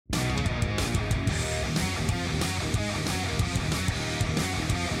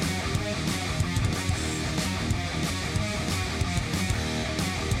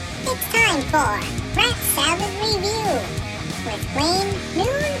time for Rat Salad Review with Wayne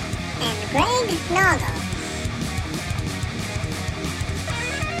Noon and Greg Noggle.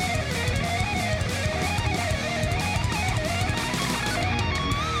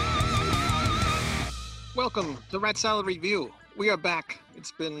 Welcome to Rat Salad Review. We are back.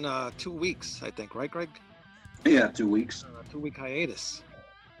 It's been 2 weeks, I think, right, Greg? Yeah, 2 weeks. 2-week hiatus.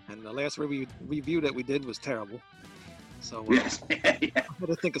 And the last review that we did was terrible. So Yes. I had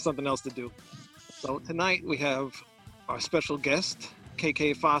to think of something else to do. So tonight we have our special guest,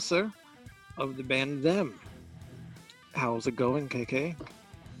 KK Fosser of the band Them. How's it going, KK?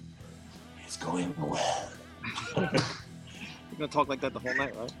 It's going well. You're going to talk like that the whole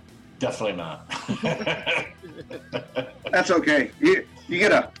night, right? Definitely not. That's okay. You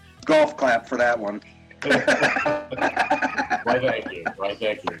get a golf clap for that one. Why,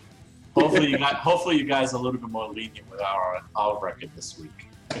 thank you. Hopefully you guys are a little bit more lenient with our record this week.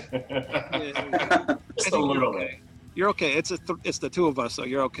 Just a little bit. You're okay. It's the two of us, so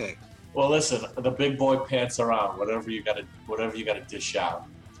you're okay. Well, listen, the big boy pants are on. Whatever you gotta dish out,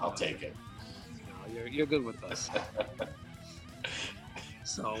 I'll take it. No, you're good with us.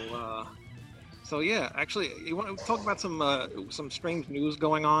 So yeah, actually, you want to talk about some strange news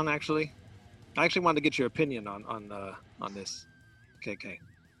going on? Actually, I actually wanted to get your opinion on this, KK.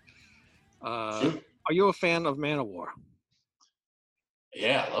 Sure. Are you a fan of Manowar?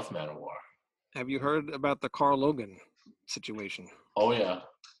 Yeah, I love Manowar. Have you heard about the Carl Logan situation? Oh yeah.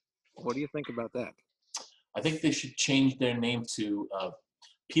 What do you think about that? I think they should change their name to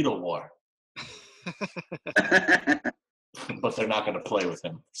Peter War. But they're not going to play with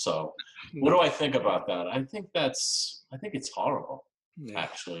him. So what do I think about that? I think it's horrible,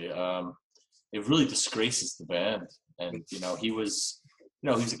 actually. It really disgraces the band. And, he was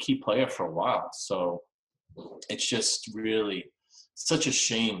a key player for a while. So it's just really such a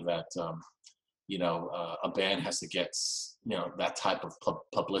shame that, a band has to get, that type of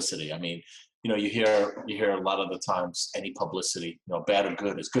publicity. I mean, you hear a lot of the times any publicity, bad or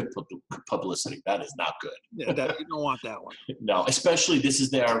good, is good publicity. That is not good. Yeah, you don't want that one. No, especially this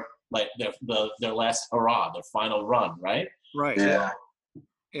is their last hurrah, their final run, right? Right. Yeah.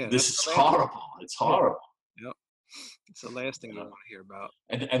 Yeah. This is horrible. It's horrible. Yep. It's the last thing you want to hear about.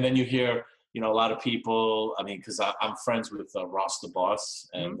 And then you hear, a lot of people. I mean, because I'm friends with Ross the Boss,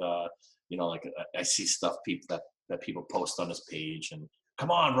 and I see stuff that people post on his page and. Come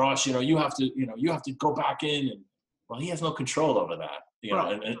on, Ross, you have to go back in, and well, he has no control over that,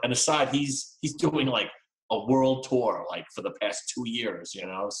 Right. and aside, he's doing like a world tour like for the past 2 years,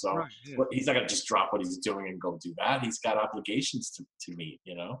 so Right, yeah. He's not gonna just drop what he's doing and go do that. He's got obligations to meet,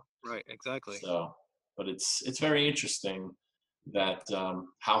 Right, exactly. So, but it's very interesting that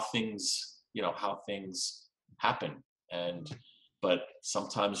how things happen, but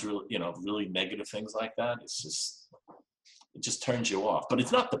sometimes really negative things like that. It just turns you off. But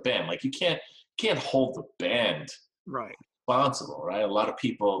it's not the band. Like you can't hold the band Right. responsible, right? A lot of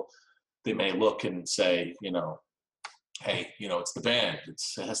people, they may look and say, hey, it's the band. It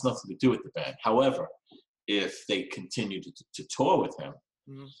has nothing to do with the band. However, if they continue to tour with him,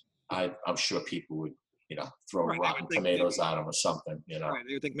 I'm sure people would, throw rotten tomatoes at him or something, Right.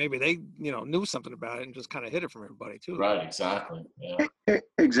 You think maybe they, knew something about it and just kind of hid it from everybody too. Right, exactly. Yeah.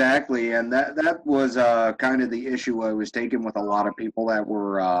 Exactly, and that was kind of the issue I was taking with a lot of people that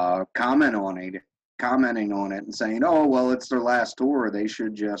were commenting on it and saying, "Oh, well, it's their last tour. They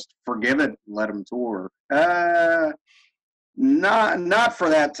should just forgive it and let them tour." Not for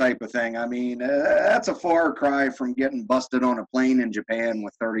that type of thing. I mean, that's a far cry from getting busted on a plane in Japan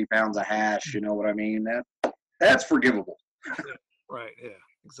with 30 pounds of hash. You know what I mean? That's forgivable. Right. Yeah.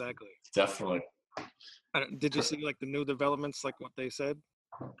 Exactly. Definitely. Did you see like the new developments, like what they said?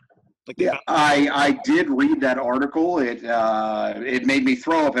 Like Yeah, I did read that article. It made me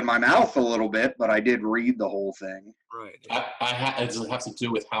throw up in my mouth a little bit, but I did read the whole thing. Right. Does it have to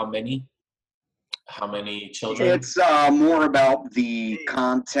do with how many children? It's more about the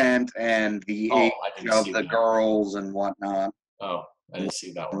content and the age of the girls and whatnot. Oh, I didn't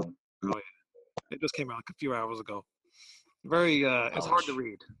see that one. Oh yeah, it just came out like a few hours ago. Very, it's hard to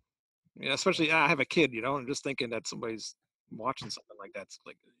read. Yeah, especially I have a kid, and just thinking that somebody's watching something like that's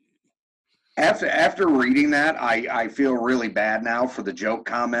like. After reading that, I feel really bad now for the joke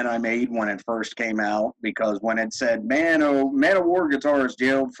comment I made when it first came out, because when it said, Man of War guitarist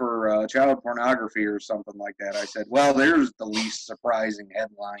jailed for child pornography or something like that, I said, well, there's the least surprising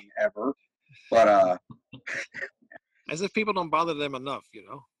headline ever. But as if people don't bother them enough,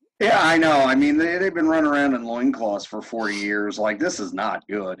 Yeah, I know. I mean, they've been running around in loincloths for 40 years. Like, this is not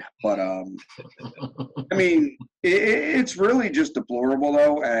good. But, I mean, it's really just deplorable,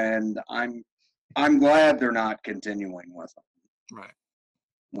 though, and I'm glad they're not continuing with them Right.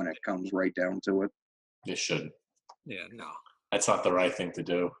 when it comes right down to it. You shouldn't. Yeah, no. That's not the right thing to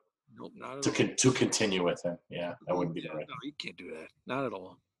do. Nope, not at all. To continue with him. Yeah, that wouldn't be the right. No, you can't do that. Not at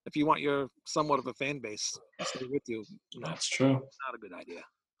all. If you want your somewhat of a fan base to stay with you, no, That's true. not a good idea.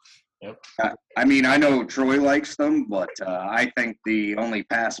 Yep. I mean, I know Troy likes them, but I think the only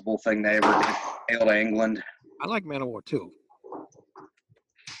passable thing they ever did hail to England. I like Manowar too.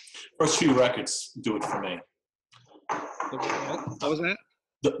 First few records do it for me. What was that?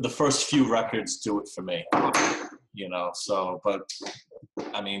 The first few records do it for me. You know, so but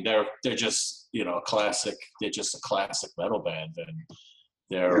I mean they're just, you know, a classic. They're just a classic metal band, and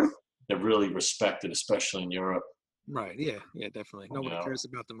they're really respected, especially in Europe. Right. Yeah. Yeah. Definitely. Nobody cares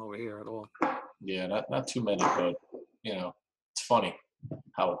about them over here at all. Yeah, not too many, but you know, it's funny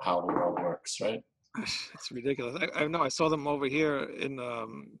how the world works, right? It's ridiculous. I know. I saw them over here in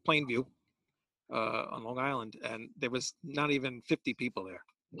Plainview, on Long Island, and there was not even 50 people there.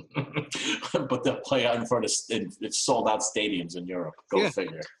 But they'll play out in front of it's sold out stadiums in Europe. Go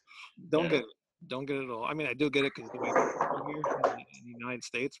figure. Don't get it at all. I mean, I do get it because the way they're here in the United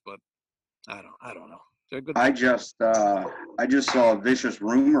States, but I don't know. They're good. I just saw Vicious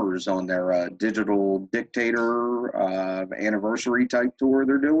Rumors on their Digital Dictator anniversary type tour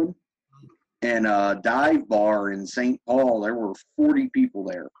they're doing. And a dive bar in St. Paul, there were 40 people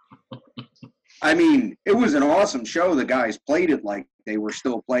there. I mean, it was an awesome show. The guys played it like they were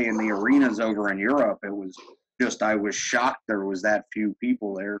still playing the arenas over in Europe. It was just, I was shocked there was that few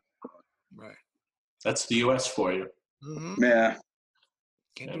people there. Right. That's the U.S. for you. Mm-hmm. Yeah.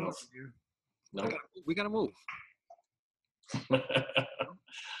 Can't do it here. No. We gotta move.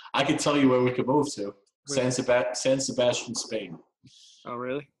 I can tell you where we could move to. San Sebastian, Spain. Oh,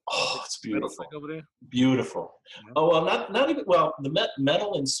 really? Oh, it's beautiful. Over there? Beautiful. Yeah. Oh, well, not even, well, the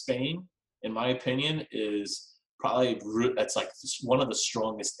metal in Spain, in my opinion, is probably, that's like one of the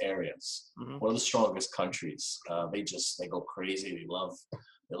strongest areas, one of the strongest countries. They go crazy. They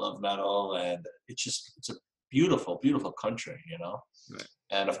love metal, and it's a beautiful, beautiful country, you know? Right.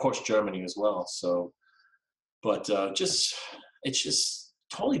 And of course, Germany as well. So, but it's just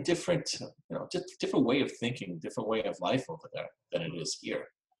totally different, you know, just different way of thinking, different way of life over there than it is here.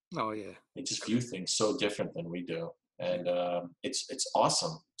 Oh yeah. They just view things so different than we do, and it's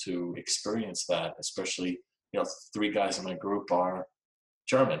awesome to experience that. Especially, you know, 3 guys in my group are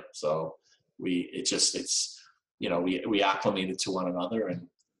German, so it's you know, we acclimated to one another, and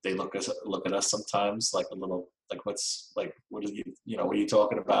they look at us sometimes like a little like what are you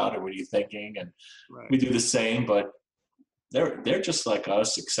talking about, or what are you thinking, and we do the same, but they're just like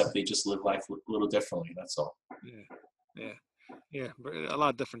us, except they just live life a little differently. That's all. Yeah, but a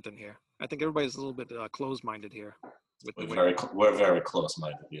lot different than here. I think everybody's a little bit closed-minded here. We're very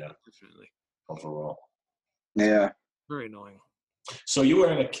close-minded, yeah. Definitely. Overall. Yeah. Very annoying. So you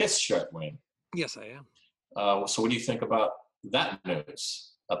were in a KISS shirt, Wayne. Yes, I am. So what do you think about that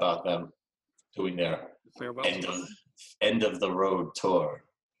news about them doing their farewell end of the road tour?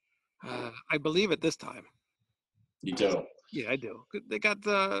 I believe it this time. You do? Yeah, I do. They got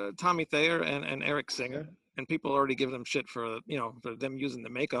Tommy Thayer and Eric Singer, and people already give them shit for them using the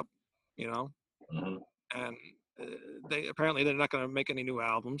makeup, you know. Mm-hmm. And they're not going to make any new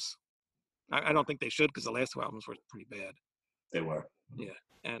albums. I don't think they should, because the last 2 albums were pretty bad. They were. Yeah,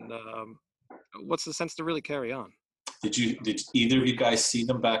 and what's the sense to really carry on? Did either of you guys see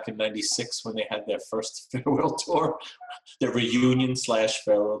them back in '96 when they had their first farewell tour, their reunion /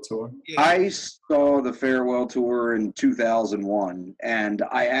 farewell tour? Yeah. I saw the farewell tour in 2001, and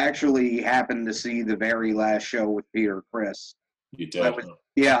I actually happened to see the very last show with Peter Criss. You did?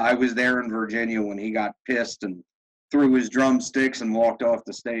 I was there in Virginia when he got pissed and threw his drumsticks and walked off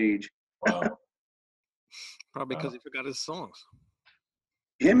the stage. Wow. Probably because he forgot his songs.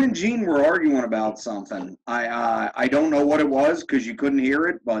 Him and Gene were arguing about something. I don't know what it was because you couldn't hear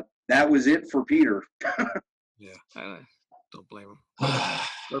it, but that was it for Peter. Yeah, I don't blame him.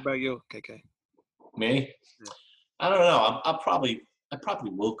 What about you, KK? Me? Yeah. I don't know. I probably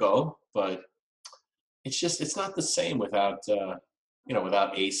will go, but it's not the same without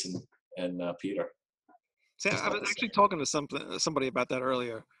without Ace and Peter. See, I was actually talking to somebody about that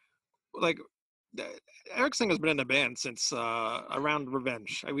earlier. Like, Eric Singer's been in the band since around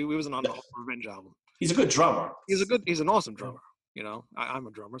Revenge. We wasn't on the whole Revenge album. He's a good drummer. He's an awesome drummer. You know, I'm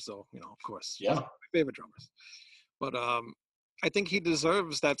a drummer, so of course, yeah, my favorite drummers. But I think he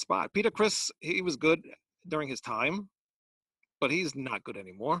deserves that spot. Peter Criss, he was good during his time, but he's not good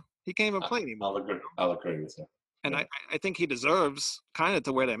anymore. He can't even play anymore. I'll agree with you. And I think he deserves kind of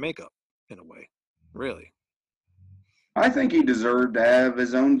to wear that makeup in a way, really. I think he deserved to have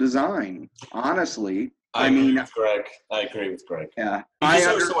his own design, honestly. I agree with Greg. Yeah. He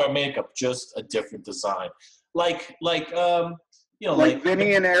deserves to wear makeup, just a different design. Like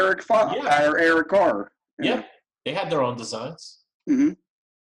Vinny and Eric Eric Carr. Yeah, they had their own designs. Mm-hmm.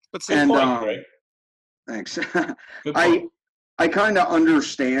 But good point, Greg. Thanks. Good point. I kind of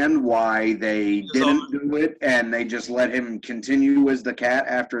understand why they didn't do it and they just let him continue as the Cat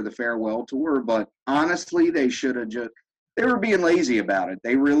after the farewell tour. But honestly, they should have they were being lazy about it.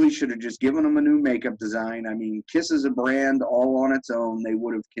 They really should have just given him a new makeup design. I mean, Kiss is a brand all on its own. They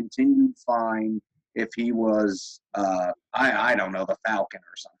would have continued fine if he was, I don't know, the Falcon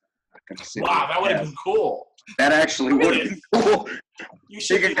or something. Wow, that would have been cool. That actually would have been cool. You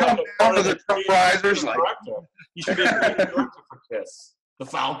should could come down to the Trump Risers. You should be a creative director for Kiss, the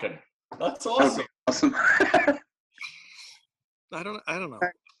Falcon. That's awesome. Awesome. I don't know. I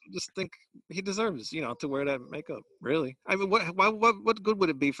just think he deserves, to wear that makeup. Really, I mean, what good would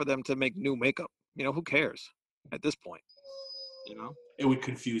it be for them to make new makeup? Who cares at this point? It would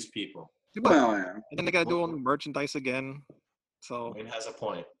confuse people. Well, yeah. And then they got to do all the merchandise again. So it has a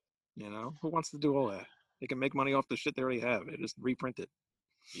point. Who wants to do all that? They can make money off the shit they already have. They just reprint it.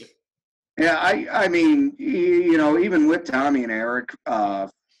 Yep. Yeah, I mean, even with Tommy and Eric,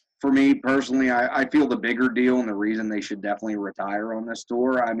 for me personally, I feel the bigger deal and the reason they should definitely retire on this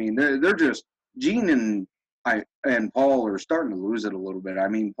tour. I mean, they're just Gene and Paul are starting to lose it a little bit. I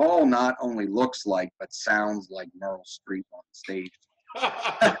mean, Paul not only looks like but sounds like Meryl Streep on stage.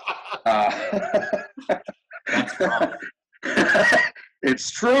 That's probably.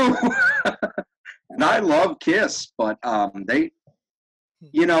 It's true. And I love Kiss, but I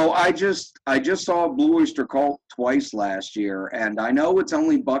just saw Blue Oyster Cult twice last year, and I know it's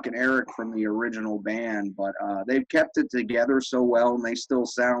only Buck and Eric from the original band, but they've kept it together so well, and they still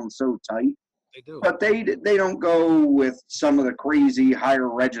sound so tight. They do. But they don't go with some of the crazy higher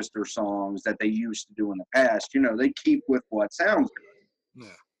register songs that they used to do in the past. They keep with what sounds good.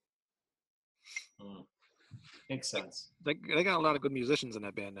 Yeah. Makes sense. They got a lot of good musicians in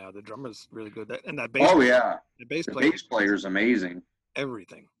that band now. The drummer's really good, and that bass. Oh yeah, the bass player's amazing.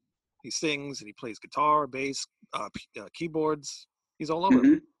 Everything. He sings and he plays guitar, bass, keyboards. He's all over.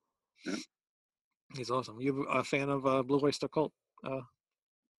 Mm-hmm. Yeah. He's awesome. You a fan of Blue Oyster Cult?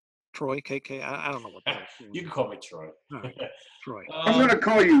 Troy, KK? I don't know what that is. You can call me Troy. Right. Troy. I'm going to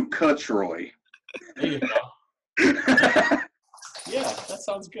call you Troy. There you go. Yeah, that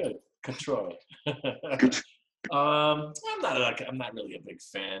sounds good. Troy. I'm not really a big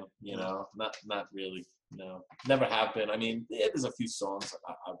fan, not really, no, never have been. I mean, there's a few songs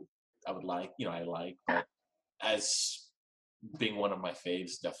I would like, I like, but as being one of my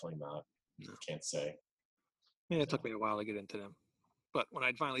faves, definitely not. Can't say. Yeah, it took me a while to get into them, but when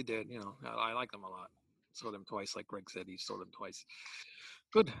I finally did, I like them a lot. Saw them twice, like Greg said, he saw them twice.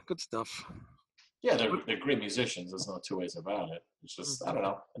 Good stuff. Yeah, they're great musicians. There's no two ways about it. It's just I don't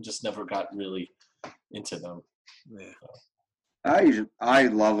know. I just never got really into them. Yeah. I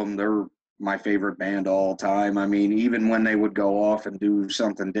love them. They're my favorite band all time. I mean, even when they would go off and do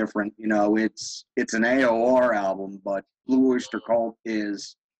something different, it's an AOR album, but Blue Oyster Cult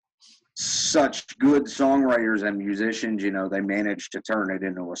is such good songwriters and musicians. They managed to turn it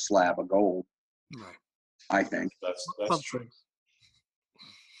into a slab of gold. Right. I think that's true.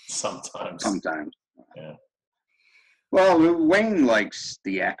 Sometimes. Yeah. Well, Wayne likes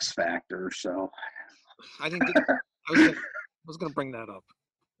the X Factor, so. I was going to bring that up.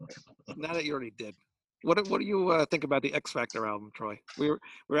 Now that you already did, what do you think about the X Factor album, Troy? We're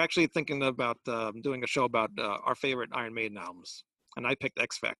actually thinking about doing a show about our favorite Iron Maiden albums, and I picked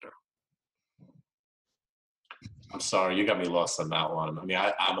X Factor. I'm sorry, you got me lost on that one. I mean,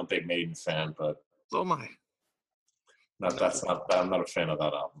 I'm a big Maiden fan, but so am I. I'm not a fan of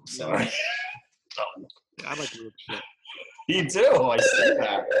that album. Sorry. Yeah, I like weird shit. You do. I see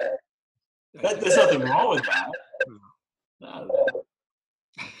that. There's nothing wrong with that. No.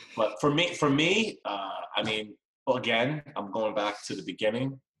 But for me, I mean, again, I'm going back to the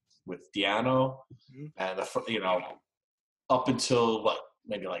beginning with Diano, and up until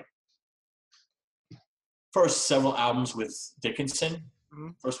maybe like first several albums with Dickinson.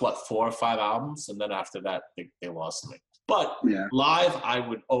 First 4 or 5 albums, and then after that they lost me. But live, I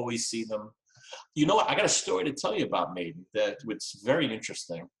would always see them. You know what? I got a story to tell you about Maiden that was very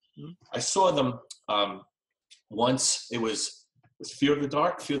interesting. I saw them once. It was Fear of the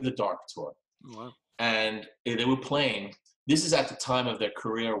Dark tour. Wow. And they were playing. This is at the time of their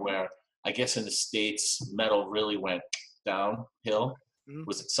career where I guess in the States metal really went downhill. Mhm.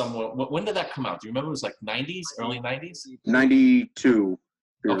 Was it somewhat? When did that come out? Do you remember? It was like 90s, early 90s. 92.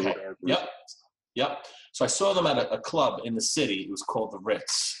 Fear the Okay. Darkness. Yep. So I saw them at a club in the city. It was called the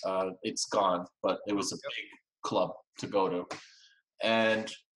Ritz. It's gone, but it was a big club to go to.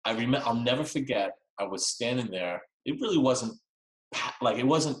 And I remember, I'll never forget. I was standing there. It really wasn't like it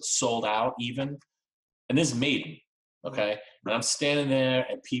wasn't sold out even. And this is Maiden, okay. And I'm standing there,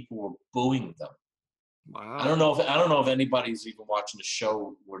 and people were booing them. Wow. I don't know if anybody's even watching the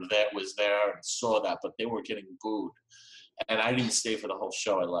show was there and saw that, but they were getting booed. And I didn't even stay for the whole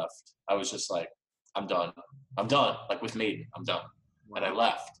show. I left. I was just like, I'm done. Like with Maiden, I'm done. Wow. And I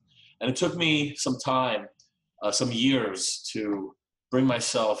left. And it took me some time, some years to bring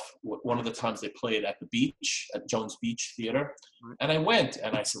myself. One of the times they played at the beach, at Jones Beach Theater. Right. And I went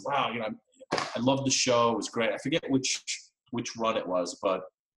and I said, wow, I loved the show. It was great. I forget which run it was, but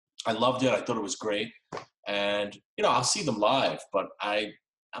I loved it. I thought it was great. And, I'll see them live, but I'm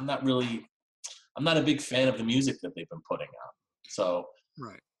not a big fan of the music that they've been putting out. So.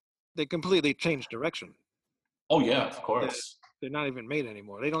 Right. They completely changed direction. Oh, yeah, of course. They're not even made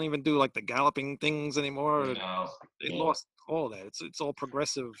anymore. They don't even do like the galloping things anymore. No. They lost all that. It's all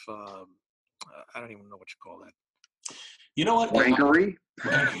progressive. I don't even know what you call that. You know what? Wankery?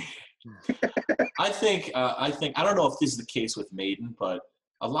 I think I don't know if this is the case with Maiden, but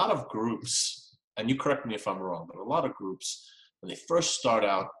a lot of groups, and you correct me if I'm wrong, but a lot of groups when they first start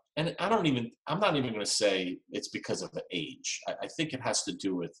out, and I'm not even going to say it's because of the age. I think it has to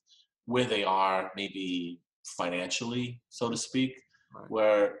do with where they are, maybe financially, so to speak.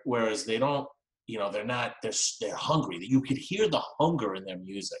 Right. Whereas they don't, they're hungry. You could hear the hunger in their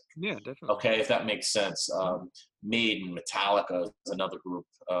music. Yeah, definitely. Okay, if that makes sense. Maiden, Metallica is another group,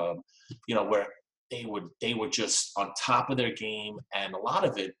 where they were just on top of their game, and a lot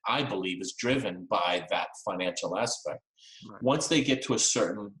of it, I believe, is driven by that financial aspect. Right. Once they get to a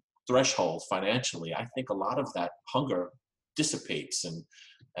certain threshold financially, I think a lot of that hunger dissipates, and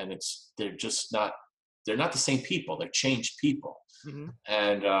they're not the same people. They're changed people. Mm-hmm.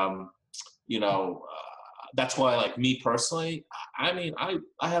 And that's why, like me personally, I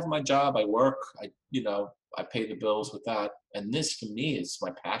have my job, I work, I pay the bills with that, and this for me is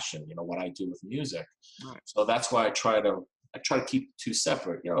my passion. What I do with music. Right. So that's why I try to keep the two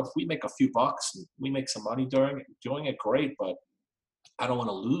separate. If we make a few bucks, we make some money doing it, great, but I don't want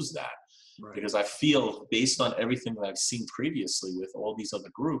to lose that. Right. Because I feel, based on everything that I've seen previously with all these other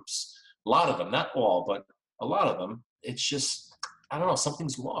groups, a lot of them, not all, but a lot of them, it's just, I don't know,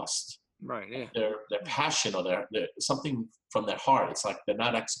 something's lost. Right. Yeah. Their passion, or their something from their heart. It's like they're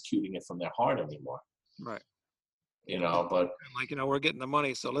not executing it from their heart anymore. Right. But we're getting the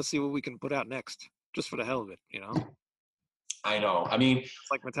money, so let's see what we can put out next, just for the hell of it. I know. I mean,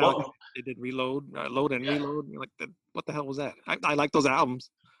 it's like Metallica. They did Reload, Load and Reload. You're like, what the hell was that? I like those albums,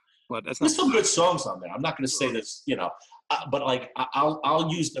 but that's not. There's some good songs on there. I'm not going to say this, but like I'll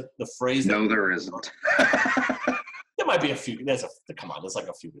use the phrase. No, there isn't. There might be a few. There's like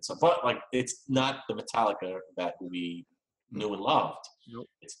a few good songs, but like it's not the Metallica that we knew and loved. Nope.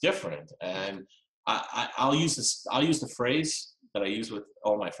 It's different, and I'll use this. I'll use the phrase that I use with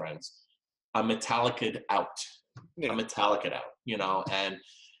all my friends. I'm Metallica'd out. Yeah. I'm Metallica'd out. And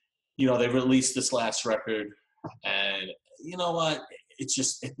they released this last record, and you know what? It's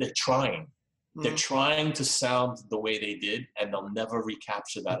just they're trying. Mm-hmm. They're trying to sound the way they did, and they'll never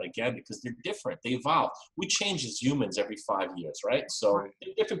recapture that again because they're different. They evolve. We change as humans every 5 years, right? So right.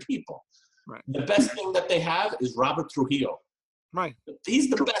 They're different people. Right. The best thing that they have is Robert Trujillo. Right. He's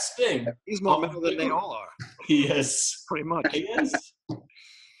the best thing. He's more metal than they all are. He is. Pretty much. He is.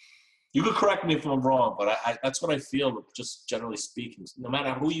 You could correct me if I'm wrong, but that's what I feel, just generally speaking, no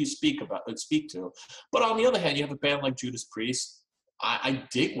matter who you speak to. But on the other hand, you have a band like Judas Priest. I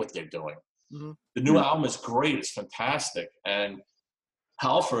dig what they're doing. Mm-hmm. The new album is great. It's fantastic. And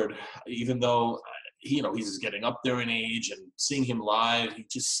Halford, even though he's getting up there in age, and seeing him live, he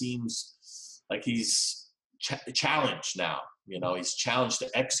just seems like he's challenged now. He's challenged to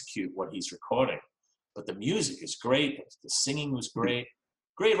execute what he's recording. But the music is great. The singing was great.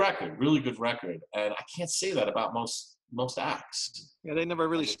 Great record, really good record. And I can't say that about most acts. Yeah, they never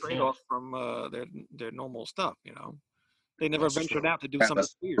really strayed off from their normal stuff, They never ventured out to do something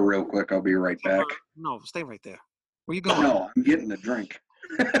weird. Real quick, I'll be right back. No, stay right there. Where you going? No, I'm getting a drink.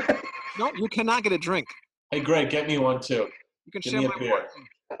 No, you cannot get a drink. Hey, Greg, get me one too. You can share my beer.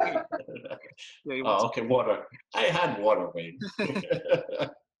 Yeah, okay, water. I had water, Wayne.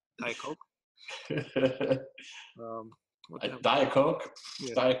 Diet Coke. What the hell? Diet Coke?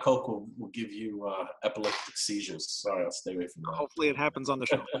 Yeah. Diet Coke will give you epileptic seizures. Sorry, I'll stay away from that. Hopefully it happens on the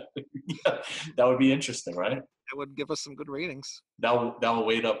show. Yeah, that would be interesting, right? That would give us some good ratings. That will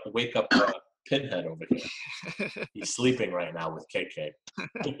wake up Pinhead over here. He's sleeping right now with KK.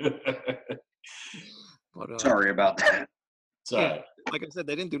 But, Sorry about that. Sorry. like I said,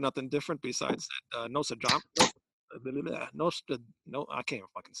 they didn't do nothing different besides that. No, I can't even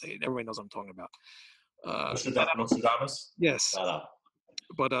fucking say it. Everybody knows what I'm talking about. Nostradamus? Yes,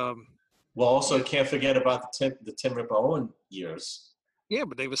 but well, also can't forget about the Tim Ripper Owen years. yeah,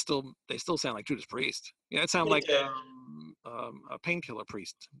 but they still sound like Judas Priest. Yeah, it sounded like a Painkiller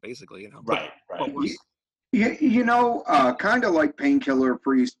Priest, basically. Right. But worse. Kind of like Painkiller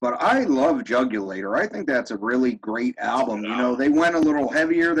Priest, but I love Jugulator. I think that's a really great album. They went a little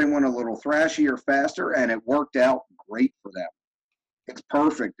heavier, they went a little thrashier, faster, and it worked out great for them. It's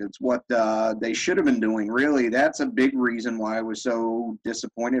perfect. It's what they should have been doing, really. That's a big reason why I was so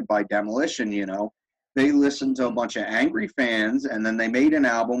disappointed by Demolition, They listened to a bunch of angry fans, and then they made an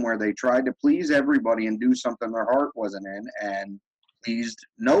album where they tried to please everybody and do something their heart wasn't in, and pleased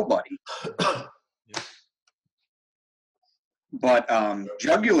nobody. But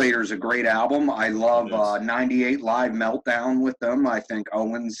Jugulator's a great album. I love 98 Live Meltdown with them. I think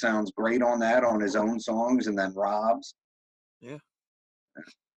Owen sounds great on that, on his own songs, and then Rob's.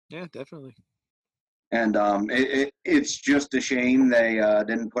 Yeah, definitely. And it's just a shame they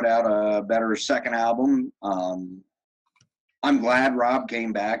didn't put out a better second album. I'm glad Rob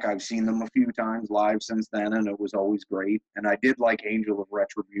came back. I've seen them a few times live since then, and it was always great. And I did like Angel of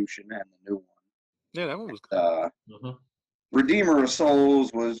Retribution and the new one. Yeah, that one was good. Redeemer of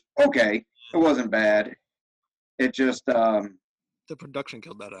Souls was okay. It wasn't bad. It just the production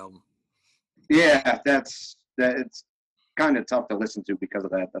killed that album. Yeah, it's kind of tough to listen to because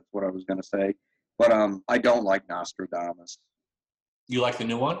of that. That's what I was going to say. But I don't like Nostradamus. You like the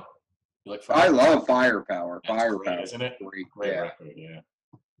new one? You like I love Firepower. That's Firepower, great, isn't it? Great yeah. record, yeah.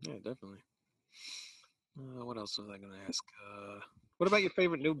 Yeah, definitely. What else was I going to ask? What about your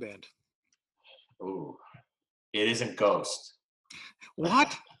favorite new band? Ooh, it isn't Ghost.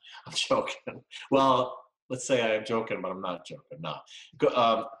 What? I'm joking. Well, let's say I'm joking, but I'm not joking. No.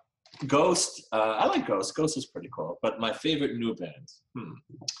 Ghost, I like Ghost. Ghost is pretty cool. But my favorite new band,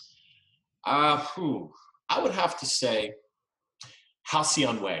 I would have to say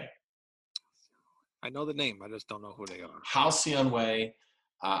Halcyon Way. I know the name. I just don't know who they are. Halcyon Way.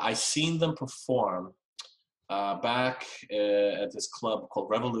 I seen them perform back at this club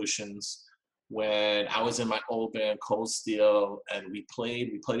called Revolutions when I was in my old band Cold Steel, and we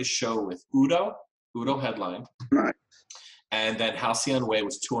played a show with Udo. Udo headlined. Right. And then Halcyon Way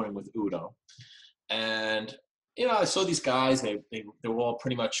was touring with Udo. And, I saw these guys, they were all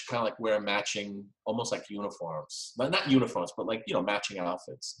pretty much kind of like wearing matching, almost like uniforms. Not uniforms, but like, matching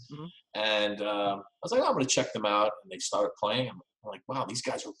outfits. Mm-hmm. And I was like, I'm going to check them out. And they started playing. I'm like, wow, these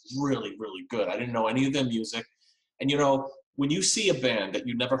guys are really, really good. I didn't know any of their music. And, when you see a band that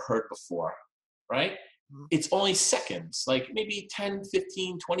you never heard before, right? Mm-hmm. It's only seconds, like maybe 10,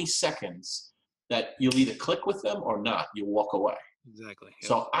 15, 20 seconds that you'll either click with them or not. You walk away. Exactly. Yep.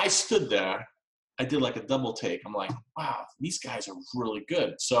 So I stood there. I did like a double take. I'm like, wow, these guys are really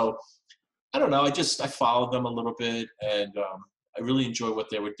good. So I don't know. I followed them a little bit, and I really enjoyed what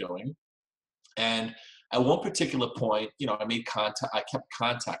they were doing. And at one particular point, I made contact. I kept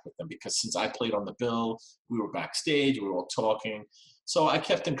contact with them because since I played on the bill, we were backstage. We were all talking. So I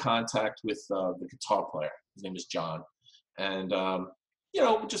kept in contact with the guitar player. His name is John. And,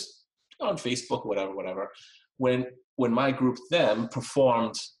 just on Facebook, whatever. When my group then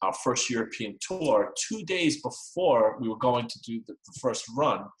performed our first European tour, 2 days before we were going to do the first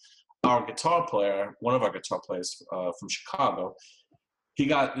run, our guitar player, one of our guitar players from Chicago, he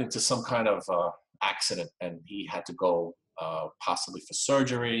got into some kind of accident, and he had to go possibly for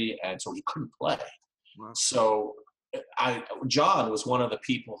surgery, and so he couldn't play. Wow. So John was one of the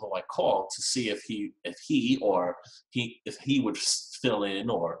people who I called to see if he would fill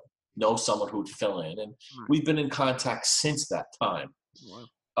in or know someone who would fill in, and we've been in contact since that time.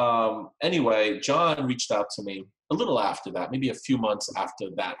 Wow. Anyway, John reached out to me a little after that, maybe a few months after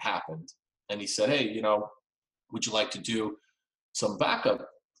that happened, and he said, "Hey, would you like to do some backup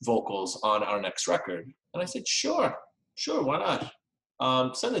vocals on our next record?" And I said, sure, why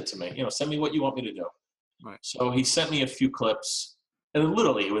not? Send it to me. Send me what you want me to do. Right. So he sent me a few clips, and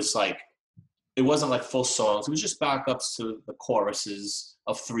literally it wasn't like full songs. It was just backups to the choruses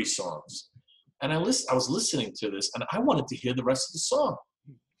of 3 songs. And I was listening to this, and I wanted to hear the rest of the song.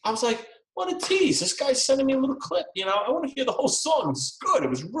 I was like, what a tease. This guy's sending me a little clip. I want to hear the whole song. It was good. It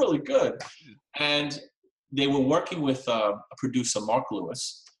was really good. And they were working with a producer, Mark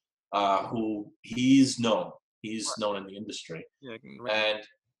Lewis, who he's known. He's known in the industry. Yeah, and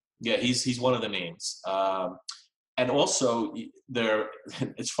yeah, he's one of the names. And also,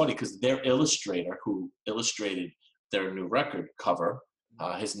 it's funny because their illustrator who illustrated their new record cover,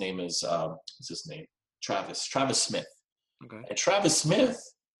 his name is what's his name? Travis Smith. Okay. And Travis Smith,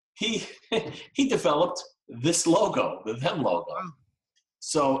 he he developed this logo, the them logo. Wow.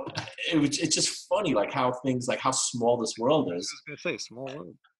 So it's just funny, like how small this world is. I was gonna say small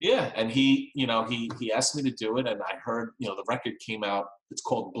world. Yeah, and he asked me to do it, and I heard, the record came out. It's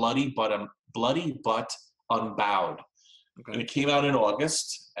called Bloody But Unbowed, Okay. and it came out in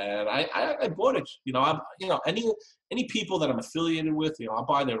August, and I bought it. Any people that I'm affiliated with, I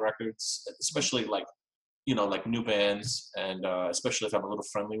buy their records, especially like new bands, and especially if I'm a little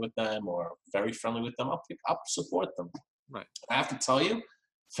friendly with them or very friendly with them, I'll support them. Right. I have to tell you,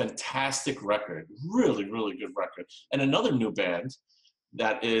 fantastic record, really, really good record. And another new band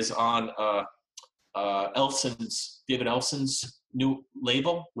that is on David Elson's new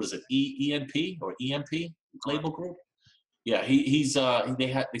label. What is it? ENP or EMP label group? Yeah,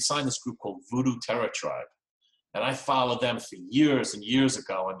 they signed this group called Voodoo Terror Tribe, and I followed them for years and years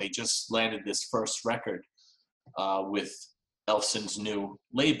ago, and they just landed this first record with Elson's new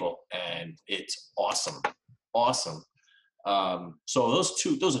label, and it's awesome. So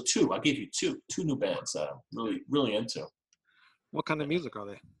those are two. I gave you two new bands that I'm really, really into. What kind of music are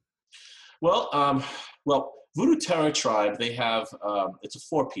they? Well, Voodoo Terror Tribe, they have it's a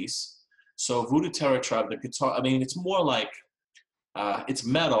 4-piece. So Voodoo Terror Tribe, the guitar, it's more like it's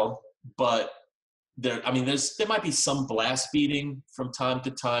metal, but there might be some blast beating from time to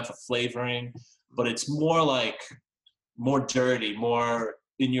time for flavoring, but it's more dirty, more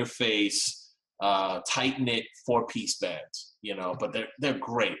in your face. Tight-knit 4-piece band, but they're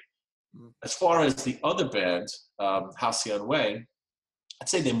great. As far as the other band, Halcyon Way, I'd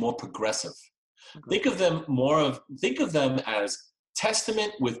say they're more progressive. Okay. Think of them as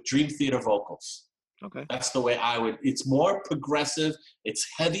Testament with Dream Theater vocals. Okay. That's the way I would. It's more progressive. It's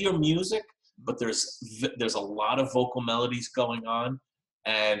heavier music, but there's a lot of vocal melodies going on,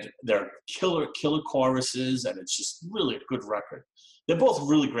 and they're killer choruses, and it's just really a good record. They're both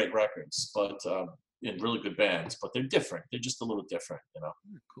really great records, but in really good bands, but they're different. They're just a little different,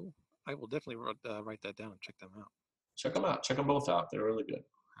 Cool. I will definitely write that down and check them out. Check them out. Check them both out. They're really good.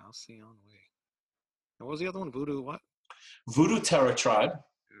 Halcyon Way. And what was the other one? Voodoo what? Voodoo Terror Tribe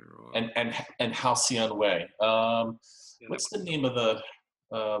and Halcyon Way. What's the name of the?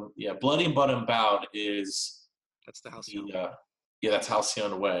 Bloody But Unbowed is. That's the Halcyon. That's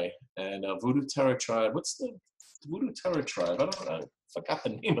Halcyon Way. And Voodoo Terror Tribe. What's the Voodoo Terror Tribe? I forgot the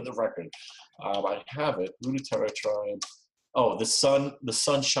name of the record. I have it. Voodoo Terror Tribe. Oh, the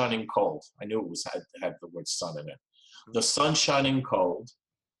sun shining cold. I knew it had the word sun in it. The Sun Shining Cold.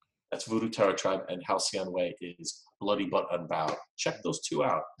 That's Voodoo Terror Tribe, and Halcyon Way is Bloody But Unbowed. Check those two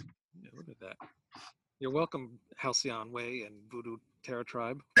out. Yeah, look at that. You're welcome, Halcyon Way and Voodoo Terror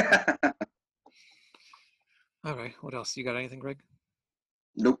Tribe. All right. What else? You got anything, Greg?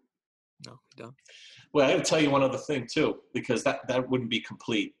 Nope. No, you done? Well, I got to tell you one other thing too, because that wouldn't be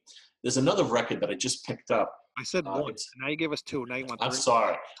complete. There's another record that I just picked up. I said one. Now you gave us two. Now you want 3? I'm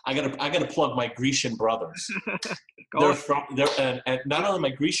sorry. I gotta plug my Grecian brothers. They're and not only my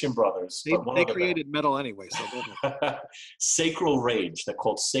Grecian brothers, but one they other created metal anyway, so Sacral Rage. They're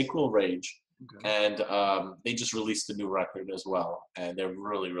called Sacral Rage, okay. and they just released a new record as well, and they're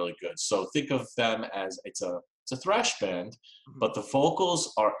really, really good. So think of them as it's a thrash band, but the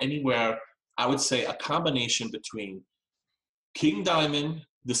vocals are anywhere. I would say a combination between King Diamond.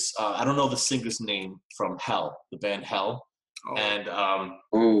 This I don't know the singer's name from Hell, the band Hell, and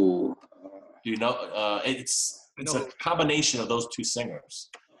it's a combination of those two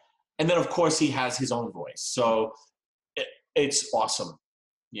singers, and then of course he has his own voice, so it's awesome.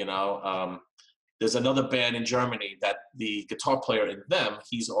 There's another band in Germany that the guitar player in them,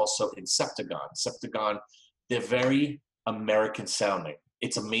 he's also in Septagon. Septagon, they're very American sounding.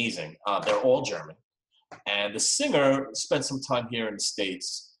 It's amazing. They're all German. And the singer spent some time here in the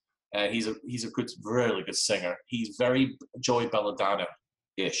States, and he's a good, really good singer. He's very Joey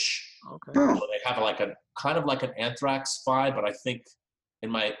Belladonna-ish. Okay. So they have kind of like an Anthrax vibe, but I think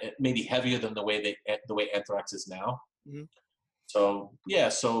maybe heavier than the way Anthrax is now. Mm-hmm. So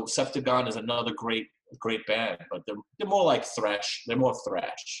Septagon is another great band, but they're more like thrash. They're more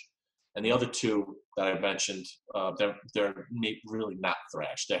thrash. And the other two that I mentioned, they're really not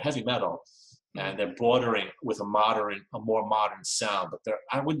thrash. They're heavy metal. And they're bordering with a more modern sound, but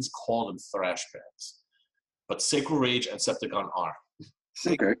I wouldn't call them thrash bands. But Sacral Rage and Septagon are.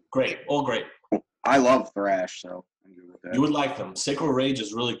 Okay. Great, all great. I love thrash, so I'm good with that. You would like them. Sacred Rage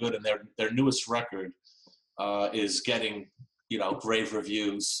is really good, and their newest record is getting rave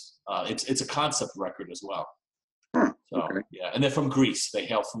reviews. It's a concept record as well. So Okay. yeah, and they're from Greece. They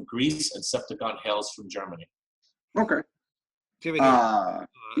hail from Greece, and Septagon hails from Germany. Okay. Do you ever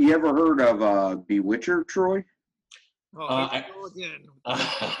hear, You ever heard of Bewitcher, Troy? oh, here we go again.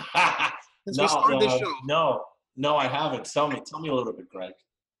 Since No, we started this show. no, I haven't. Tell me a little bit, Greg.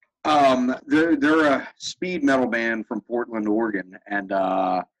 They're a speed metal band from Portland, Oregon, and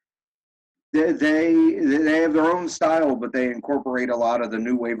they have their own style, but they incorporate a lot of the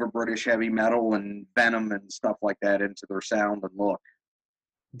new wave of British heavy metal and Venom and stuff like that into their sound and look.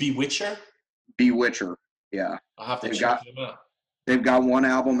 Bewitcher? Bewitcher, yeah. I'll have to check them out. They've got one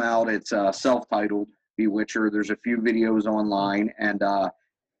album out. It's self-titled Bewitcher. There's a few videos online, and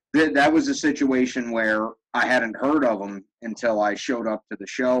that was a situation where I hadn't heard of them until I showed up to the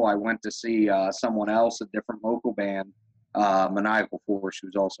show. I went to see someone else, a different local band, Maniacal Force,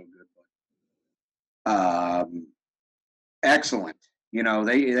 who's also good. But, excellent.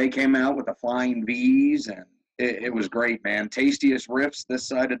 They came out with the flying V's, and it was great, man. Tastiest riffs this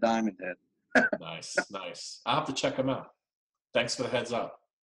side of Diamond Head. Nice. I'll have to check them out. Thanks for the heads up.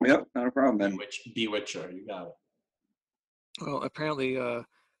 Yep, not a problem, man. Bewitcher, you got it. Well, apparently,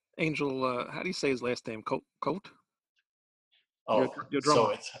 Angel, how do you say his last name? Coat? Oh, your drummer.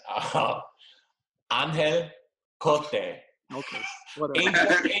 So it's Angel Cote. Okay,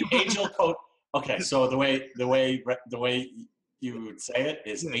 whatever. Angel Cote. Okay, so the way you would say it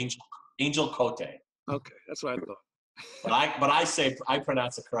is Angel Cote. Okay, that's what I thought. But I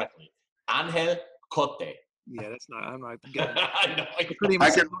pronounce it correctly. Angel Cote. Yeah, that's not. I'm not getting. I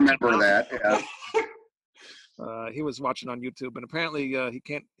can remember that. Yeah. He was watching on YouTube, and apparently he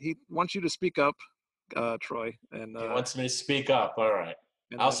can't. He wants you to speak up, Troy. And he wants me to speak up. All right,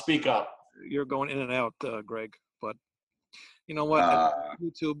 I'll speak up. You're going in and out, Greg. But you know what?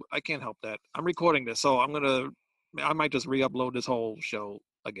 YouTube, I can't help that. I'm recording this, so I might just re-upload this whole show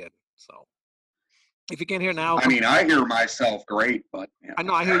again. So if you can't hear now, I mean, I hear myself great, but yeah. I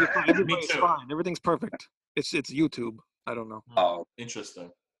know I hear you fine. Everybody's fine. Everything's perfect. It's YouTube. I don't know. Oh, interesting.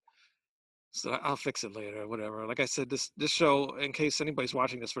 So I'll fix it later, whatever. Like I said, this show, in case anybody's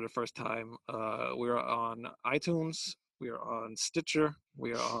watching this for the first time, we're on iTunes, we are on Stitcher,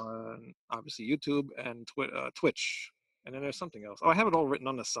 we are on, obviously, YouTube and Twitch. And then there's something else. Oh, I have it all written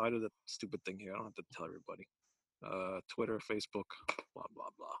on the side of the stupid thing here. I don't have to tell everybody. Twitter, Facebook, blah, blah,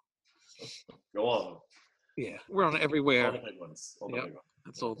 blah. Go on. Yeah, we're on everywhere. All the big ones.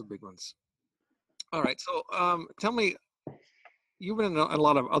 That's all the big ones. All right, so tell me, you've been in a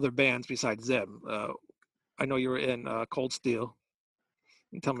lot of other bands besides them. I know you were in Cold Steel.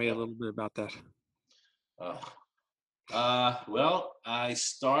 Tell me a little bit about that. Well,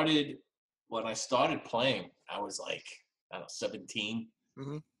 when I started playing, I was like, 17.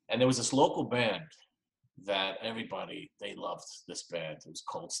 Mm-hmm. And there was this local band that they loved this band. It was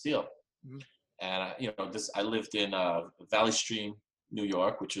Cold Steel. Mm-hmm. And, I lived in Valley Stream, New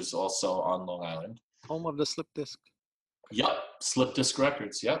York, which is also on Long Island. Home of the Slip Disc. Yep, Slip Disc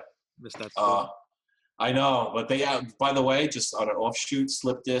Records. Yep. Missed that. I know, but they by the way, just on an offshoot,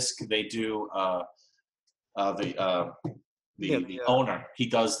 Slip Disc, they do the owner. He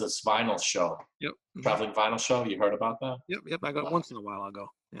does this vinyl show. Yep. Traveling vinyl show. You heard about that? Yep. I got once in a while ago.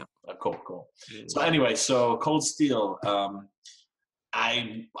 Yeah. Cool. Yeah. So anyway, Cold Steel.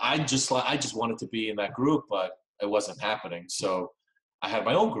 I just wanted to be in that group, but it wasn't happening. So I had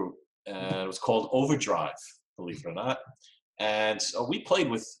my own group, and it was called Overdrive, believe it or not. And so we played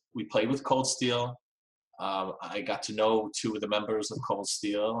with Cold Steel. I got to know two of the members of Cold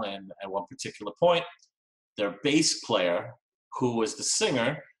Steel, and at one particular point, their bass player, who was the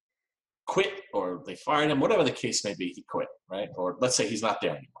singer, quit, or they fired him, whatever the case may be, he quit, right? Or let's say he's not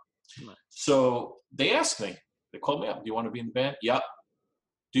there anymore. Right. So they asked me, they called me up, do you want to be in the band? Yep.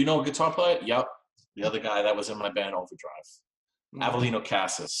 Do you know a guitar player? Yep. The other guy that was in my band, Overdrive, Avellino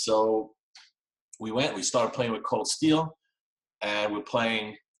Cassis. So we started playing with Cold Steel, and we're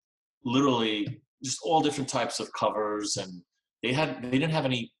playing literally just all different types of covers, and they didn't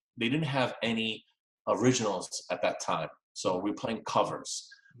have any originals at that time. So we were playing covers,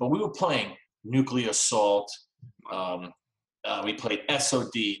 but we were playing Nuclear Assault. We played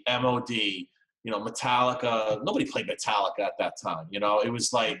SOD, MOD, Metallica. Nobody played Metallica at that time. It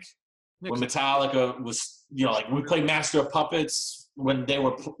was like when Metallica was, like we played Master of Puppets when they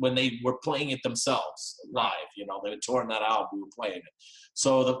were playing it themselves live. They were touring that out. We were playing it.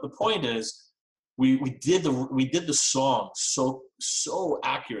 So the point is, we did the song so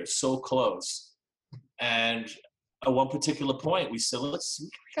accurate, so close. And at one particular point, we said, we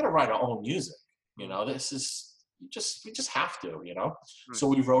got to write our own music. You know, this is we just have to, you know. Right. So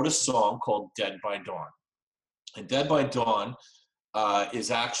we wrote a song called "Dead by Dawn," and "Dead by Dawn"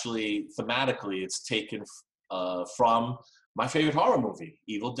 is actually thematically it's taken from my favorite horror movie,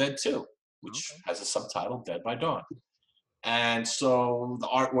 Evil Dead 2, which has a subtitle "Dead by Dawn." And so the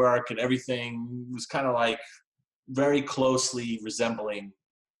artwork and everything was kind of like very closely resembling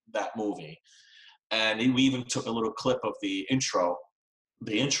that movie. And we even took a little clip of the intro.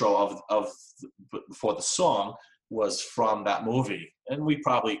 The intro of before the song was from that movie, and we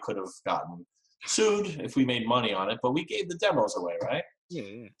probably could have gotten sued if we made money on it, but we gave the demos away, right?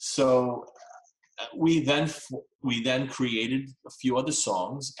 Yeah. So we then created a few other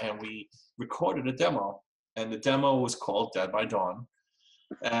songs, and we recorded a demo, and the demo was called "Dead by Dawn,"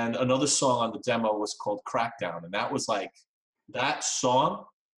 and another song on the demo was called "Crackdown," and that was like that song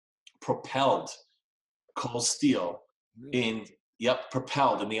propelled Cold Steel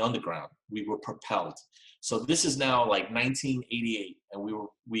propelled in the underground. We were propelled. So this is now like 1988, and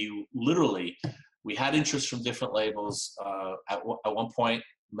we had interest from different labels. At one point,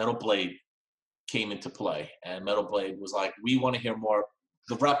 Metal Blade came into play, and Metal Blade was like, we want to hear more.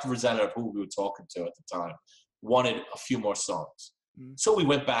 The representative who we were talking to at the time wanted a few more songs. So we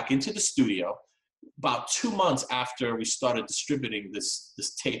went back into the studio about 2 months after we started distributing this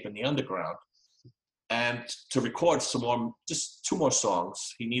tape in the underground, and to record just 2 more songs.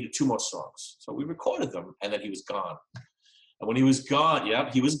 He needed 2 more songs. So we recorded them, and then he was gone. And when he was gone,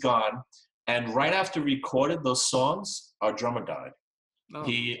 he was gone. And right after we recorded those songs, our drummer died. Oh.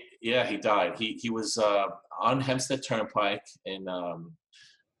 He died. He was on Hempstead Turnpike in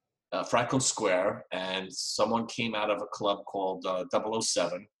Franklin Square, and someone came out of a club called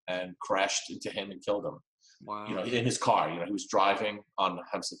 007 and crashed into him and killed him. Wow. You know, in his car. You know, he was driving on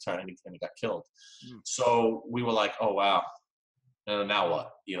Hempstead Turnpike and he got killed. So we were like, oh wow, and now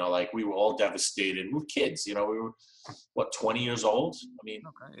what? You know, like we were all devastated. We were kids. You know, we were 20 years old. I mean,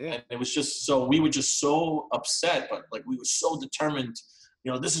 and it was just so we were just so upset, but like we were so determined.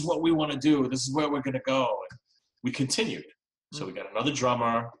 You know, this is what we want to do. This is where we're going to go. And we continued. So we got another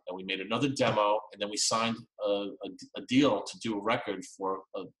drummer, and we made another demo, and then we signed a deal to do a record for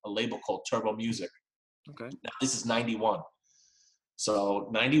a label called Turbo Music. Okay. Now, this is 91. So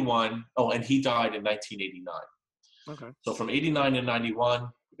 91, and he died in 1989. Okay. So from 89 to 91,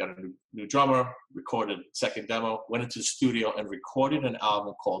 we got a new drummer, recorded second demo, went into the studio and recorded an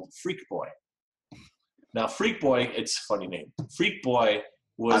album called Freak Boy. Now, Freak Boy, it's a funny name. Freak Boy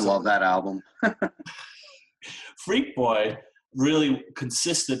was... I love that album. Freak Boy really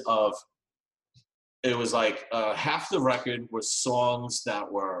consisted of, it was like half the record was songs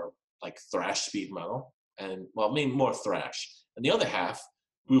that were like thrash speed metal, and more thrash. And the other half,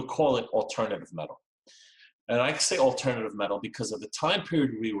 we'll call it alternative metal. And I say alternative metal because of the time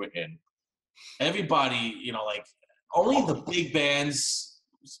period we were in. Everybody, you know, like only the big bands,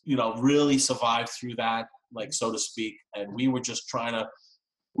 you know, really survived through that, like so to speak. And we were just trying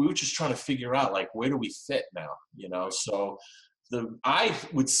to figure out like where do we fit now, you know? So I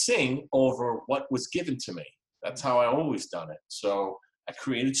would sing over what was given to me. That's how I always done it. So I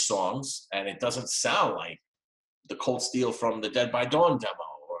created songs, and it doesn't sound like the Cold Steel from the Dead by Dawn demo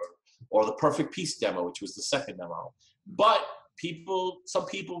or the Perfect Peace demo, which was the second demo. But some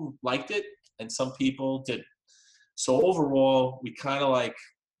people liked it, and some people didn't. So overall, we kind of like,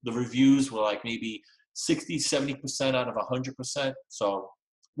 the reviews were like maybe 60, 70% out of 100%. So it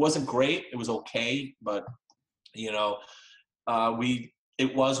wasn't great. It was okay, but, you know,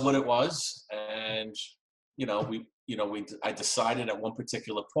 it was what it was. And, you know, I decided at one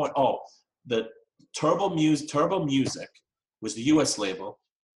particular point, the Turbo Music was the U.S. label.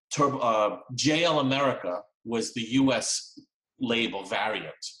 JL America was the U.S. label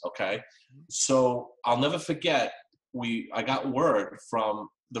variant. Okay, so I'll never forget. I got word from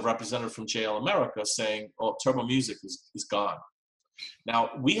the representative from JL America saying, "Oh, Turbo Music is gone."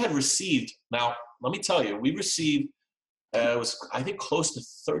 Now we had received. Now let me tell you, we received. It was, I think, close to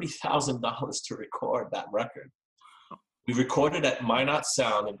 $30,000 to record that record. We recorded at Minot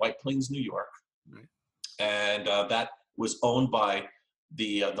Sound in White Plains, New York, and that was owned by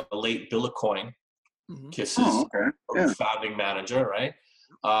the late Bill Aucoin, Kiss's founding manager, right?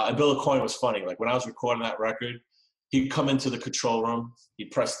 And Bill Aucoin was funny. Like when I was recording that record, he'd come into the control room,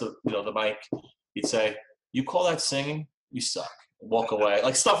 he'd press the mic, he'd say, "You call that singing? You suck." Walk away,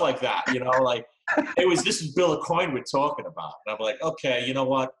 like stuff like that, you know, like. This is Bill Aucoin we're talking about. And I'm like, okay, you know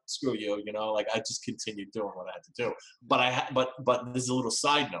what? Screw you. You know, like I just continued doing what I had to do. But there's a little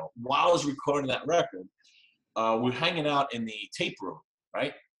side note. While I was recording that record, we're hanging out in the tape room,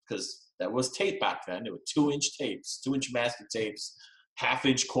 right? Because that was tape back then. There were 2-inch tapes, 2-inch master tapes,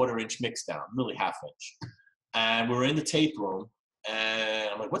 half-inch, quarter-inch mix down, really half-inch. And we're in the tape room, and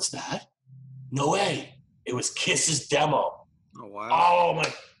I'm like, what's that? No way. It was Kiss's demo. Oh, wow. Oh, my.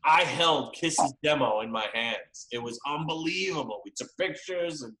 I held Kiss's demo in my hands. It was unbelievable. We took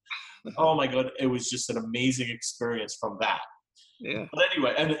pictures, and oh, my God. It was just an amazing experience from that. Yeah. But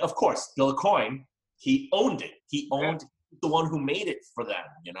anyway, and of course, Bill Coyne, he owned it. He owned the one who made it for them,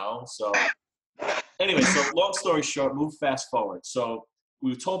 you know? So anyway, so long story short, move fast forward. So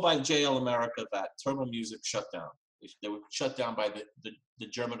we were told by JL America that Turbo Music shut down. They were shut down by the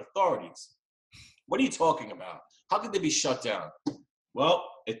German authorities. What are you talking about? How could they be shut down? Well,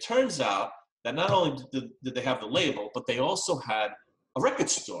 it turns out that not only did they have the label, but they also had a record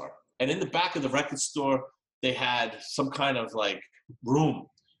store. And in the back of the record store, they had some kind of like room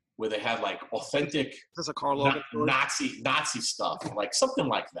where they had like authentic Nazi stuff, like something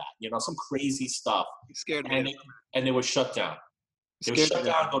like that, you know, some crazy stuff. You scared me. And they were shut down. They were shut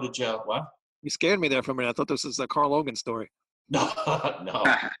down, go to jail. What? You scared me there for a minute. I thought this was a Carl Logan story. No, no.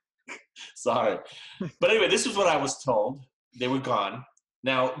 Sorry. But anyway, this is what I was told. They were gone.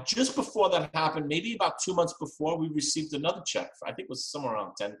 Now, just before that happened, maybe about 2 months before, we received another check. I think it was somewhere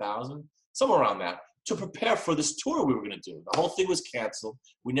around $10,000, somewhere around that, to prepare for this tour we were going to do. The whole thing was canceled.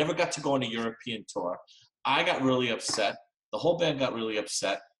 We never got to go on a European tour. I got really upset. The whole band got really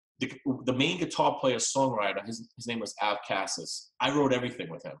upset. The main guitar player, songwriter, his name was Av Cassis. I wrote everything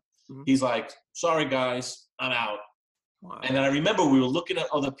with him. Mm-hmm. He's like, sorry, guys, I'm out. Wow. And then I remember we were looking at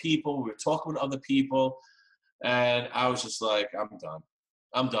other people. We were talking with other people. And I was just like, I'm done.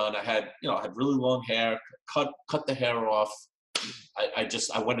 I had really long hair, cut the hair off.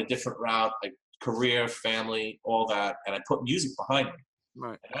 I went a different route, like career, family, all that. And I put music behind me.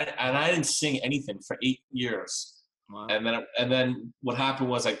 Right. And I didn't sing anything for 8 years. Wow. And then what happened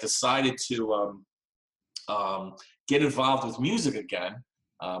was I decided to get involved with music again.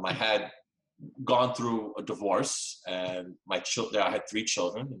 I had gone through a divorce, and I had 3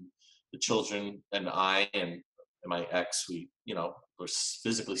 children, and the children and I and my ex, we were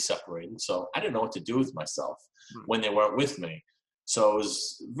physically separated. So I didn't know what to do with myself when they weren't with me. So it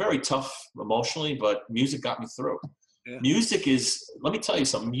was very tough emotionally, but music got me through. Yeah. Music is, let me tell you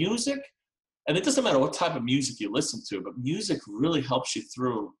something, music, and it doesn't matter what type of music you listen to, but music really helps you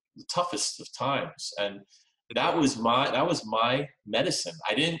through the toughest of times. And that was my medicine.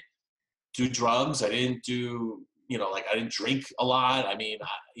 I didn't do drugs. I didn't do, I didn't drink a lot. I mean,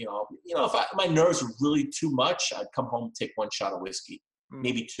 if my nerves were really too much, I'd come home and take 1 shot of whiskey,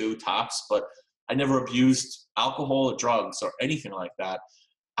 maybe 2 tops, but I never abused alcohol or drugs or anything like that.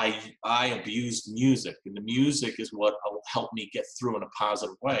 I abused music, and the music is what helped me get through in a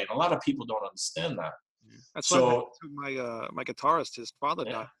positive way. And a lot of people don't understand that. Yeah. That's so, my guitarist, his father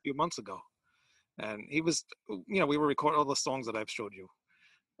died a few months ago. And he was, we were recording all the songs that I've showed you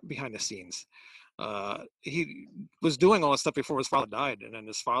behind the scenes. He was doing all this stuff before his father died, and then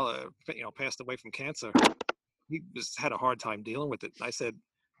his father, passed away from cancer. He just had a hard time dealing with it. I said,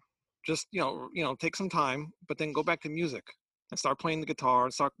 just take some time, but then go back to music and start playing the guitar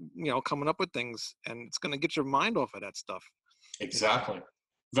and start coming up with things, and it's going to get your mind off of that stuff. Exactly.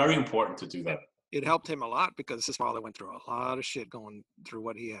 Very important to do that. It helped him a lot because his father went through a lot of shit going through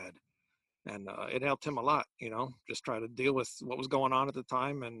what he had. And it helped him a lot, just try to deal with what was going on at the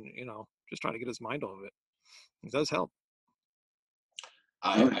time, and, just try to get his mind off of it. It does help.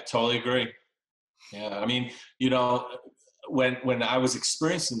 I totally agree. Yeah. I mean, when I was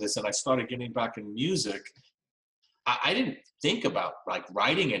experiencing this and I started getting back in music, I didn't think about like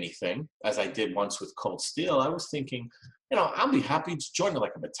writing anything as I did once with Cold Steel. I was thinking, I'll be happy to join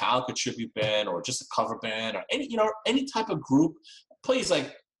like a Metallica tribute band or just a cover band or any type of group plays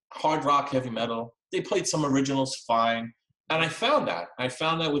like hard rock, heavy metal. They played some originals fine. And I found that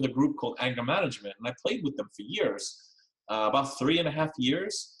with a group called Anger Management, and I played with them for years, about 3.5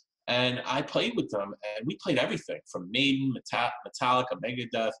 years. And I played with them, and we played everything from Maiden, Metallica,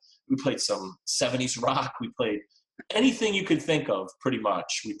 Megadeth. We played some 70s rock. We played anything you could think of, pretty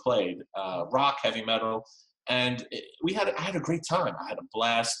much. We played rock, heavy metal, and I had a great time. I had a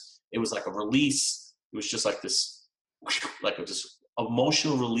blast. It was like a release. It was just like this, just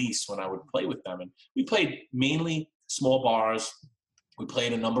emotional release when I would play with them. And we played mainly small bars. We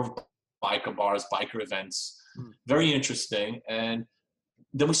played a number of biker bars, biker events. Very interesting. And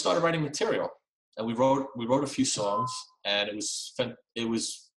then we started writing material, and we wrote a few songs, and it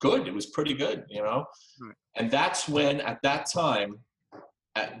was good. It was pretty good, And that's when at that time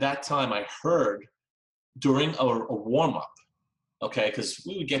I heard during a warm up, okay, because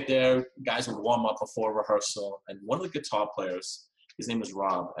we would get there, guys would warm up before rehearsal, and one of the guitar players, His name is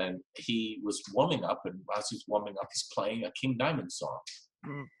Rob, and he was warming up, and as he's warming up, he's playing a King Diamond song.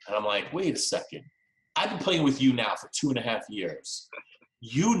 And I'm like, wait a second. I've been playing with you now for 2.5 years.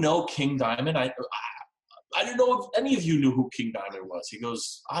 You know King Diamond? I didn't know if any of you knew who King Diamond was. He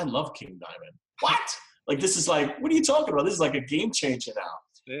goes, I love King Diamond. What? Like, this is like, what are you talking about? This is like a game changer now.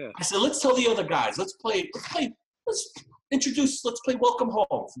 Yeah. I said, let's tell the other guys. Let's play Welcome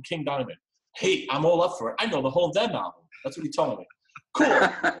Home from King Diamond. Hey, I'm all up for it. I know the whole Dead album. That's what he told me. Cool.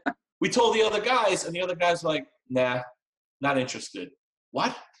 We told the other guys, and the other guys were like, nah, not interested.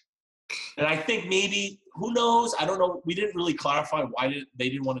 What? And I think maybe, who knows? I don't know. We didn't really clarify why they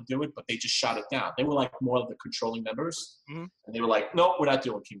didn't want to do it, but they just shot it down. They were like more of the controlling members. And they were like, no, we're not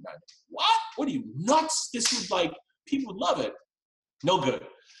doing King Diamond. What? What are you, nuts? This would like, people would love it. No good.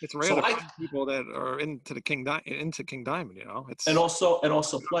 It's rare to find people that are into King Diamond, you know. It's and also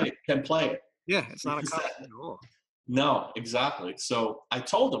can play it. Yeah, it's not a contest at all. No, exactly. So I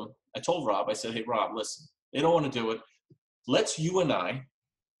told Rob, I said, hey, Rob, listen, they don't want to do it. Let's you and I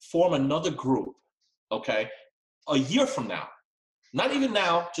form another group, okay, a year from now. Not even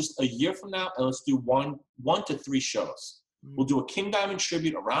now, just a year from now, and let's do one to 3 shows. We'll do a King Diamond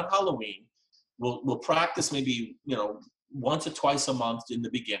tribute around Halloween. We'll practice maybe, once or twice a month in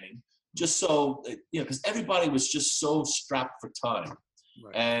the beginning, just so, because everybody was just so strapped for time.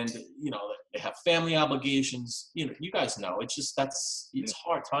 Right. And, they have family obligations. You guys know, it's just, it's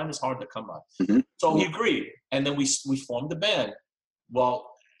hard. Time is hard to come by. So he agreed. And then we formed the band. Well,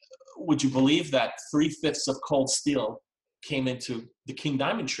 would you believe that 3/5 of Cold Steel came into the King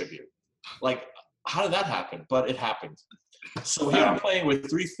Diamond tribute? Like, how did that happen? But it happened. So here I'm playing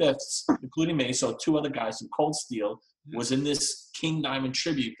with 3/5, including me. So 2 other guys from Cold Steel was in this King Diamond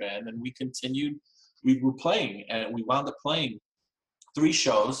tribute band, and we continued. We were playing, and we wound up playing 3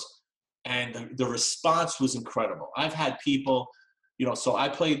 shows, and the response was incredible. I've had people, so I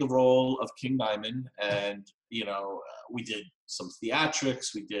played the role of King Diamond, and we did some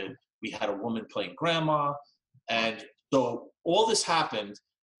theatrics. We had a woman playing grandma, and so all this happened,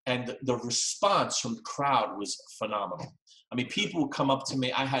 and the response from the crowd was phenomenal. I mean, people would come up to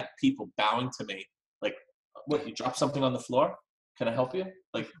me. I had people bowing to me, like, "What? You dropped something on the floor? Can I help you?"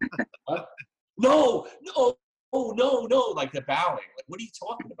 Like, what? No. Oh, no, like they're bowing. Like, what are you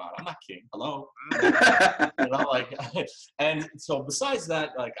talking about? I'm not King. Hello. And so besides that,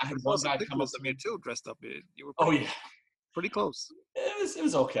 like, I had one guy come up to me too, dressed up. You were pretty close. It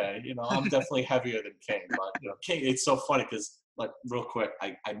was okay. I'm definitely heavier than King, but King. It's so funny because, like, real quick,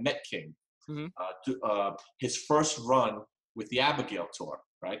 I met King. His first run with the Abigail tour,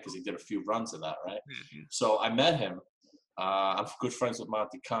 right? Because he did a few runs of that, right? So I met him. I'm good friends with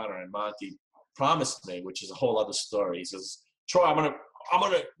Monty Connor, and Monty promised me, which is a whole other story. He says, "Troy, I'm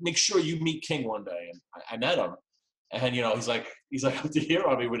gonna make sure you meet King one day." And I met him, and he's like up to here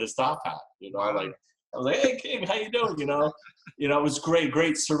on me with his top hat. Like, I was like, "Hey, King, how you doing?" It was great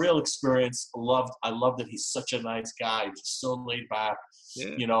surreal experience. I loved it. He's such a nice guy. He's just so laid back.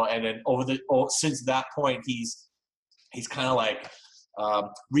 And then since that point, he's kind of like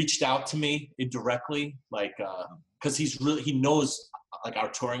reached out to me indirectly, like because he knows, like, our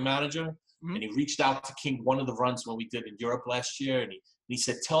touring manager. And he reached out to King one of the runs when we did in Europe last year, and he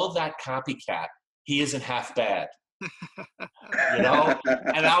said, "Tell that copycat he isn't half bad." And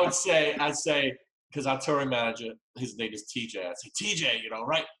I'd say, because our touring manager, his name is TJ. I'd say, "TJ,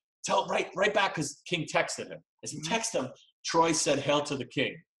 right back," because King texted him. As he texted him, Troy said, "Hail to the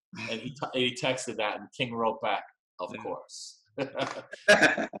King," and he texted that, and King wrote back, "Of course." But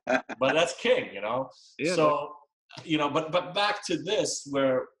that's King, Yeah, so but back to this,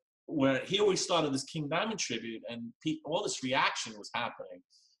 where here we started this King Diamond tribute, and all this reaction was happening.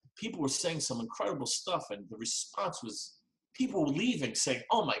 People were saying some incredible stuff, and the response was people were leaving saying,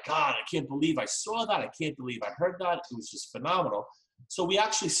 "Oh my God, I can't believe I saw that. I can't believe I heard that. It was just phenomenal." So we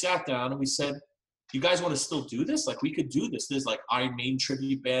actually sat down and we said, "You guys want to still do this? Like, we could do this. There's like Iron Maiden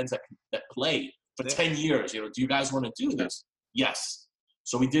tribute bands that play for 10 years. Do you guys want to do this?" Yes.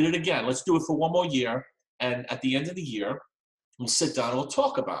 So we did it again. Let's do it for one more year. And at the end of the year, we'll sit down and we'll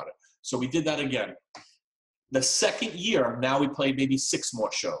talk about it. So we did that again. The second year, now we played maybe 6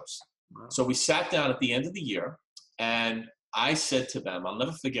 more shows. Wow. So we sat down at the end of the year, and I said to them, I'll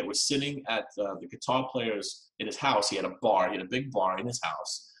never forget, we're sitting at the guitar player's in his house. He had a bar. He had a big bar in his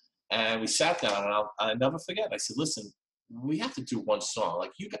house. And we sat down, and I'll never forget. I said, "Listen, we have to do one song.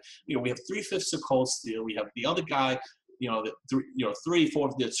 Like, we have 3/5 of Cold Steel. We have the other guy, 3, 4,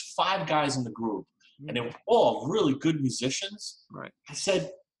 there's 5 guys in the group. And they were all really good musicians." Right. I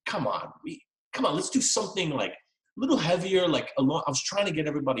said, come on, let's do something like a little heavier. Like, I was trying to get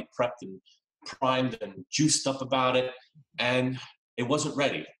everybody prepped and primed and juiced up about it. And it wasn't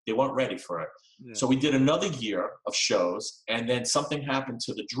ready. They weren't ready for it. Yeah. So we did another year of shows, and then something happened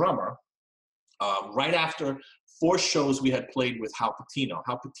to the drummer. Right after 4 shows we had played with Hal Patino.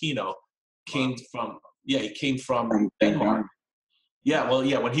 Hal Patino came from Denmark. Yeah, well,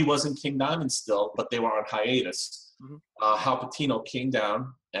 yeah, when he was in King Diamond still, but they were on hiatus. Hal Patino came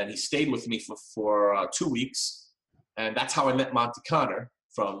down, and he stayed with me for 2 weeks, and that's how I met Monty Connor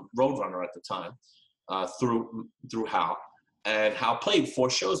from Roadrunner at the time, through Hal. And Hal played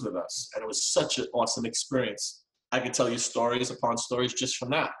 4 shows with us, and it was such an awesome experience. I could tell you stories upon stories just from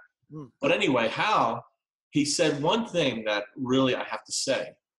that. But anyway, Hal, he said one thing that really, I have to say,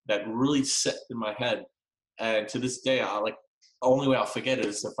 that really set in my head, and to this day, only way I'll forget it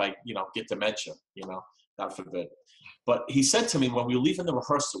is if I, get dementia, God forbid. But he said to me when we were leaving the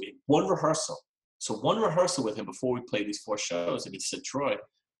rehearsal, we had one rehearsal. So one rehearsal with him before we played these 4 shows, and he said, Troy,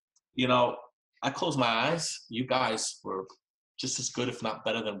 I closed my eyes. You guys were just as good, if not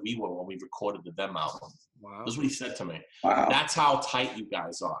better than we were when we recorded the Them album. Wow. That's what he said to me. Wow. That's how tight you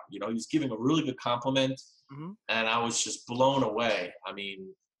guys are. He was giving a really good compliment, and I was just blown away. I mean,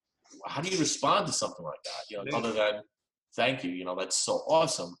 how do you respond to something like that? Other than thank you. That's so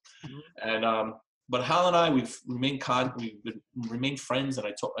awesome. And but Hal and I, we've remained friends, and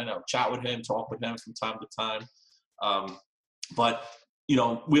I chat with him, talk with him from time to time. But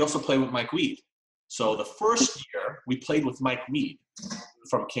we also play with Mike Weed. So the first year we played with Mike Weed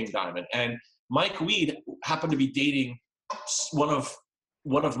from King Diamond, and Mike Weed happened to be dating one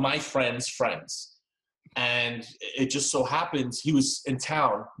of my friend's friends. And it just so happens he was in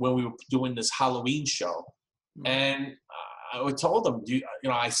town when we were doing this Halloween show. And I told him,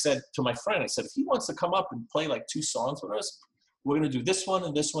 I said to my friend, I said, if he wants to come up and play like 2 songs with us, we're going to do this one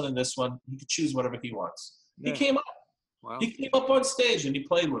and this one and this one. He could choose whatever he wants. Yeah. He came up. Wow. He came up on stage and he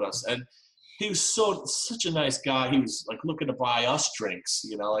played with us. And he was such a nice guy. He was like looking to buy us drinks,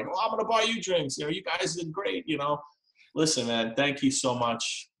 like, oh, I'm going to buy you drinks. You guys did great, Listen, man, thank you so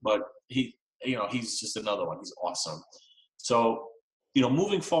much. But he's just another one. He's awesome. So,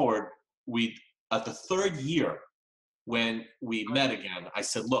 moving forward, at the 3rd year when we met again, I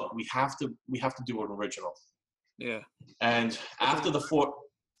said, look, we have to do an original. Yeah. And after the 4,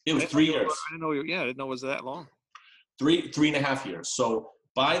 it was 3 years. I didn't know it was that long. 3.5 years. So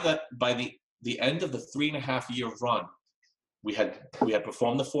by the end of the 3.5 year run, we had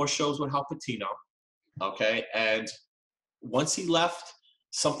performed the 4 shows with Hal Patino. Okay. And once he left,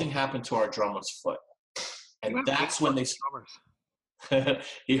 something happened to our drummer's foot. And that's when they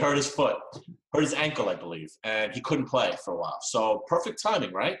he hurt his foot, hurt his ankle, I believe, and he couldn't play for a while. So perfect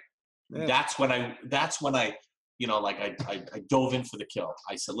timing, right? Yeah. That's when I I dove in for the kill.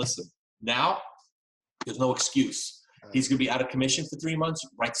 I said, listen, now there's no excuse. He's going to be out of commission for 3 months.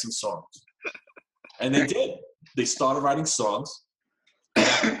 Write some songs. And they did. They started writing songs.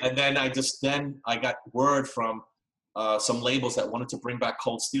 And then I got word from some labels that wanted to bring back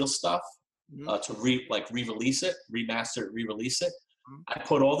Cold Steel stuff to re-release it, remaster it, re-release it. I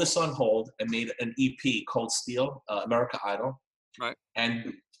put all this on hold and made an EP, Cold Steel, America Idol. Right.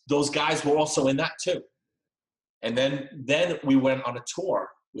 And those guys were also in that too. And then we went on a tour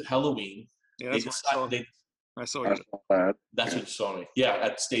with Halloween. Yeah, I saw you. That's what you saw me. Yeah,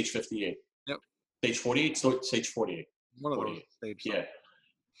 at Stage 58. Yep. Stage 48? Stage 48. One of those stages. Yeah.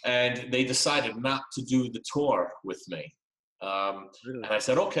 And they decided not to do the tour with me. Really? And I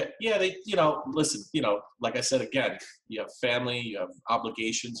said, okay. Yeah, they, listen, like I said, again, you have family, you have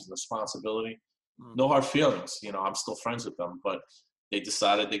obligations and responsibility. No hard feelings. I'm still friends with them, but they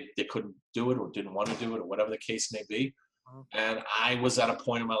decided they couldn't do it or didn't want to do it or whatever the case may be. And I was at a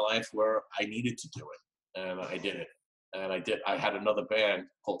point in my life where I needed to do it, and I did it. And I had another band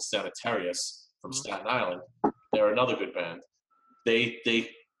called Sanitarius from Staten Island. They're another good band. They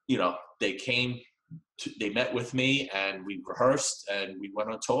came, they met with me, and we rehearsed, and we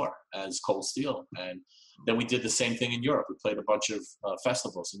went on tour as Cold Steel. And then we did the same thing in Europe. We played a bunch of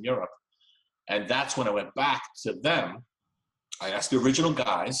festivals in Europe. And that's when I went back to them. I asked the original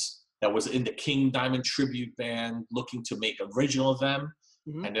guys that was in the King Diamond tribute band looking to make original of them.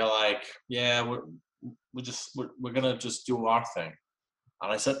 And they're like, yeah, we're gonna just do our thing.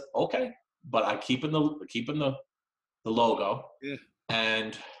 And I said, okay, but I'm keeping the logo. Yeah.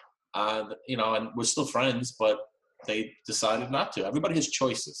 And and we're still friends, but they decided not to. Everybody has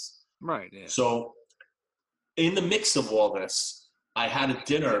choices. Right. Yeah. So in the mix of all this, I had a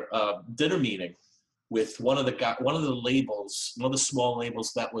dinner meeting with one of the labels, one of the small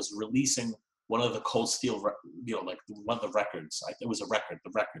labels that was releasing one of the Cold Steel, like one of the records. It was the record,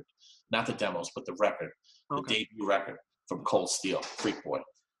 not the demos, but the record, the debut record from Cold Steel, Freak Boy.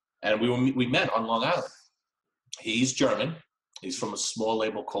 And we met on Long Island. He's German, He's from a small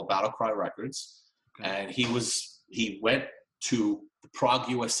label called Battle Cry Records. Okay. And he went to the Prague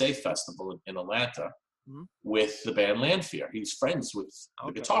USA Festival in Atlanta with the band Landfear. He's friends with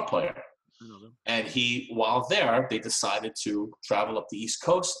the guitar player. And while there, they decided to travel up the East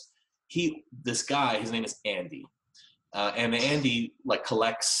Coast. This guy, his name is Andy. And Andy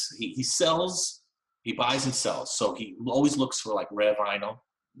collects, he sells, he buys and sells. So he always looks for rare vinyl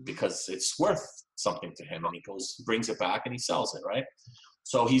because it's worth something to him. And he brings it back and he sells it, right?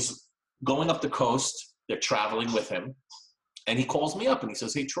 So he's going up the coast. They're traveling with him. And he calls me up and he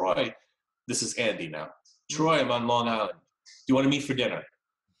says, "Hey, Troy," this is Andy now. "Troy, I'm on Long Island. Do you want to meet for dinner?"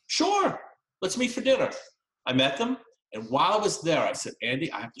 "Sure, let's meet for dinner." I met them. And while I was there, I said,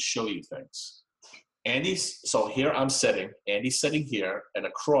 "Andy, I have to show you things." So here I'm sitting, Andy's sitting here, and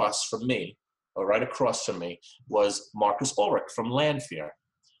across from me, or right across from me, was Marcus Ulrich from Landfear.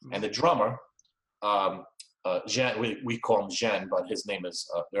 And the drummer, Jen, we call him Jen, but his name is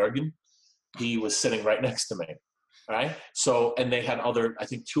Ergen. He was sitting right next to me, right? So, and they had I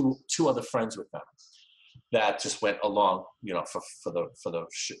think two other friends with them that just went along, for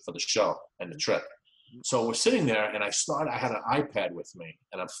the show and the trip. So we're sitting there, and I had an iPad with me,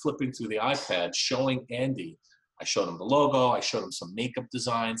 and I'm flipping through the iPad, showing Andy. I showed him the logo. I showed him some makeup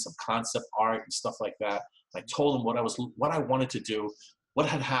design, some concept art, and stuff like that. I told him what I wanted to do, what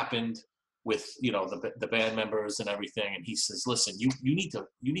had happened with the band members and everything. And he says, "Listen, you need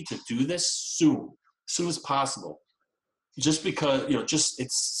to do this soon as possible, just because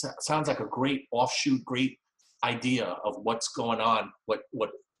it sounds like a great offshoot, great idea of what's going on, what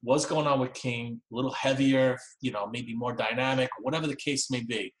was going on with King, a little heavier, maybe more dynamic, whatever the case may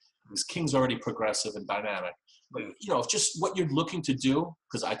be, because King's already progressive and dynamic. But, just what you're looking to do,"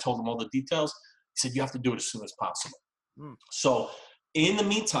 because I told him all the details, he said, "You have to do it as soon as possible." So in the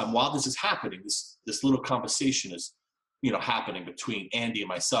meantime, while this is happening, this little conversation is, happening between Andy and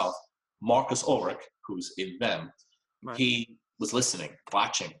myself, Marcus Ulrich, who's in them, he was listening,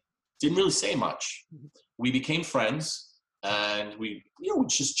 watching, didn't really say much. We became friends. And we were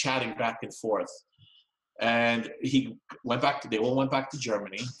just chatting back and forth. And they all went back to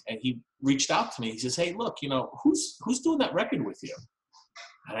Germany, and he reached out to me. He says, "Hey, look, who's doing that record with you?"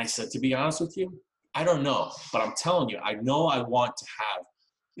 And I said, "To be honest with you, I don't know, but I'm telling you, I know I want to have,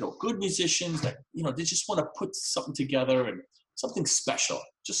 good musicians that, they just want to put something together and something special,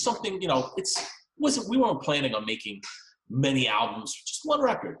 just something, we weren't planning on making many albums, just one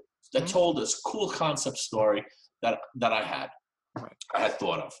record that told this cool concept story that I had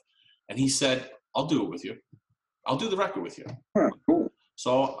thought of." And he said, "I'll do it with you. I'll do the record with you." Cool.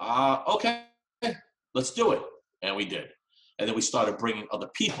 So, okay, let's do it. And we did. And then we started bringing other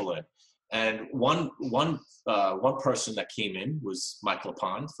people in. And one person that came in was Mike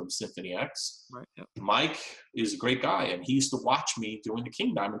LaPond from Symphony X. Right. Yep. Mike is a great guy, and he used to watch me doing the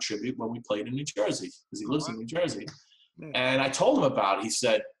King Diamond tribute when we played in New Jersey, because he lives in New Jersey. Yeah. And I told him about it. He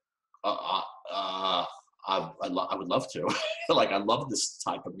said, I would love to. I love this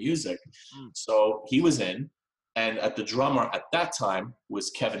type of music. So he was in, and the drummer at that time was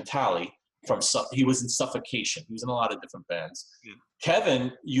Kevin Talley he was in Suffocation. He was in a lot of different bands. Yeah.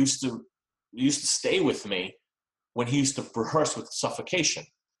 Kevin used to stay with me when he used to rehearse with Suffocation.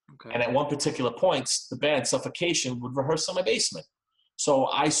 Okay. And at one particular point, the band Suffocation would rehearse in my basement. So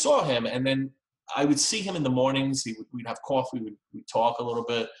I saw him, and then I would see him in the mornings. We'd have coffee. We'd talk a little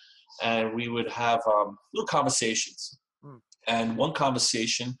bit. And we would have little conversations. And one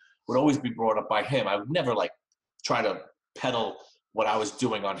conversation would always be brought up by him. I would never try to peddle what I was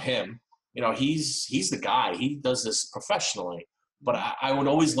doing on him. He's the guy. He does this professionally. But I would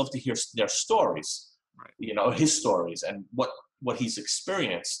always love to hear their stories, right. His stories and what he's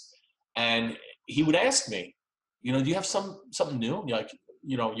experienced. And he would ask me, "Do you have something new?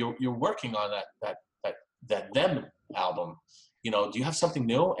 You're working on that Them album. Do you have something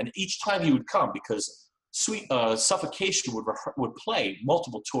new?" And each time he would come, because Suffocation would play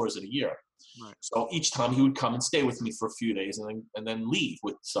multiple tours in a year. Right. So each time he would come and stay with me for a few days, and then leave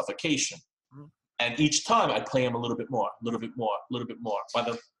with Suffocation. And each time I'd play him a little bit more, a little bit more, a little bit more. By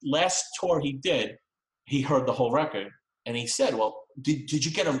the last tour he did, he heard the whole record, and he said, "Well, did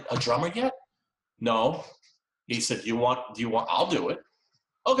you get a drummer yet?" "No." He said, do you want? "I'll do it."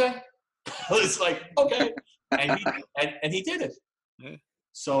 "Okay." It's okay. And he did it. Yeah.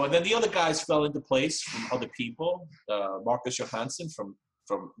 So, and then the other guys fell into place from other people. Marcus Johansson from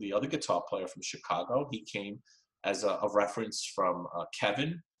the other guitar player from Chicago. He came as a reference from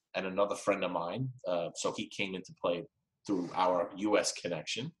Kevin and another friend of mine. So he came into play through our U.S.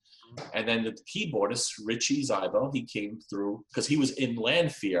 connection. And then the keyboardist, Richie Zybo, he came through because he was in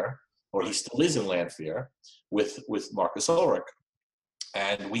Landfear or he still is in Lanphier with Marcus Ulrich.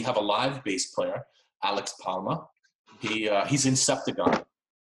 And we have a live bass player, Alex Palma. He's in Septagon,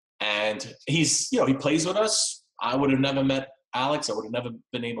 and he plays with us. I would have never met Alex. I would have never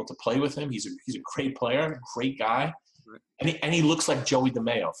been able to play with him. He's a great player, great guy, and he looks like Joey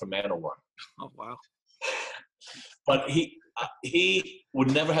DeMeo from Manowar. Oh wow! But he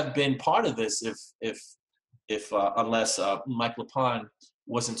would never have been part of this if unless Mike LePon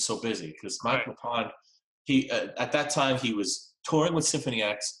wasn't so busy, because Mike LePon, he at that time he was touring with Symphony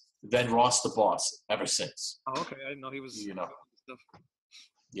X. Then Ross the Boss ever since. Oh, okay. I didn't know he was.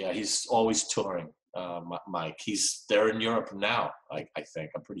 Yeah, he's always touring. Mike, he's there in Europe now. I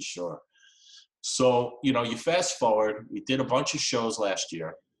think I'm pretty sure. So you fast forward. We did a bunch of shows last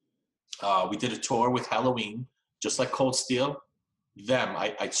year. We did a tour with Halloween, just like Cold Steel.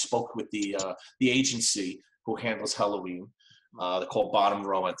 I spoke with the agency who handles Halloween. They're called Bottom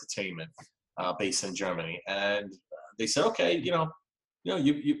Row Entertainment, based in Germany, and they said, okay,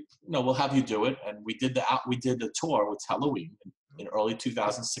 we'll have you do it. And we did the tour with Halloween in early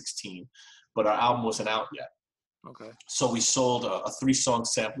 2016, but our album wasn't out yet. Okay. So we sold a 3-song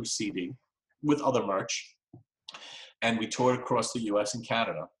sampler CD with other merch, and we toured across the U.S. and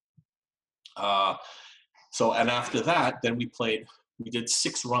Canada. And after that, then we did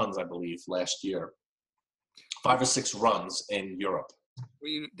 6 runs, I believe, last year, 5 or 6 runs in Europe.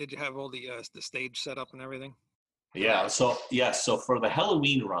 Did you have all the stage set up and everything? Yeah. So for the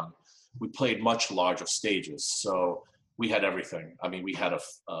Halloween run, we played much larger stages. So we had everything. I mean, we had a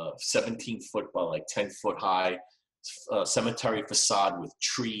 17-foot by like 10-foot high cemetery facade with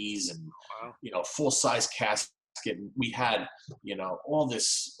trees and full-size casket. We had all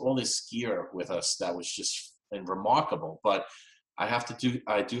this gear with us that was just remarkable. But I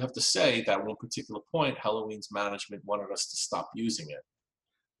do have to say that at one particular point, Halloween's management wanted us to stop using it.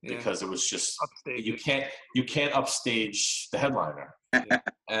 Because it was just upstage. You can't upstage the headliner. Yeah.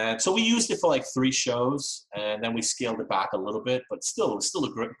 And so we used it for like 3 shows, and then we scaled it back a little bit, but still, it was still a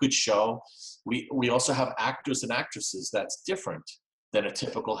good show. We also have actors and actresses that's different than a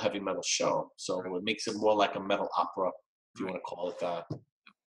typical heavy metal show. So it makes it more like a metal opera, if you want to call it that.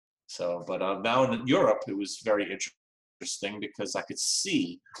 So, but now in Europe, it was very interesting because I could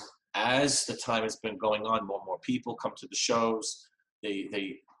see as the time has been going on, more and more people come to the shows.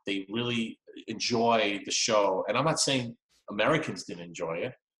 They really enjoy the show, and I'm not saying Americans didn't enjoy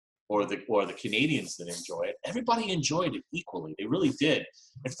it, or the Canadians didn't enjoy it. Everybody enjoyed it equally. They really did.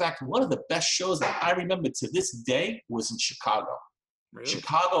 In fact, one of the best shows that I remember to this day was in Chicago. Really?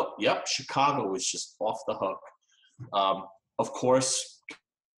 Chicago was just off the hook. Of course,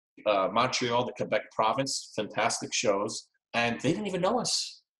 Montreal, the Quebec province, fantastic shows, and they didn't even know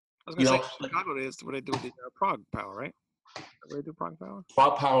us. I was going to say, Chicago is what they do with the Prague Power, right? Where they do Prague Power?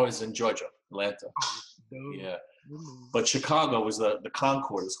 Prague Power is in Georgia, Atlanta. Yeah. But Chicago was the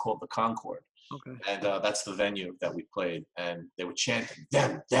Concord. It's called the Concord. Okay. And that's the venue that we played. And they were chanting,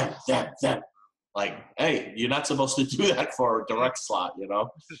 them, them, them, them. Like, hey, you're not supposed to do that for a direct slot,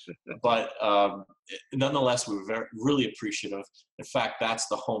 But nonetheless, we were really appreciative. In fact, that's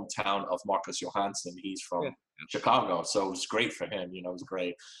the hometown of Marcus Johansson. He's from Chicago. So it was great for him. It was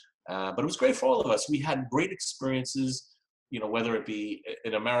great. But it was great for all of us. We had great experiences, whether it be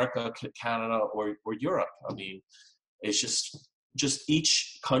in America, Canada, or Europe. I mean, it's just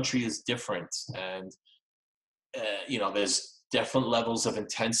each country is different. And, there's different levels of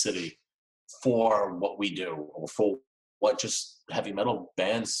intensity for what we do or for what just heavy metal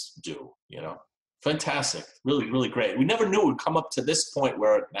bands do, Fantastic. Really, really great. We never knew it would come up to this point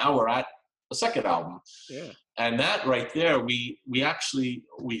where now we're at the second album. Yeah. And that right there, we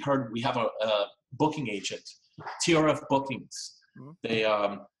heard we have a booking agent, TRF Bookings.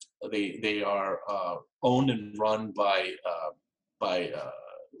 Mm-hmm. They are owned and run by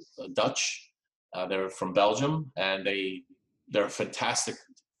Dutch. They're from Belgium, and they're fantastic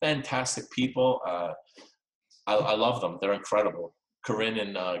people. I love them. They're incredible. Corinne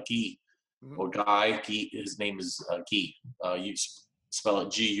and Guy, or Guy. Guy. His name is Guy. You spell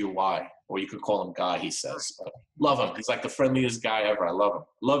it G-U-Y, or you could call him Guy, he says. But love him. He's like the friendliest guy ever. I love him.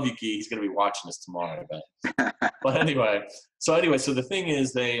 Love you, Guy. He's going to be watching this tomorrow, I bet. But anyway, so the thing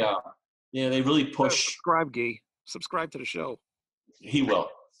is they really push. Subscribe, Guy. Subscribe to the show. He will.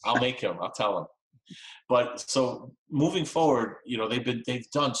 I'll make him. I'll tell him. But so moving forward,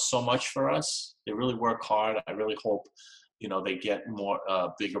 they've done so much for us. They really work hard. I really hope, they get more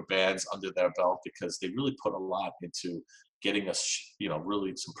bigger bands under their belt, because they really put a lot into getting us,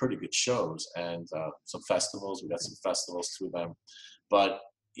 really some pretty good shows and some festivals. We got some festivals through them. But,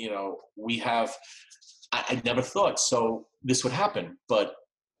 we have, I never thought so this would happen, but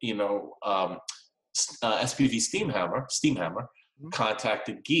SPV Steamhammer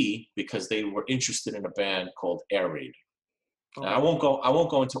contacted Guy because they were interested in a band called Air Raid. Oh, Now, I won't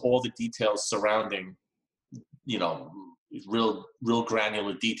go into all the details surrounding, real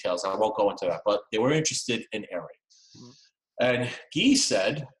granular details. I won't go into that, but they were interested in Air Raid. And Guy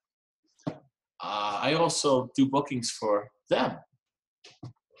said, I also do bookings for them.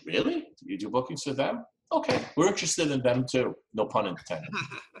 Really? You do bookings for them? Okay, we're interested in them too. No pun intended.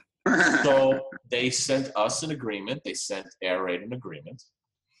 So they sent us an agreement. They sent Air Raid an agreement.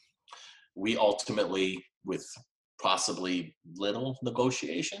 We ultimately, with possibly little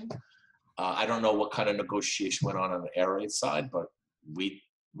negotiation, I don't know what kind of negotiation went on the Air Raid side, but we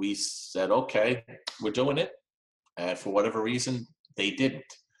said, okay, we're doing it. And for whatever reason, they didn't.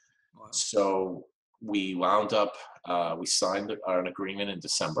 wow. So we wound up, we signed an agreement in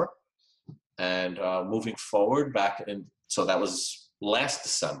December. And moving forward so that was last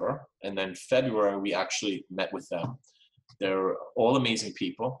December. And then February, we actually met with them. They're all amazing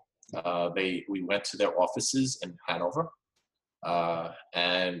people. We went to their offices in Hanover.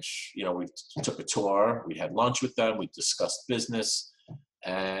 And, we took a tour. We had lunch with them. We discussed business.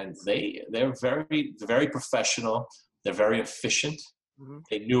 And they're very, very professional. They're very efficient. Mm-hmm.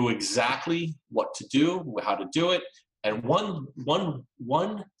 They knew exactly what to do, how to do it. And one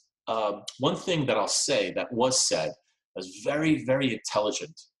thing that I'll say that was said was very, very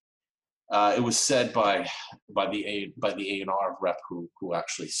intelligent. It was said by the A&R rep who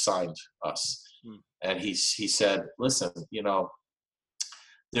actually signed us, and he said, "Listen,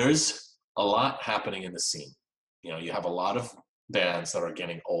 there's a lot happening in the scene. You have a lot of bands that are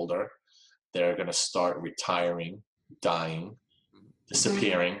getting older. They're going to start retiring, dying,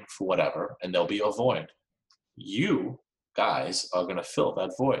 disappearing for whatever, and there'll be a void. You guys are going to fill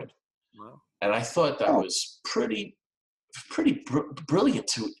that void." Wow. And I thought that was pretty brilliant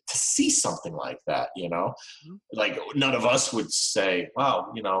to see something like that, Like none of us would say,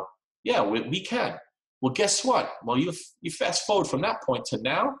 wow, yeah, we can. Well, guess what? Well, you fast forward from that point to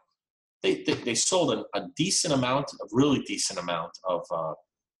now, they sold a decent amount, a really decent amount of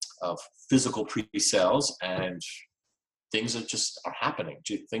physical pre-sales, and things are happening.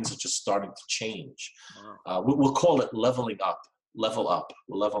 Things are just starting to change. Wow. We'll call it leveling up. Level up.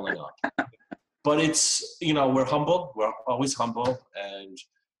 We're leveling up. But it's, we're humble. We're always humble. And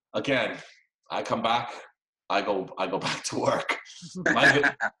again, I come back. I go back to work.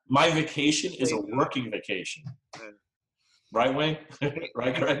 My vacation is a working vacation. Right, Wayne?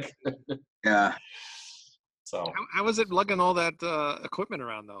 Right, Greg? Yeah. So how is it lugging all that equipment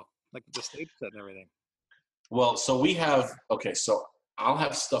around though, like the stage set and everything? Well, so we have so I'll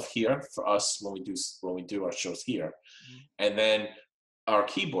have stuff here for us when we do our shows here, and then our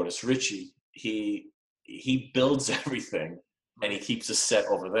keyboardist Richie, he builds everything and he keeps a set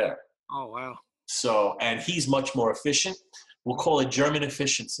over there. Oh wow! So and he's much more efficient. We'll call it German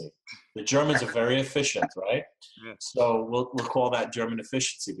efficiency. The Germans are very efficient, right? Yeah. So we'll call that German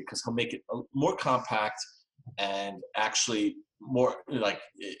efficiency because he'll make it more compact and actually more like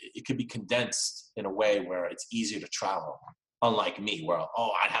it could be condensed in a way where it's easier to travel. Unlike me, where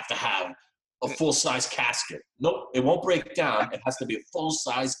I'd have to have a full-size casket. Nope, it won't break down. It has to be a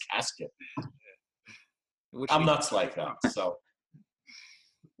full-size casket. I'm nuts like that. So,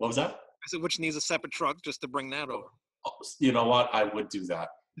 what was that? I said, which needs a separate truck just to bring that over. You know what? I would do that.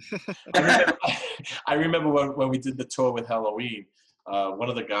 I remember when we did the tour with Halloween. One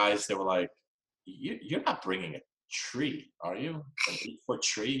of the guys, they were like, "You're not bringing a tree, are you? An 8-foot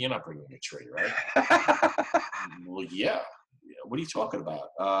tree? You're not bringing a tree, right?" Well, yeah. What are you talking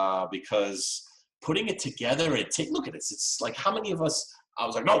about? Because putting it together and look at this. It's like how many of us? I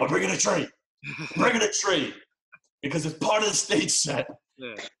was like, no, we're bringing a tree. We're bringing a tree because it's part of the stage set.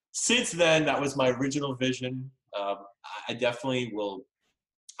 Yeah. Since then, that was my original vision. I definitely will.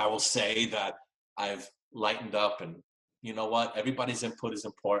 I will say that I've lightened up, and you know what? Everybody's input is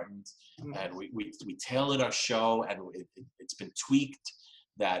important, and we tailored our show, and it's been tweaked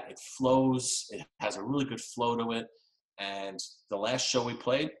that it flows. It has a really good flow to it. And the last show we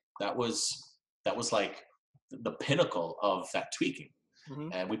played, that was like the pinnacle of that tweaking. Mm-hmm.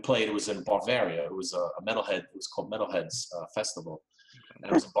 And we played, it was in Bavaria. It was a Metalhead, it was called Metalheads Festival. Okay.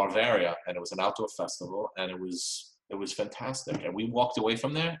 And it was in Bavaria, and it was an outdoor festival, and it was fantastic. And we walked away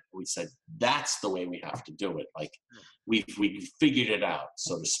from there, we said, that's the way we have to do it. Like we figured it out,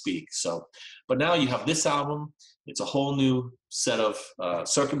 so to speak. So, but now you have this album, it's a whole new set of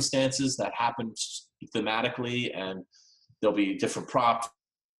circumstances that happen thematically, and there'll be different props,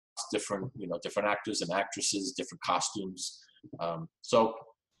 different actors and actresses, different costumes. So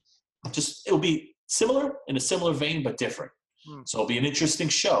it'll be similar in a similar vein, but different. So it'll be an interesting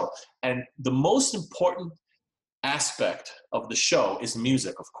show. And the most important aspect of the show is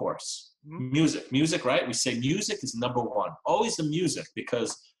music, of course. Music, right? We say music is number one. Always the music,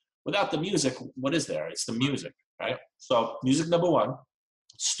 because without the music, what is there? It's the music, right? So music number one,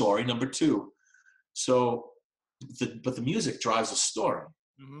 story number two. So, but the music drives a story.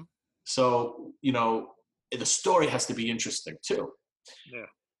 So, the story has to be interesting too. Yeah.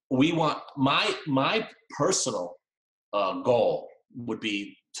 We want my personal goal would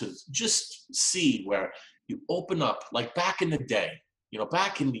be to just see where you open up, like back in the day,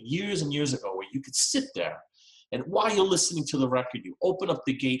 back in the years and years ago, where you could sit there and while you're listening to the record, you open up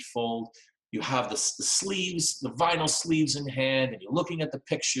the gatefold, you have the sleeves, the vinyl sleeves in hand, and you're looking at the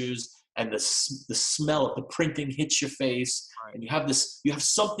pictures, and the smell of the printing hits your face, and you have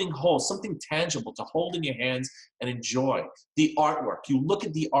something whole, something tangible to hold in your hands and enjoy. The artwork, you look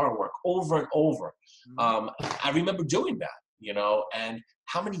at the artwork over and over. I remember doing that, and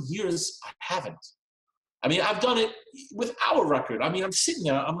how many years I haven't. I mean, I've done it with our record. I mean, I'm sitting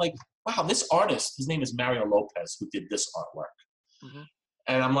there, I'm like, wow, this artist, his name is Mario Lopez, who did this artwork.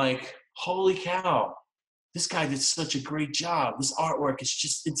 And I'm like, holy cow, this guy did such a great job. This artwork is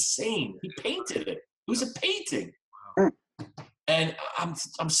just insane. He painted it. It was a painting. And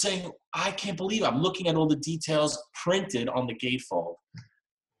I'm saying, I can't believe it. I'm looking at all the details printed on the gatefold.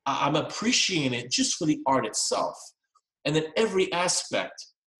 I'm appreciating it just for the art itself. And then every aspect,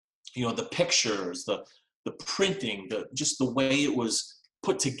 the pictures, the printing, just the way it was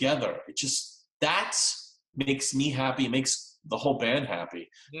put together, that makes me happy. It makes the whole band happy,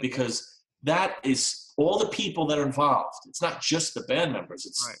 because that is all the people that are involved. It's not just the band members,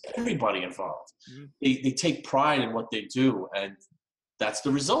 it's everybody involved. They take pride in what they do, and that's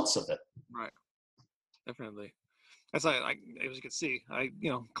the results of it. Right. Definitely. As as you can see, I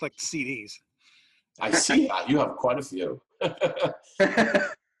collect CDs. I see that. You have quite a few.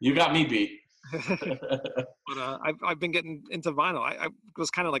 You got me beat. But I've been getting into vinyl. I was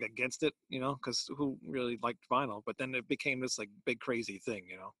kind of like against it, because who really liked vinyl? But then it became this like big crazy thing,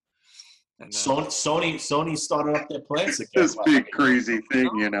 And Sony started up their plants again. This big crazy thing,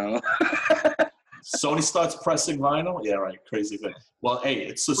 Sony starts pressing vinyl. Yeah, right. Crazy thing. Well, hey,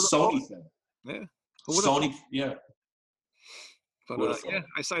 it's a Sony thing. Yeah. Sony. Yeah. But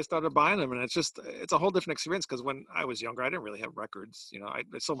I started buying them, and it's a whole different experience, because when I was younger, I didn't really have records. I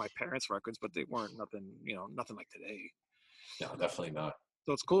sold my parents' records, but they weren't nothing like today. No, definitely not.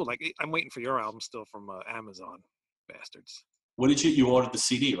 So it's cool. Like, I'm waiting for your album still from Amazon, bastards. What did you ordered the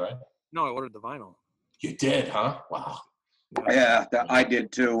CD, right? No, I ordered the vinyl. You did, huh? Wow. Yeah, I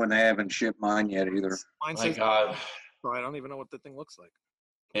did too, and they haven't shipped mine yet either. My God. Bro, I don't even know what the thing looks like.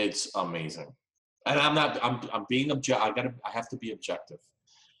 It's amazing. And I'm being objective. I have to be objective.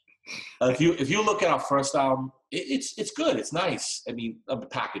 If you look at our first album, it's good. It's nice. I mean,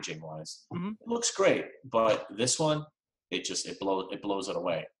 packaging wise, it looks great. But this one, it blows it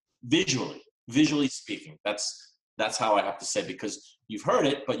away. Visually speaking, that's how I have to say, because you've heard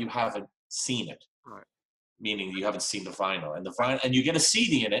it, but you haven't seen it. Right. Meaning you haven't seen the vinyl, and you get a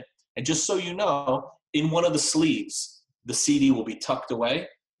CD in it. And just so you know, in one of the sleeves, the CD will be tucked away.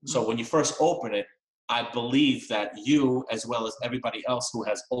 So when you first open it, I believe that you, as well as everybody else who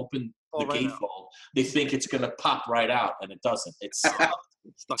has opened the gatefold, they think it's going to pop right out, and it doesn't. It's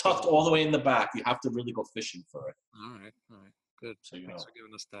tucked all the way in the back. You have to really go fishing for it. All right. Good. So Thanks for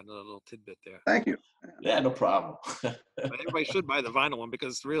giving us that little tidbit there. Thank you. Yeah, no problem. Everybody should buy the vinyl one,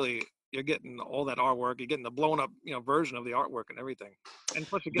 because really, you're getting all that artwork. You're getting the blown up, version of the artwork and everything. And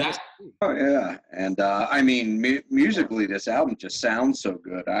plus, you get Oh yeah, and I mean, musically, this album just sounds so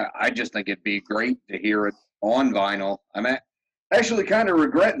good. I just think it'd be great to hear it on vinyl. I'm actually kind of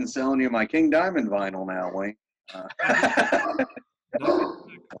regretting selling you my King Diamond vinyl now, Wayne.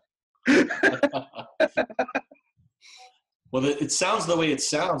 Well, it sounds the way it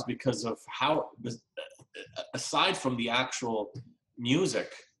sounds because of how, aside from the actual music,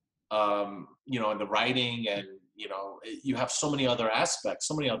 and the writing, and you have so many other aspects,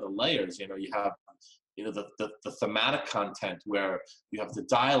 so many other layers. You have the thematic content, where you have the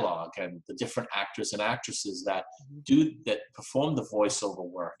dialogue and the different actors and actresses that perform the voiceover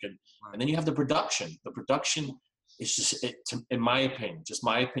work, and then you have the production. The production is just, in my opinion,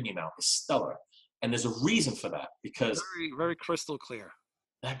 now, is stellar. And there's a reason for that, because very, very crystal clear.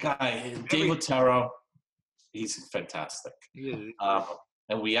 That guy, Dave Otero, he's fantastic.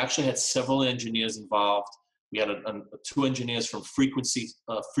 And we actually had several engineers involved. We had two engineers from Frequency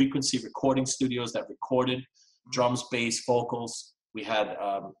Recording Studios that recorded drums, bass, vocals. We had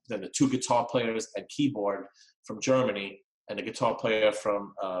then the two guitar players and keyboard from Germany, and the guitar player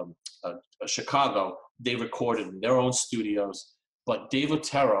from Chicago they recorded in their own studios. But Dave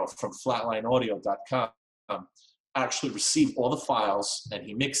Otero from flatlineaudio.com actually received all the files, and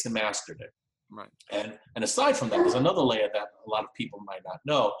he mixed and mastered it. Right. And aside from that, there's another layer that a lot of people might not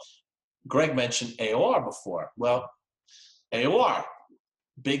know. Greg mentioned AOR before. Well, AOR,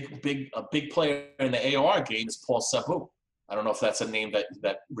 a big player in the AOR game is Paul Sabu. I don't know if that's a name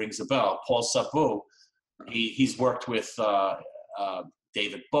that rings a bell. Paul Sabu, he's worked with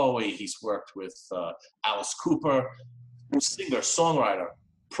David Bowie. He's worked with Alice Cooper, singer, songwriter,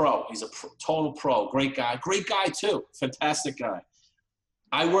 pro. He's a total pro. Great guy too. Fantastic guy.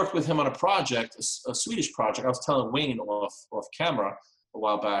 I worked with him on a project, a Swedish project. I was telling Wayne off camera a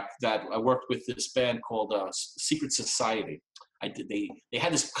while back that I worked with this band called Secret Society. They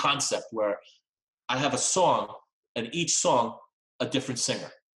had this concept where I have a song, and each song a different singer.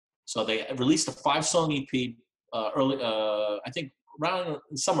 So they released a 5-song EP early, I think around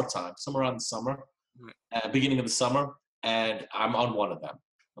summertime, somewhere around the summer, beginning of the summer, and I'm on one of them.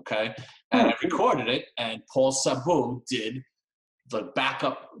 Okay, and I recorded it, and Paul Sabu did the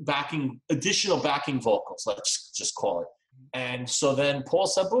additional backing vocals, let's just call it. And so then Paul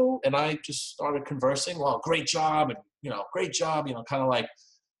Sabu and I just started conversing. Well, great job, and great job. Kind of like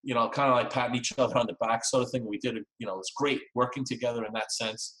patting each other on the back, sort of thing. We did it. It's great working together in that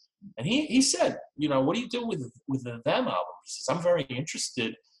sense. And he said, what do you do with the Them album? He says, I'm very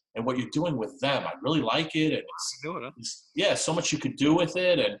interested in what you're doing with Them. I really like it, and it's so much you could do with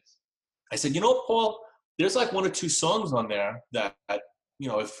it. And I said, Paul, there's like 1 or 2 songs on there that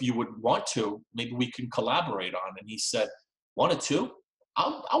if you would want to, maybe we can collaborate on. And he said, 1 or 2,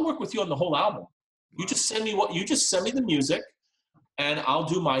 I'll work with you on the whole album. You just send me the music, and I'll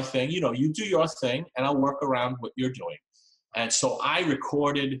do my thing. You do your thing, and I'll work around what you're doing. And so I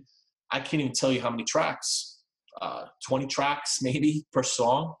recorded, I can't even tell you how many tracks, 20 tracks maybe per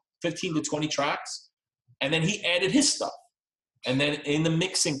song, 15 to 20 tracks. And then he added his stuff. And then in the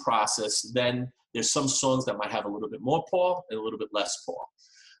mixing process, then there's some songs that might have a little bit more Paul and a little bit less Paul.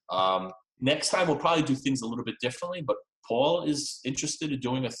 Next time we'll probably do things a little bit differently, but Paul is interested in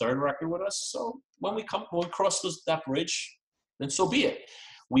doing a 3rd record with us. So when we cross that bridge, then so be it.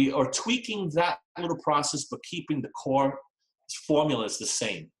 We are tweaking that little process, but keeping the core formulas the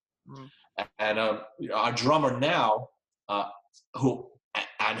same. And our drummer now, Angel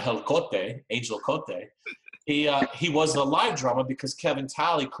Cote, he was the live drummer because Kevin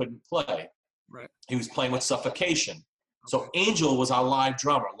Talley couldn't play. Right. He was playing with Suffocation. So Angel was our live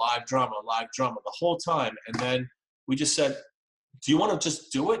drummer the whole time. And then we just said, do you want to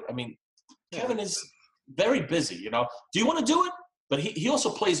just do it? I mean, Kevin is very busy, Do you want to do it? But he also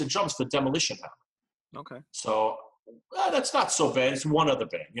plays the drums for Demolition now. Okay. So that's not so bad. It's one other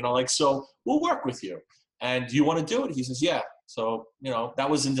band, so we'll work with you. And do you want to do it? He says, yeah. So, that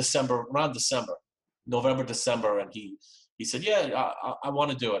was in November, December. And he said, yeah, I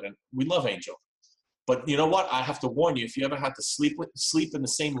want to do it. And we love Angel. But you know what? I have to warn you, if you ever had to sleep in the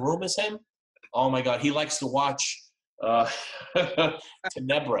same room as him, oh my God, he likes to watch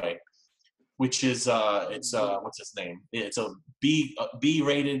Tenebrae, which is what's his name? It's a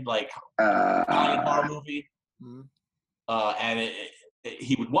B-rated Italian horror movie. And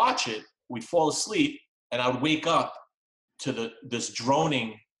he would watch it. We'd fall asleep, and I would wake up to this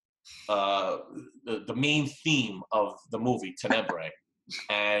droning, the main theme of the movie Tenebrae.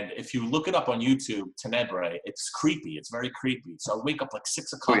 And if you look it up on YouTube, Tenebrae, it's creepy. It's very creepy. So I wake up like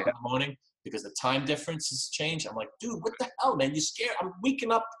 6 o'clock in the morning because the time difference has changed. I'm like, dude, what the hell, man? You scared? I'm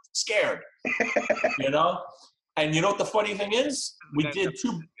waking up scared. And you know what the funny thing is? We did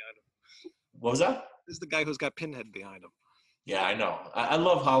 2. What was that? This is the guy who's got Pinhead behind him. Yeah, I know. I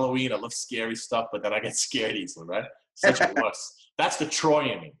love Halloween. I love scary stuff, but then I get scared easily, right? Such a wuss. That's the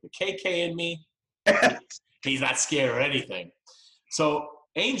Troy in me. The KK in me, he's not scared or anything. So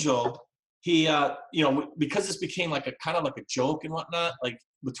Angel, he, because this became like a kind of like a joke and whatnot, like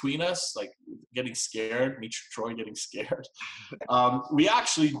between us, like getting scared, me, Troy getting scared. We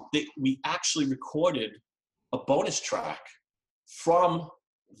actually recorded a bonus track from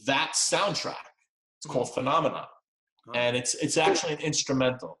that soundtrack. It's called Phenomenon. And it's actually an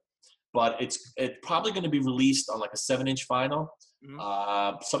instrumental, but it's probably going to be released on like a 7-inch vinyl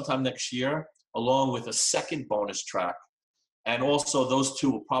sometime next year, along with a second bonus track. And also those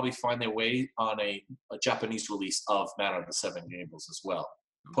 2 will probably find their way on a Japanese release of Man of the Seven Gables as well,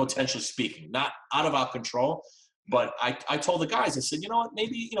 potentially speaking. Not out of our control, but I told the guys, I said, you know what,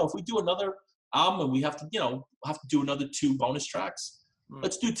 maybe, if we do another album and we have to do another 2 bonus tracks,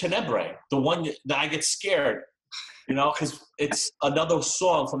 let's do Tenebrae, the one that I get scared, because it's another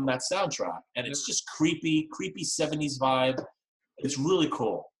song from that soundtrack. And it's just creepy 70s vibe. It's really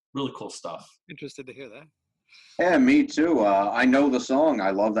cool. Really cool stuff. Interested to hear that. Yeah, me too. I know the song.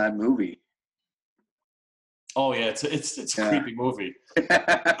 I love that movie. Oh yeah, it's a creepy movie.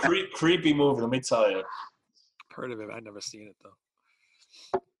 Creepy movie. Let me tell you. Heard of it. I've never seen it though.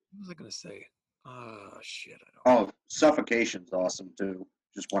 What was I gonna say? Shit. I don't. Oh, Suffocation's awesome too.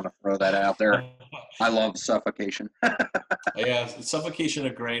 Just want to throw that out there. I love Suffocation. Yeah, Suffocation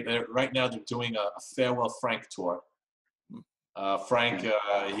are great. Right now they're doing a Farewell Frank tour. Frank,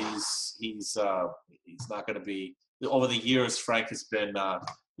 he's not going to be. Over the years, Frank has been,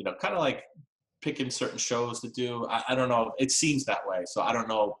 kind of like picking certain shows to do. I don't know. It seems that way. So I don't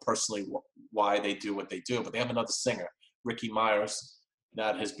know personally why they do what they do. But they have another singer, Ricky Myers,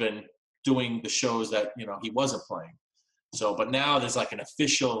 that has been doing the shows that he wasn't playing. So, but now there's like an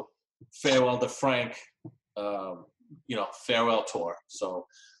official Farewell to Frank, farewell tour. So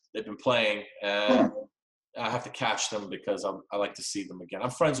they've been playing, and I have to catch them because I like to see them again. I'm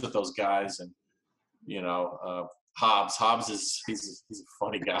friends with those guys, and Hobbs. Hobbs he's a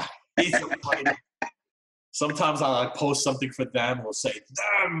funny guy. He's a funny. Sometimes I'll post something for them. We'll say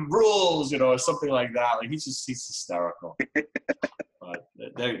 "damn rules," or something like that. Like he's hysterical. But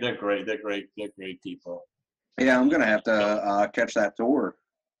they're great. They're great people. Yeah, I'm gonna have to catch that tour.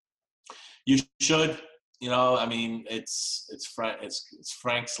 You should. It's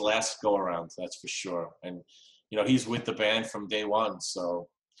Frank's last go around. That's for sure. And he's with the band from day one. So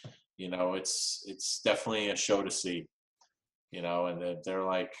it's definitely a show to see. And they're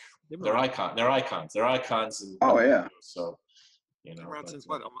icons. They're icons. Oh yeah. So around since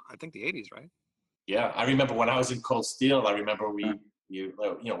what? I think the 80s, right? Yeah, I remember when I was in Cold Steel. I remember we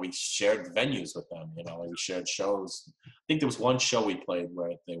shared venues with them. We shared shows. I think there was one show we played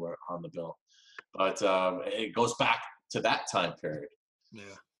where they were on the bill, but it goes back to that time period.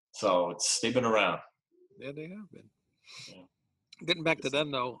 Yeah. So they've been around. Yeah, they have been. Yeah. Getting back to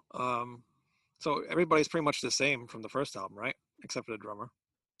them though, so everybody's pretty much the same from the first album, right? Except for the drummer.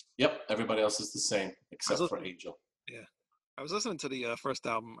 Yep, everybody else is the same except for Angel. Yeah, I was listening to the first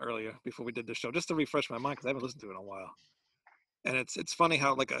album earlier before we did the show, just to refresh my mind because I haven't listened to it in a while. And it's funny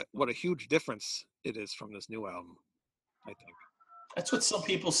how what a huge difference it is from this new album. I think that's what some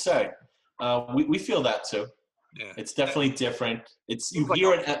people say. We feel that too. Yeah, it's definitely different. You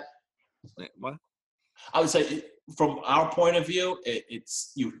hear it at what? I would say from our point of view,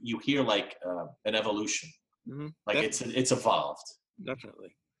 it's you hear like an evolution. Mm-hmm. Like definitely. it's evolved.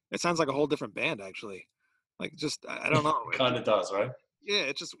 Definitely, it sounds like a whole different band actually. Like just I don't know. Kind of does, right? Yeah,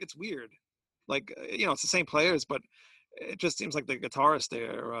 it's weird. Like it's the same players, but it just seems like the guitarists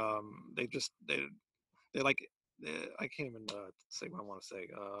there, I can't even say what I want to say.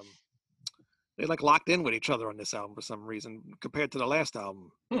 They like locked in with each other on this album for some reason compared to the last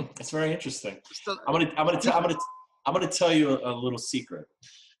album. It's very interesting. I'm gonna tell you a little secret.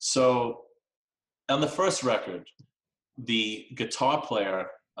 So on the first record, the guitar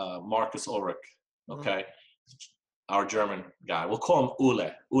player Marcus Ulrich, okay, our German guy, we'll call him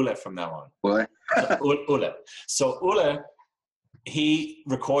Ule from now on. What? Ule. So Ule, he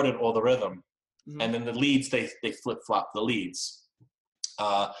recorded all the rhythm, and then the leads they flip flop the leads.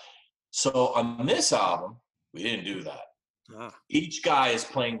 So on this album, we didn't do that. Each guy is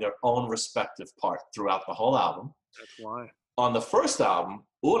playing their own respective part throughout the whole album. That's why. On the first album,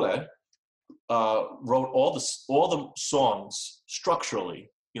 Ule wrote all the songs structurally,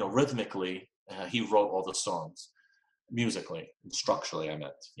 rhythmically. He wrote all the songs musically and structurally. I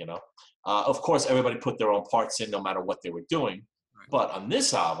meant, of course, everybody put their own parts in, no matter what they were doing. Right. But on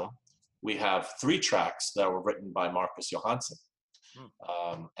this album, we have 3 tracks that were written by Marcus Johansson.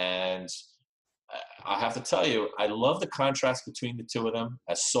 And I have to tell you, I love the contrast between the two of them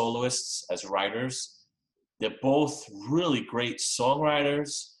as soloists, as writers. They're both really great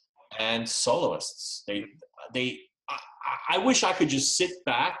songwriters and soloists. I wish I could just sit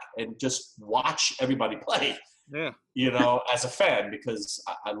back and just watch everybody play. Yeah. As a fan, because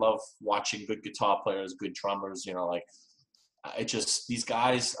I love watching good guitar players, good drummers. These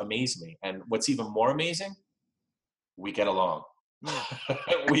guys amaze me. And what's even more amazing, we get along.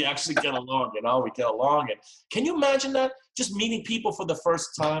 We actually get along, we get along. And can you imagine that? Just meeting people for the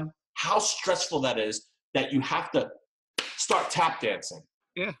first time, how stressful that is, that you have to start tap dancing.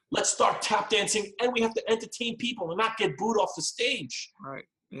 Yeah. Let's start tap dancing, and we have to entertain people and not get booed off the stage. Right.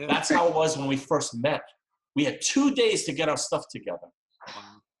 Yeah. That's how it was when we first met. We had 2 days to get our stuff together.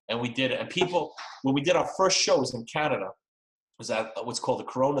 And we did it. And people, when we did our first show, was in Canada. It was at what's called the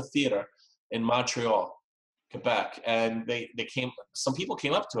Corona Theater in Montreal, Quebec. And some people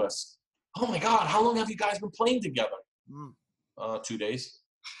came up to us. Oh my God, how long have you guys been playing together? 2 days.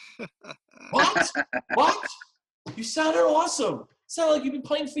 What? You sounded awesome. sounded like you've been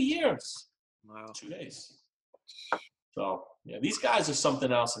playing for years. Wow. 2 days. So yeah, these guys are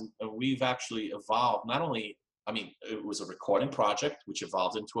something else, and we've actually evolved. Not only, I mean, it was a recording project, which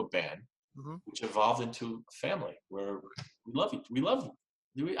evolved into a band, which evolved into a family where we love each.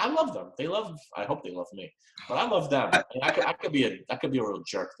 I love them. They love. I hope they love me, but I love them. I could be a real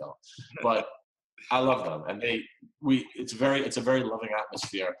jerk though, but I love them, and it's a very loving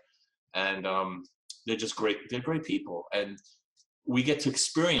atmosphere, and they're just great. They're great people, and we get to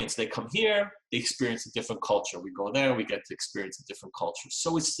experience. They come here, they experience a different culture. We go there, we get to experience a different culture.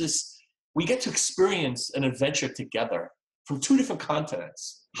 So it's this. We get to experience an adventure together from 2 different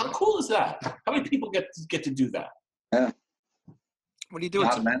continents. How cool is that? How many people get to do that? Yeah. What do you do?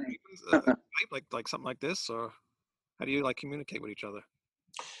 Not many. Like something like this, or how do you like communicate with each other?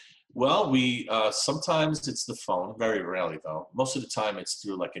 Well, we sometimes it's the phone. Very rarely, though. Most of the time, it's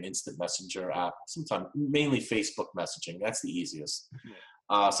through like an instant messenger app. Sometimes, mainly Facebook messaging. That's the easiest.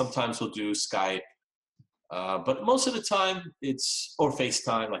 Sometimes we'll do Skype, but most of the time or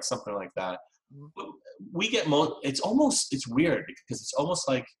FaceTime, like something like that. But we get it's weird because it's almost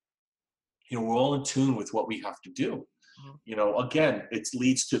like, you know, we're all in tune with what we have to do. You know, again, it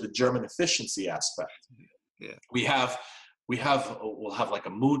leads to the German efficiency aspect. Yeah. We'll have like a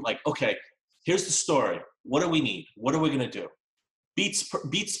mood, like, okay, here's the story. What do we need? What are we going to do? Beats per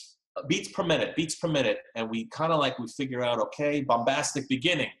minute. And we kind of like, we figure out, okay, bombastic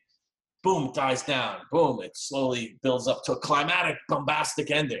beginning. Boom, it dies down. Boom, it slowly builds up to a climatic,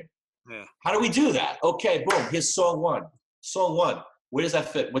 bombastic ending. Yeah. How do we do that? Okay, boom, here's song one. Song one, where does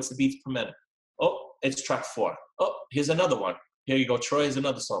that fit? What's the beats per minute? Oh, it's track 4. Oh, here's another one. Here you go, Troy, here's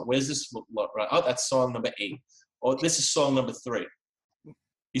another song. Where's this? Oh, that's song number 8. Oh, this is song number 3.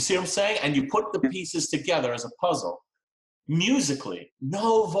 You see what I'm saying? And you put the pieces together as a puzzle. Musically,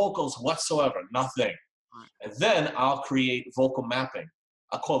 no vocals whatsoever, nothing. And then I'll create vocal mapping.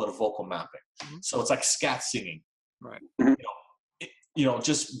 I call it a vocal mapping. So it's like scat singing. Right. You know,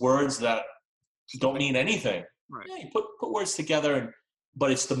 just words that don't mean anything. Right. Yeah, you put words together,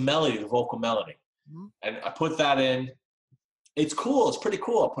 but it's the melody, the vocal melody. And I put that in. It's cool. It's pretty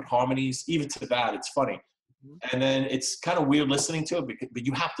cool. I put harmonies even to that. It's funny. And then it's kind of weird listening to it, but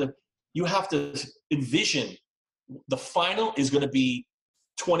you have to envision the final is going to be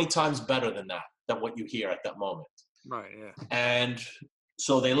 20 times better than what you hear at that moment. Right. Yeah. And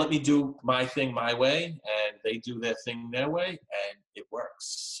so they let me do my thing my way, and they do their thing their way, and it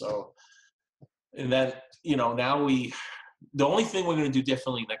works. So, and then, you know, now the only thing we're going to do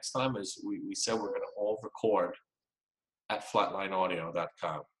differently next time is we said we're going to all record at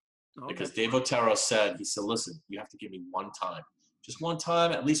flatlineaudio.com. Okay. Because Dave Otero said, listen, you have to give me one time. Just one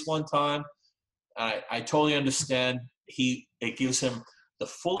time, at least one time. I totally understand. It gives him the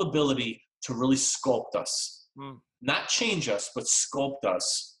full ability to really sculpt us. Not change us, but sculpt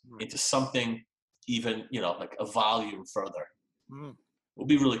us into something even, you know, like a volume further. Will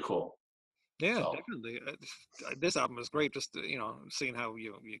be really cool. Yeah, so. Definitely. This album is great. Just, you know, seeing how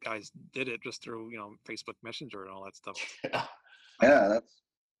you guys did it just through, you know, Facebook Messenger and all that stuff. Yeah, that's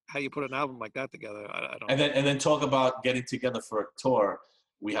how you put an album like that together. I don't. And then talk about getting together for a tour.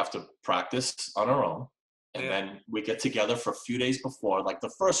 We have to practice on our own, and then we get together for a few days before. Like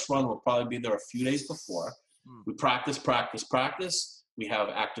the first run will probably be there a few days before. We practice. We have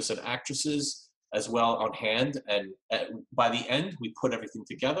actors and actresses as well on hand, and by the end, we put everything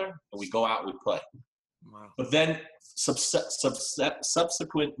together and we go out. We play. Wow. But then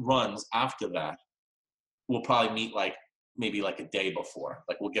subsequent runs after that, we'll probably meet maybe like a day before.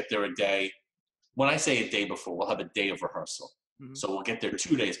 Like we'll get there a day. When I say a day before, we'll have a day of rehearsal. So we'll get there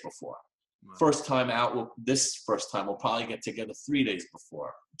 2 days before. Wow. First time out, this first time we'll probably get together 3 days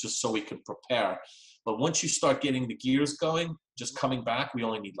before, just so we can prepare. But once you start getting the gears going, just coming back, we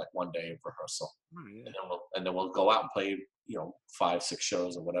only need like 1 day of rehearsal. And then we'll go out and play, you know, 5-6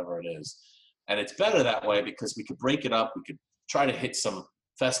 shows or whatever it is. And it's better that way because we could break it up. We could try to hit some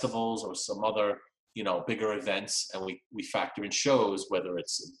festivals or some other, you know, bigger events, and we factor in shows, whether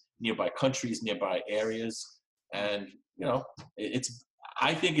it's nearby countries, nearby areas. And, you know,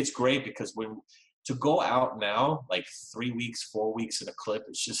 I think it's great because to go out now, like 3 weeks, 4 weeks in a clip,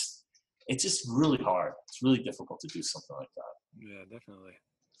 it's just really hard. It's really difficult to do something like that. Yeah, definitely.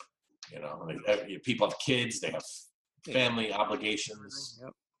 You know, people have kids, they have family obligations.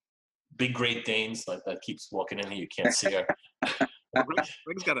 Yep. Big Great Danes that keeps walking in here. You can't see her.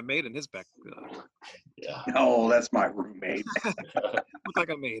 Rick's got a maid in his back. Yeah. Oh, that's my roommate. Look like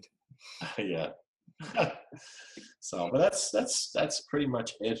a maid. Yeah. So, but that's pretty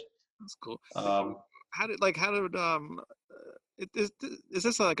much it. That's cool. Is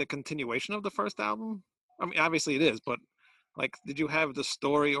this like a continuation of the first album? I mean, obviously it is, but Like, did you have the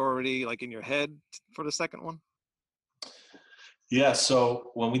story already like in your head for the second one? Yeah,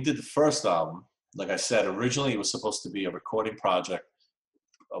 so when we did the first album, like I said, originally it was supposed to be a recording project,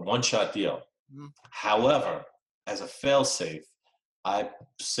 a one-shot deal. Mhm. However, as a fail-safe, I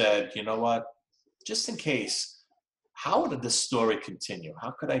said, you know what, just in case, how would this story continue?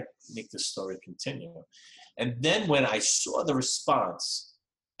 How could I make this story continue? And then when I saw the response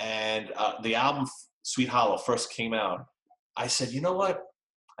and the album Sweet Hollow first came out, I said, you know what?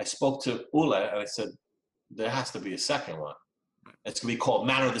 I spoke to Ule and I said, there has to be a second one. It's going to be called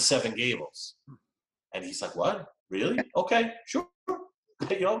Manor of the Seven Gables. And he's like, what? Really? Okay, sure.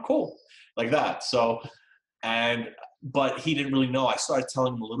 Cool. Like that. So, but he didn't really know. I started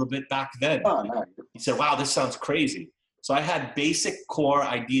telling him a little bit back then. Oh, no. He said, wow, this sounds crazy. So I had basic core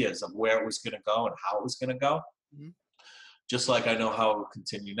ideas of where it was going to go and how it was going to go. Mm-hmm. Just like I know how it will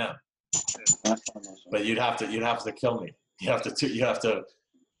continue now. But you'd have to kill me. You'd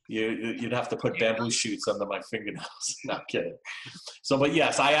have to put bamboo shoots under my fingernails. Not kidding. So, but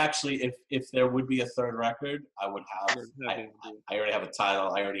yes, I actually, if there would be a third record, I would have. I already have a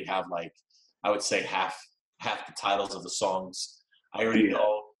title. I already have I would say half the titles of the songs. I already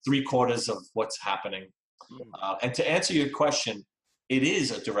know 3/4 of what's happening. And to answer your question, it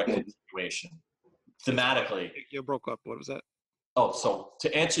is a direct continuation. Thematically. You broke up. What was that? Oh, so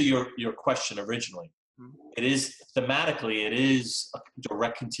to answer your question originally, it is thematically, it is a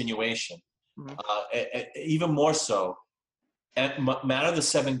direct continuation. Even more so, Manor of the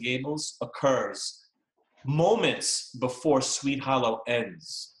Seven Gables occurs moments before Sweet Hollow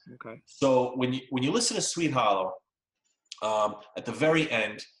ends. Okay. So when you listen to Sweet Hollow, at the very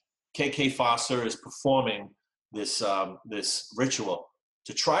end, K.K. Fosser is performing this ritual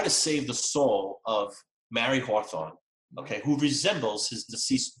to try to save the soul of Mary Hawthorne, okay, who resembles his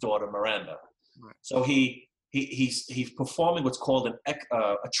deceased daughter Miranda. Right. So he's performing what's called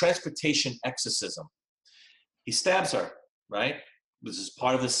a transportation exorcism. He stabs her, right? This is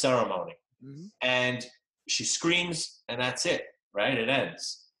part of the ceremony. Mm-hmm. And she screams, and that's it, right? It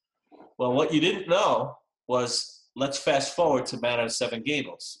ends. Well, what you didn't know was, let's fast forward to Manor of Seven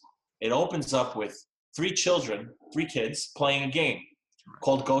Gables. It opens up with three kids playing a game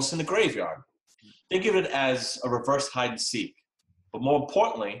called Ghost in the Graveyard. Think of it as a reverse hide and seek. But more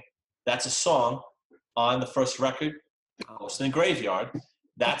importantly, that's a song on the first record, Ghost in the Graveyard.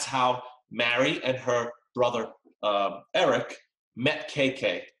 That's how Mary and her brother Eric met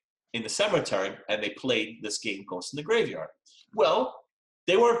KK in the cemetery, and they played this game, Ghost in the Graveyard. Well,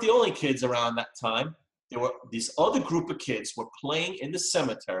 they weren't the only kids around that time. There were this other group of kids were playing in the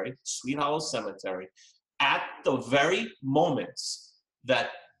cemetery, Sweet Hollow Cemetery, at the very moments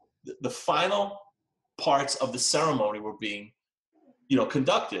that the final parts of the ceremony were being,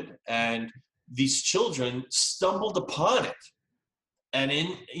 conducted. And these children stumbled upon it. And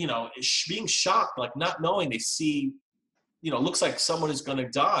in, being shocked, like not knowing, they see, looks like someone is going to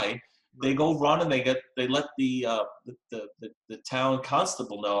die. They go run and they let the town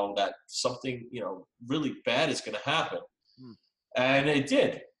constable know that something, really bad is going to happen. And it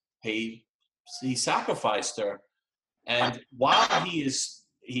did. He sacrificed her. And while he's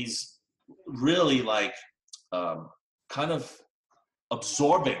really kind of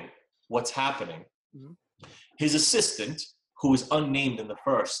absorbing what's happening, his assistant, who was unnamed in the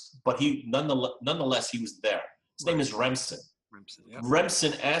first, but he nonetheless he was there. His name is Remsen.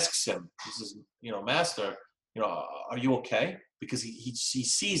 Remsen asks him, he says, Master, are you okay? Because he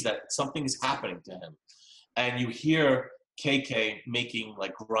sees that something is happening to him. And you hear KK making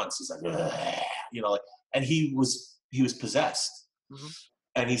like grunts. He's like, and he was possessed. Mm-hmm.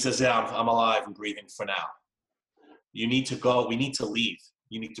 And he says, yeah, I'm alive and breathing for now. You need to go. We need to leave.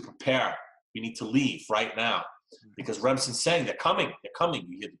 You need to prepare. We need to leave right now. Because Remsen's saying, they're coming. They're coming.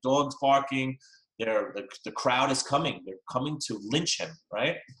 You hear the dogs barking. The crowd is coming. They're coming to lynch him,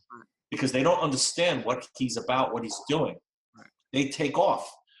 right? Because they don't understand what he's about, what he's doing. They take off.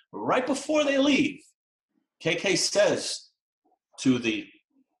 Right before they leave, KK says to the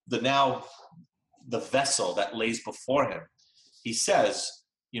vessel that lays before him, he says,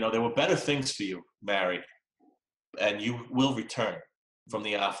 there were better things for you, Mary, and you will return from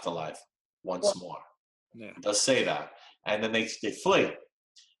the afterlife once more. Yeah. He does say that. And then they flee.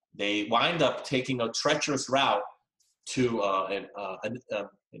 They wind up taking a treacherous route to an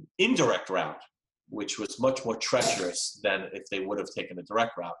indirect route, which was much more treacherous than if they would have taken a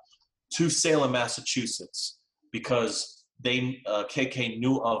direct route, to Salem, Massachusetts, because KK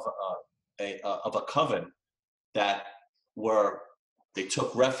knew of a coven that they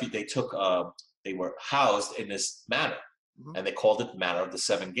took refuge. They were housed in this manor, and they called it Manor of the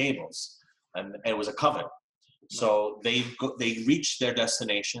Seven Gables, and it was a coven. So they reach their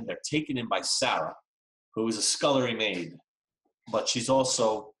destination. They're taken in by Sarah, who is a scullery maid, but she's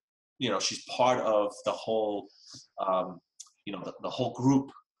also, she's part of the whole, the whole group.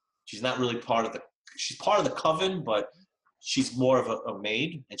 She's not really she's part of the coven, but she's more of a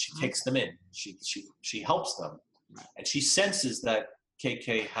maid, and she takes them in. She helps them, and she senses that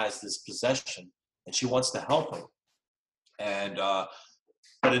KK has this possession, and she wants to help him. And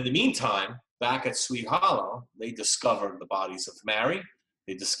but in the meantime, back at Sweet Hollow, they discover the bodies of Mary.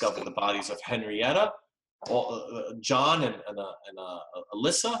 They discover the bodies of Henrietta, John, and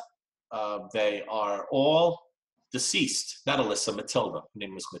Alyssa. They are all deceased. Not Alyssa, Matilda. Her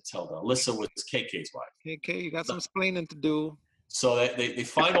name was Matilda. Alyssa was KK's wife. KK, you got some explaining to do. So they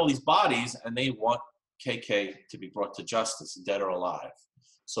find all these bodies, and they want KK to be brought to justice, dead or alive.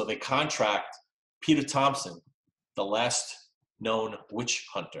 So they contract Peter Thompson, the last known witch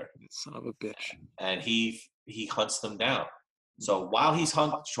hunter. Son of a bitch. And he hunts them down. So while he's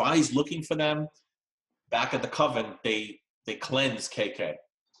looking for them, back at the coven, they cleanse KK.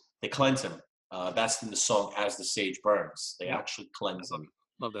 They cleanse him. That's in the song "As the Sage Burns." They actually cleanse him.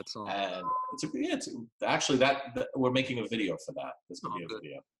 Love that song. And it's actually that we're making a video for that. There's gonna be a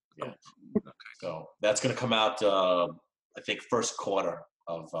video. Yeah. Okay. So that's gonna come out. I think first quarter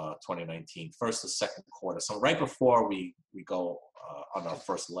of 2019, first or second quarter. So right before we go on our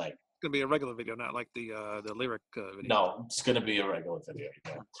first leg. It's gonna be a regular video, not like the lyric video. No, it's gonna be a regular video.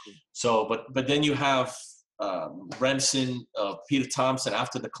 Yeah. So, but then you have Remsen, Peter Thompson.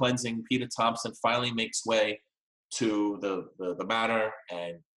 After the cleansing, Peter Thompson finally makes way to the manor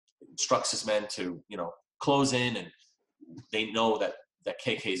and instructs his men to close in, and they know that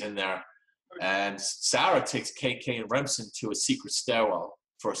KK's in there. And Sarah takes KK and Remsen to a secret stairwell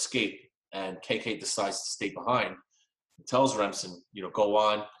for escape, and KK decides to stay behind. He tells Remsen, go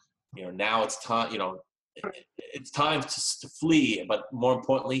on. Now it's time. It's time to flee. But more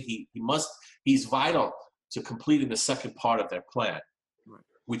importantly, he's vital to completing the second part of their plan, right,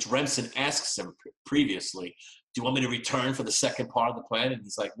 which Remsen asks him previously. Do you want me to return for the second part of the plan? And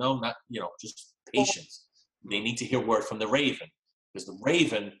he's like, no, not. Just patience. They need to hear word from the Raven, because the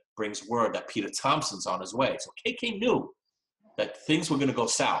Raven brings word that Peter Thompson's on his way. So KK knew that things were going to go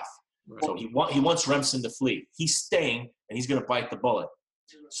south. Right. So he wants Remsen to flee. He's staying, and he's going to bite the bullet.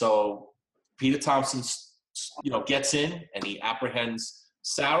 So Peter Thompson, gets in, and he apprehends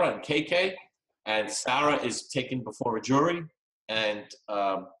Sarah and KK, and Sarah is taken before a jury, and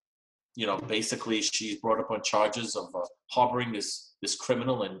basically she's brought up on charges of harboring this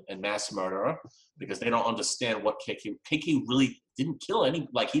criminal and mass murderer, because they don't understand what KK really didn't kill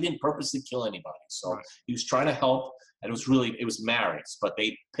he didn't purposely kill anybody. So right, he was trying to help, and it was Mary's, but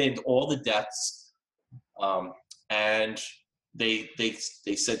they pinned all the deaths, and they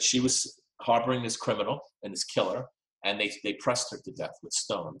said she was harboring this criminal and this killer, and they pressed her to death with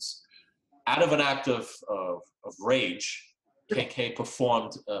stones. Out of an act of rage, KK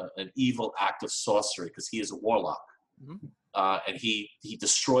performed an evil act of sorcery, because he is a warlock. Mm-hmm. And he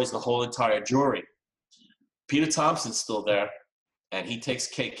destroys the whole entire jury. Peter Thompson's still there, and he takes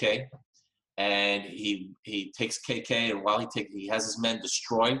KK, and he takes KK, and while he has his men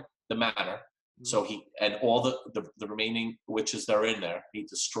destroy the manor. So and all the remaining witches that are in there, he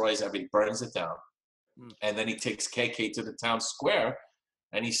destroys everything, burns it down. And then he takes KK to the town square,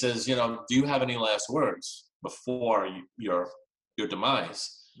 and he says, do you have any last words before your demise?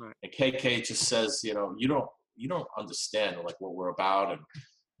 Right. And KK just says, you don't understand what we're about,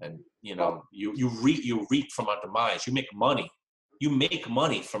 and you reap from our demise. You make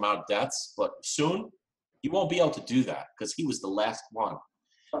money from our deaths, but soon you won't be able to do that, because he was the last one.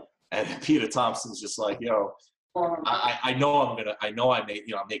 And Peter Thompson's just like, I know I'm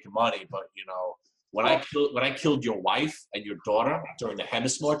making money, but when I killed your wife and your daughter during the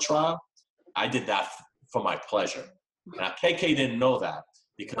Hemsmore trial, I did that for my pleasure. Now KK didn't know that,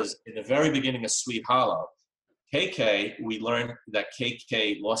 because in the very beginning of Sweet Hollow, we learned that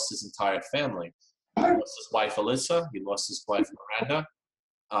KK lost his entire family. He lost his wife Alyssa, he lost his wife Miranda,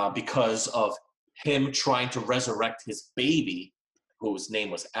 because of him trying to resurrect his baby, whose name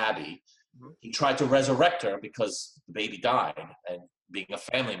was Abby. He tried to resurrect her because the baby died, and being a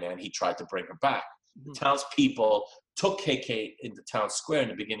family man, he tried to bring her back. The townspeople took KK into town square in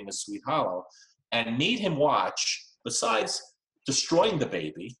the beginning of Sweet Hollow and made him watch, besides destroying the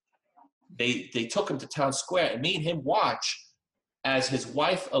baby, they took him to town square and made him watch as his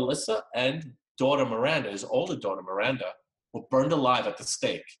wife Alyssa and his older daughter Miranda, were burned alive at the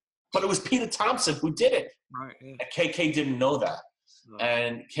stake. But it was Peter Thompson who did it. Right, yeah. And KK didn't know that.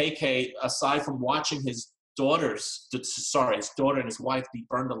 And KK, aside from watching his daughter and his wife be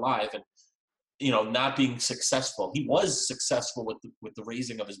burned alive, and not being successful. He was successful with the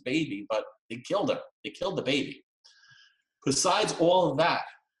raising of his baby, but they killed him. They killed the baby. Besides all of that,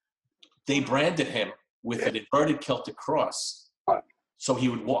 they branded him with an inverted Celtic cross. So he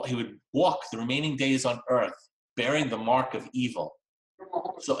would walk the remaining days on earth bearing the mark of evil.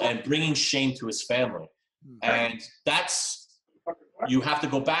 And bringing shame to his family. And you have to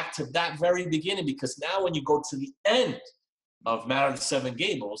go back to that very beginning, because now when you go to the end of Matter of the Seven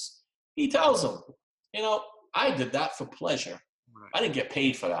Gables, he tells him, I did that for pleasure. I didn't get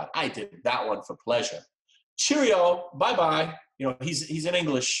paid for that. I did that one for pleasure. Cheerio, bye-bye. He's in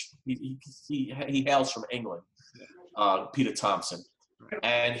English. He hails from England, Peter Thompson.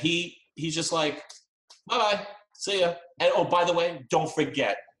 And he's just like, bye-bye, see ya. And oh, by the way, don't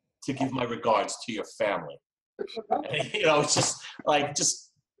forget to give my regards to your family. And, it's just like,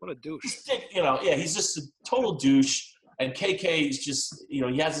 what a douche. He's just a total douche. And KK is just, he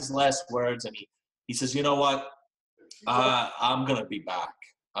has his last words, and he says, you know what? I'm going to be back.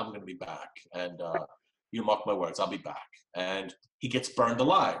 I'm going to be back. And you mark my words, I'll be back. And he gets burned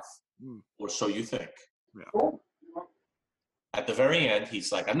alive, or so you think. Yeah. At the very end,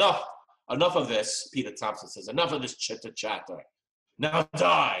 he's like, enough of this. Peter Thompson says, enough of this chitter-chatter. Now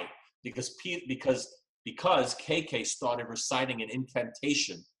die. Because KK started reciting an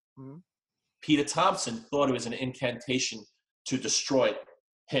incantation. Peter Thompson thought it was an incantation to destroy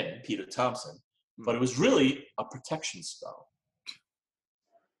him, Peter Thompson. But it was really a protection spell.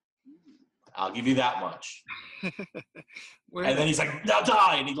 I'll give you that much. And then he's like, now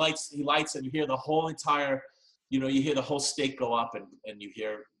die. And he lights, and you hear the whole entire, you hear the whole stake go up, and you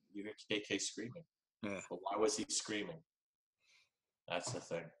hear KK screaming. Yeah. But why was he screaming? That's the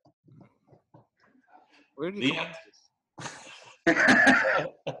thing. Where do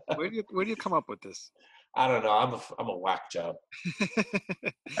you come up with this? I don't know. I'm a whack job.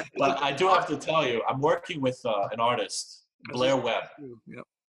 But I do have to tell you, I'm working with an artist, Blair Webb. Yep.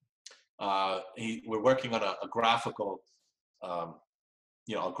 We're working on a graphical, a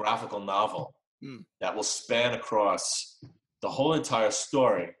graphical novel that will span across the whole entire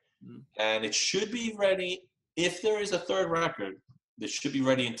story, and it should be ready. If there is a third record, it should be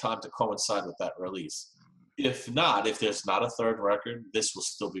ready in time to coincide with that release. If not, if there's not a third record, this will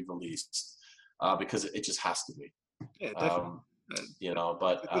still be released because it just has to be. Yeah, definitely.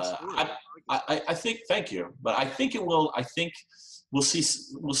 But I think. Thank you, but I think it will. I think we'll see.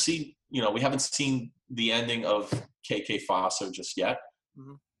 We'll see. We haven't seen the ending of KK Fosser just yet.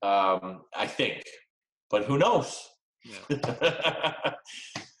 I think, but who knows? Yeah.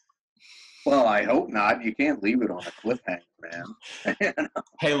 Well, I hope not. You can't leave it on a cliffhanger, man.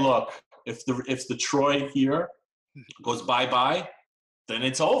 Hey, look, if the Troy here goes bye-bye, then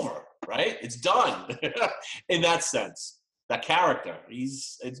it's over, right? It's done. In that sense, that character,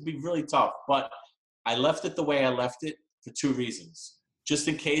 it'd be really tough. But I left it the way I left it for two reasons. Just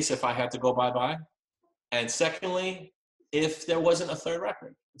in case if I had to go bye-bye. And secondly, if there wasn't a third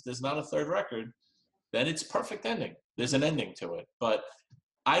record. If there's not a third record, then it's perfect ending. There's an ending to it. But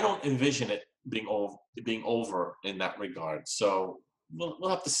I don't envision it being over in that regard. So we'll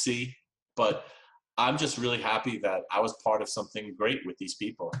have to see. But I'm just really happy that I was part of something great with these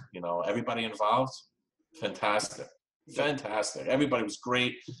people. Everybody involved, fantastic. Everybody was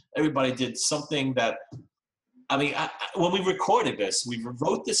great. Everybody did something that, when we recorded this, we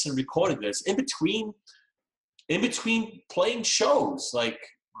wrote this and recorded this in between playing shows. Like,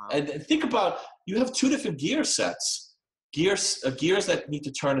 and think about, you have two different gear sets. Gears that need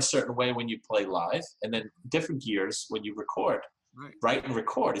to turn a certain way when you play live, and then different gears when you record. Right, and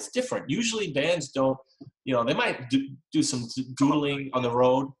record. It's different. Usually bands don't, they might do some doodling on the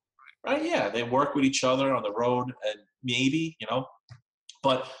road, right? Yeah, they work with each other on the road, and maybe,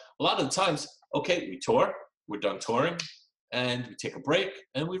 but a lot of the times, okay, we tour, we're done touring, and we take a break,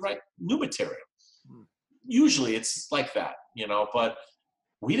 and we write new material. Usually it's like that, but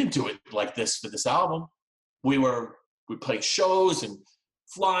we didn't do it like this for this album. We played shows and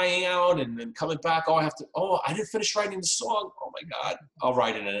flying out and then coming back. I didn't finish writing the song. Oh my God. I'll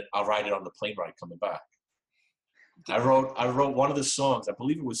write it on the plane ride coming back. I wrote one of the songs, I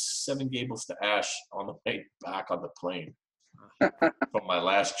believe it was Seven Gables to Ash, on the way back on the plane from my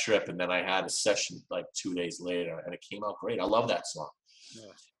last trip. And then I had a session like 2 days later, and it came out great. I love that song.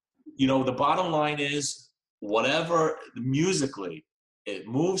 Yeah. The bottom line is, whatever musically, it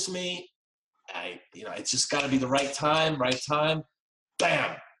moves me. It's just got to be the right time.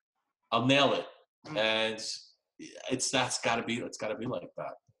 Bam, I'll nail it. And it's got to be like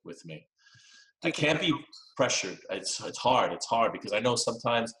that with me. I can't be pressured. It's hard. It's hard because I know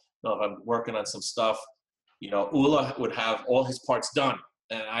sometimes, if I'm working on some stuff, Ula would have all his parts done,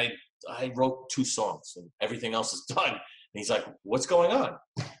 and I I wrote 2 songs and everything else is done. And he's like, what's going on?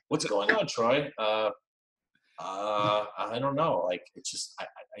 What's going on, Troy? I don't know. Like, it's just, I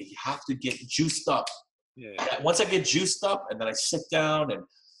have to get juiced up. Yeah. Once I get juiced up and then I sit down, and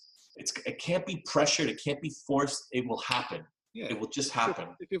it can't be pressured. It can't be forced. It will happen. Yeah. It will just happen.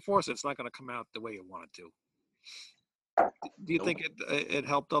 If you force it, it's not going to come out the way you want it to. Do you think it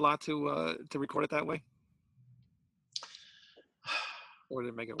helped a lot to record it that way? Or did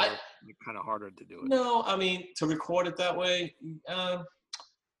it make it work kind of harder to do it? No, I mean, to record it that way,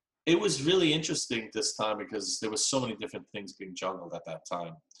 it was really interesting this time because there was so many different things being juggled at that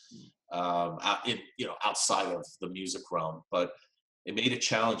time, outside of the music realm. But it made it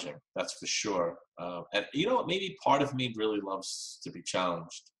challenging, that's for sure. And maybe part of me really loves to be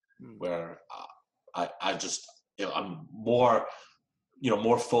challenged, where I'm more,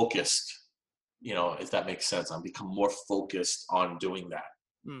 more focused. If that makes sense, I've become more focused on doing that,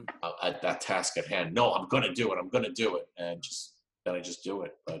 at that task at hand. No, I'm going to do it. And then I just do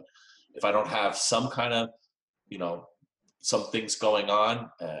it. But if I don't have some kind of, some things going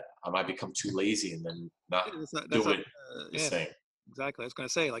on, I might become too lazy and then not do it the same. Exactly. I was going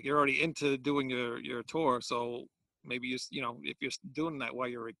to say, like, you're already into doing your tour. So maybe if you're doing that while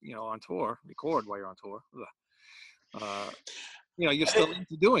you're, on tour, record while you're on tour, you're still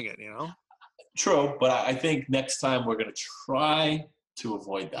into doing it, True, but I think next time we're going to try to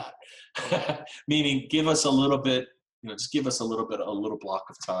avoid that. Meaning, give us a little bit, just give us a little block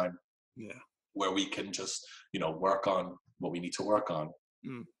of time, where we can just, work on what we need to work on.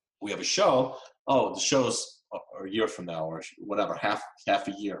 We have a show. Oh, the show's a year from now, or whatever, half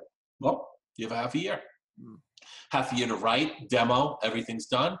a year. Well, you have a half a year. Half a year to write, demo, everything's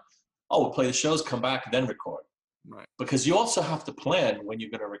done. Oh, we'll play the shows, come back, then record. Right. Because you also have to plan when you're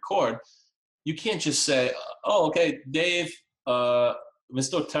going to record. You can't just say, "Oh, okay, Dave,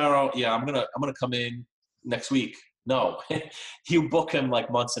 Mr. Otero, yeah, I'm gonna come in next week." No, you book him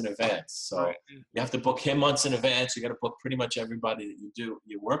like months in advance. So you have to book him months in advance. You got to book pretty much everybody that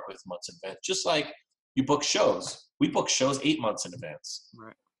you work with months in advance. Just like you book shows. We book shows 8 months in advance.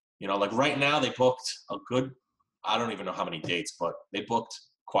 Right. Like right now they booked a good, I don't even know how many dates, but they booked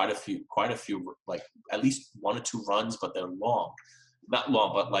quite a few, like at least 1 or 2 runs, but they're long. Not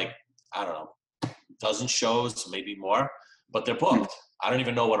long, but like, I don't know, dozen shows, maybe more, but they're booked. I don't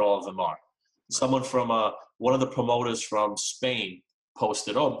even know what all of them are. Someone from one of the promoters from Spain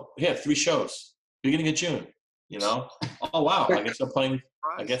posted, "Oh, here, 3 shows, beginning of June." Oh wow, I guess I'm playing.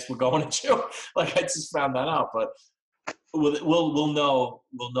 I guess we're going in June. Like, I just found that out, but we'll know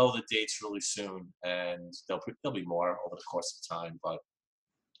the dates really soon, and there'll be more over the course of time. But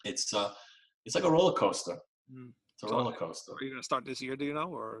it's like a roller coaster. It's a roller coaster. Are you going to start this year? Do you know,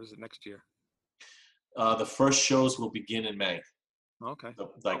 or is it next year? The first shows will begin in May. Okay.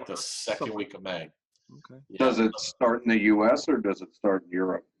 The second week of May. Okay. Yeah. Does it start in the U.S. or does it start in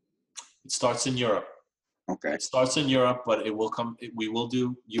Europe? It starts in Europe. Okay. It starts in Europe, but it will come. We will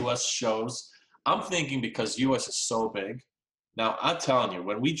do U.S. shows. I'm thinking because U.S. is so big. Now, I'm telling you,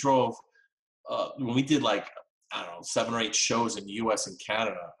 when we drove, when we did like, I don't know, 7 or 8 shows in the U.S. and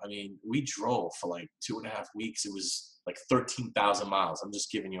Canada, I mean, we drove for like 2.5 weeks. It was like 13,000 miles. I'm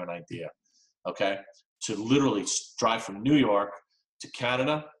just giving you an idea. Okay. To literally drive from New York to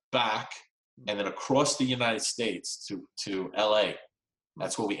Canada, back, and then across the United States to LA.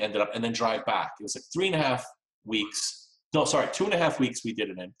 That's where we ended up, and then drive back. It was like 3.5 weeks. No, sorry, 2.5 weeks we did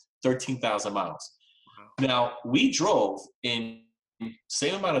it in, 13,000 miles. Wow. Now, we drove in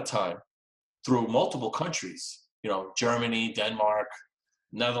same amount of time through multiple countries, Germany, Denmark,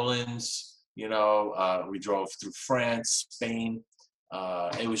 Netherlands, we drove through France, Spain.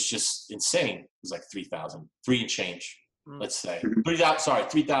 It was just insane. It was like 3,000, 3 and change, let's say.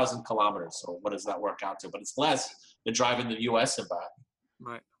 3,000 kilometers. So what does that work out to? But it's less than driving the U.S. and back.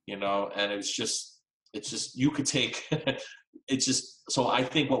 Right. And it's just you could take. It's just, so I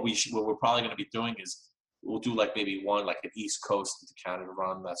think what we're probably going to be doing is we'll do like maybe one like an East Coast to Canada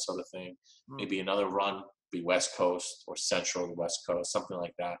run, that sort of thing. Maybe another run be West Coast or Central and West Coast, something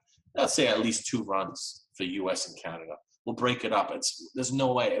like that. Let's say at least 2 runs for U.S. and Canada. We'll break it up. There's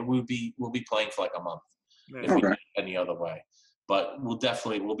no way we'll be playing for like a month if we did it any other way. But we'll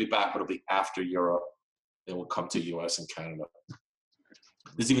be back. But it'll be after Europe. Then we'll come to U.S. and Canada.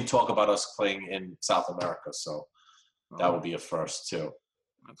 There's even talk about us playing in South America, so that would be a first too.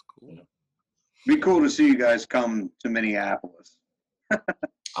 That's cool. Be cool to see you guys come to Minneapolis.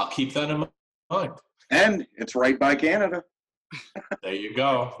 I'll keep that in mind. And it's right by Canada. There you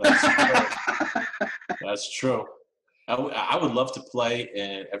go. That's true. That's true. I would love to play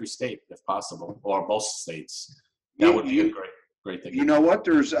in every state if possible, or most states. That would be great. great thing. You know what?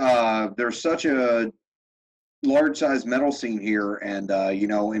 There's such a large size metal scene here, and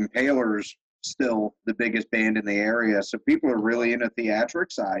Impaler's still the biggest band in the area, so people are really into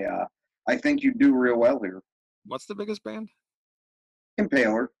theatrics. I think you do real well here. What's the biggest band?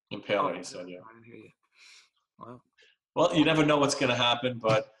 Impaler. Impaler, he said, yeah. I didn't hear you. Wow. Well, you never know what's going to happen,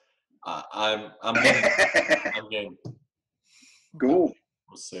 but I'm game. I'm game. Cool.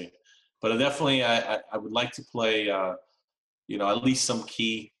 We'll see. But definitely, I would like to play, at least some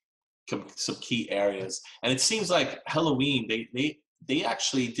key areas. And it seems like Halloween, they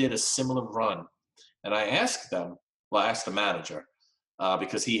actually did a similar run. And I asked them, I asked the manager,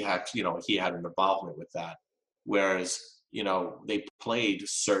 because he had an involvement with that. Whereas, they played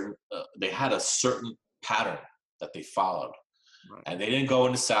they had a certain pattern that they followed. Right. And they didn't go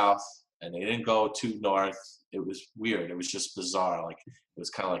in the south and they didn't go to north. It was weird. It was just bizarre. Like, it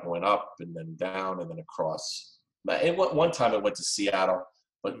was kind of like it went up and then down and then across. But one time it went to Seattle,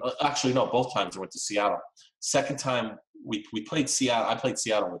 but actually, no, both times it went to Seattle. Second time we played Seattle. I played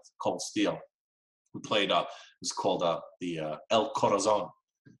Seattle with Cold Steel. We played, it was called the El Corazon.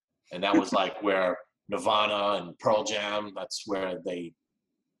 And that was like where Nirvana and Pearl Jam, that's where they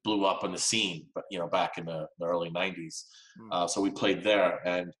blew up on the scene, but back in the early 90s. So we played there,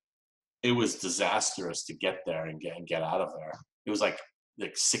 and it was disastrous to get there and get out of there. It was like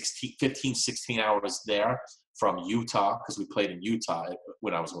 15, 16 hours there from Utah, because we played in Utah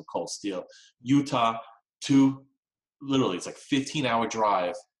when I was with Cold Steel. Utah to, literally, it's like 15-hour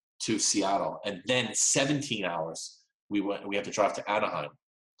drive to Seattle, and then 17 hours we had to drive to Anaheim.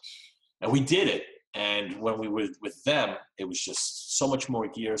 And we did it. And when we were with them, it was just so much more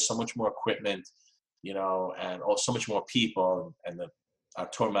gear, so much more equipment, and so much more people. And our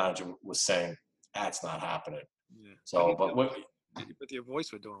tour manager was saying, that's not happening. Yeah. So, but with your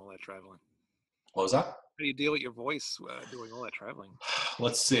voice with doing all that traveling? What was that? How do you deal with your voice doing all that traveling?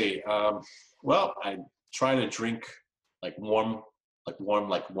 Let's see. Well, I try to drink warm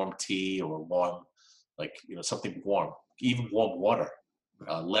tea, or warm, something warm, even warm water.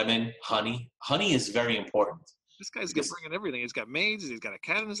 Lemon, honey. Honey is very important. This guy's bringing everything. He's got maids. He's got a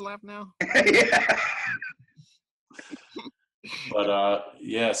cat in his lap now. Yeah.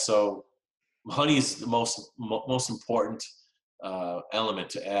 But so honey is the most important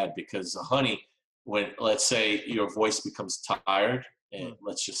element to add, because honey, when, let's say, your voice becomes tired, and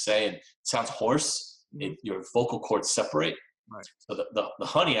let's just say, and it sounds hoarse, your vocal cords separate. Right. So the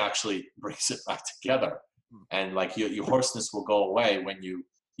honey actually brings it back together. And your hoarseness will go away when you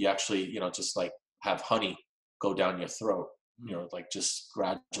actually, just like have honey go down your throat, just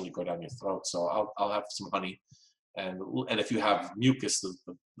gradually go down your throat. So I'll have some honey. And if you have mucus,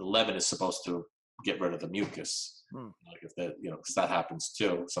 the lemon is supposed to get rid of the mucus. Like if that, because that happens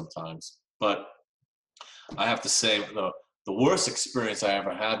too sometimes. But I have to say, the worst experience I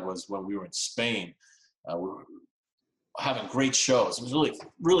ever had was when we were in Spain. We were having great shows. It was really,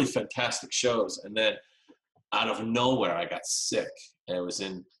 really fantastic shows. And then out of nowhere, I got sick. And it was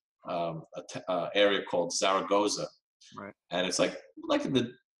in an area called Zaragoza. Right. And it's like in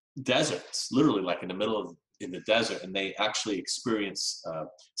the desert. It's literally like in the middle in the desert. And they actually experience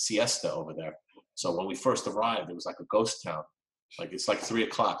siesta over there. So when we first arrived, it was like a ghost town. Like, it's like 3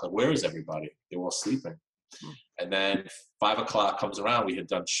 o'clock. Like, where is everybody? They were all sleeping. And then 5 o'clock comes around. We had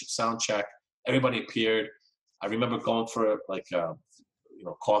done sound check. Everybody appeared. I remember going for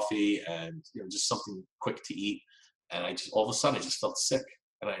coffee and just something quick to eat, and I just all of a sudden I just felt sick.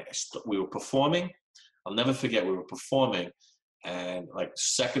 And we were performing. I'll never forget. We were performing, and like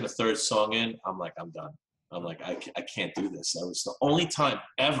second or third song in, I'm like, I'm done. I'm like, I can't do this. That was the only time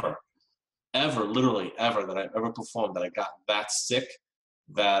ever, literally ever, that I've ever performed that I got that sick.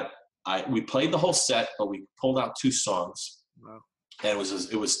 That we played the whole set, but we pulled out 2 songs. Wow. And it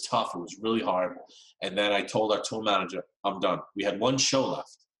was tough. It was really hard. And then I told our tour manager, I'm done. We had 1 show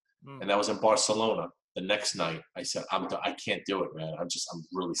left, and that was in Barcelona. The next night, I said, I'm done. I can't do it, man. I'm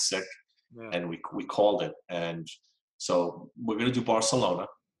really sick. Yeah. And we called it. And so we're going to do Barcelona.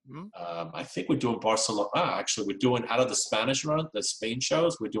 I think we're doing Barcelona. Actually, we're doing, out of the Spanish run, the Spain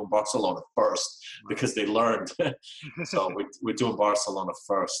shows, we're doing Barcelona first because they learned. So we're doing Barcelona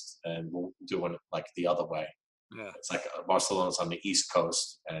first, and we're doing it like the other way. Yeah. It's like Barcelona's on the East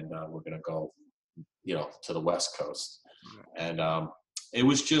Coast, and we're going to go, to the West Coast. And it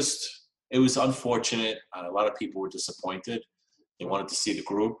was unfortunate. A lot of people were disappointed. They wanted to see the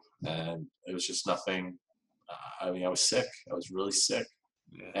group, and it was just nothing. I was sick. I was really sick.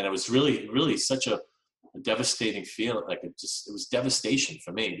 Yeah. And it was really, really such a devastating feeling. Like it was devastation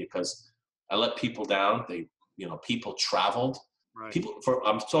for me, because I let people down. People traveled Right.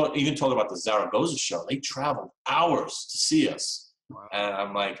 Even talking about the Zaragoza show. They traveled hours to see us, Wow. and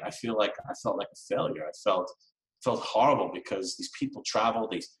I'm like, I felt like a failure. I felt horrible because these people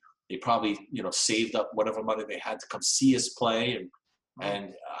traveled. They probably saved up whatever money they had to come see us play,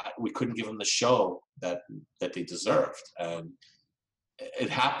 and we couldn't give them the show that they deserved. And it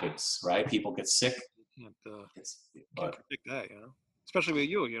happens, right? People get sick. You can't But predict that, especially with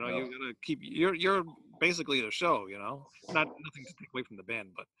you. You gotta keep. You're basically the show. Nothing to take away from the band,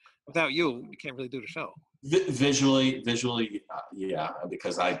 but without you can't really do the show. Visually, yeah,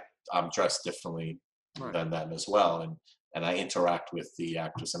 because I'm dressed differently than them as well, and I interact with the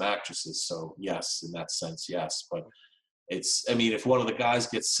actors and actresses. So yes, in that sense, yes. But if one of the guys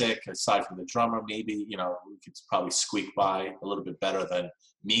gets sick, aside from the drummer, maybe we could probably squeak by a little bit better than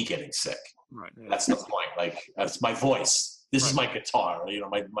me getting sick. Right. Yeah. That's the point. Like, that's my voice. This is my guitar.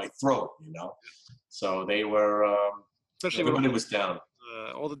 My throat. So they were. Especially everybody was down.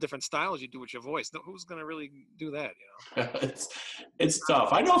 All the different styles you do with your voice. Who's gonna really do that? It's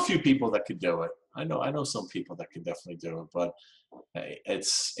tough. I know a few people that could do it. I know some people that could definitely do it, but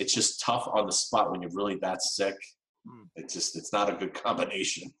it's just tough on the spot when you're really that sick. It's not a good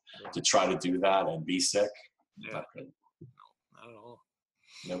combination to try to do that and be sick. Yeah. Not good. No, not at all.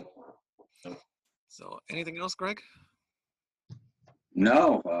 Nope. So, anything else, Greg?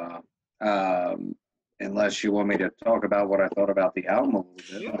 No. Unless you want me to talk about what I thought about the album a little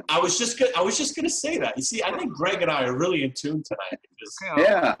bit. Yeah. I was just gonna say that. You see, I think Greg and I are really in tune tonight.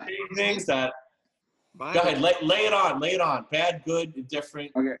 Yeah. Things that. Bye. Go ahead, lay it on. Bad, good,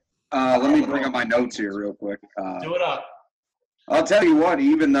 indifferent. Okay. Let me bring up my notes here real quick. Do it up. I'll tell you what,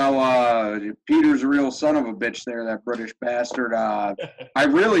 even though Peter's a real son of a bitch there, that British bastard, I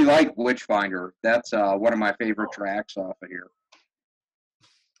really like Witchfinder. That's one of my favorite tracks off of here.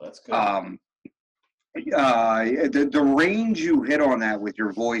 That's good. The range you hit on that with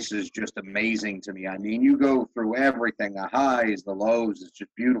your voice is just amazing to me. I mean, you go through everything, the highs, the lows. It's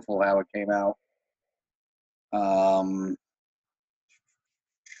just beautiful how it came out. Let's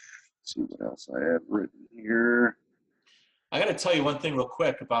see what else I have written here. I got to tell you one thing real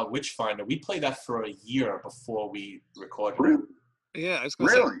quick about Witchfinder. We played that for a year before we recorded it. Yeah, I was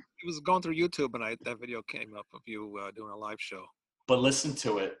gonna say, it was going through YouTube, and that video came up of you doing a live show. But listen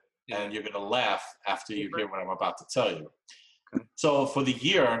to it, and you're going to laugh after you hear what I'm about to tell you. Okay. So for the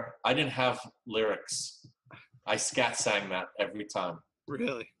year, I didn't have lyrics. I scat sang that every time.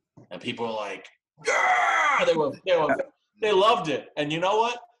 Really? And people were like, "Yeah!" They loved it. And you know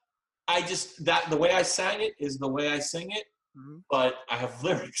what? The way I sang it is the way I sing it. Mm-hmm. But I have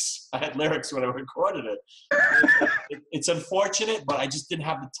lyrics. I had lyrics when I recorded it. It's unfortunate, but I just didn't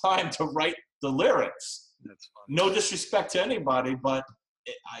have the time to write the lyrics. That's funny. No disrespect to anybody, but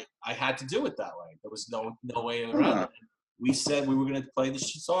I had to do it that way. There was no way around it. We said we were going to play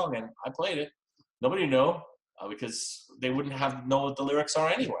this song, and I played it. Nobody knew because they wouldn't know what the lyrics are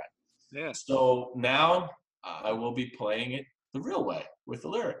anyway. Yeah. So now I will be playing it the real way with the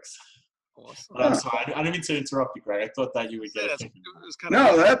lyrics. Awesome. But I'm sorry, I didn't mean to interrupt you, Greg. I thought that you would get it.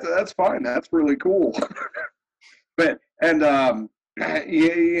 No, that's fine. That's really cool. But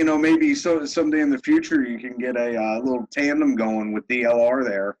maybe someday in the future you can get a little tandem going with DLR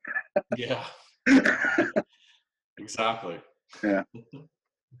there. Yeah. Exactly. Yeah.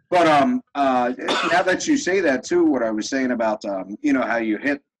 But now that you say that too, what I was saying about how you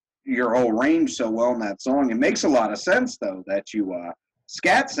hit your whole range so well in that song, it makes a lot of sense though that you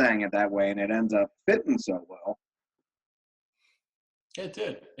scat sang it that way and it ends up fitting so well. It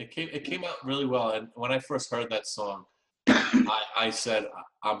did. It came out really well. And when I first heard that song, I said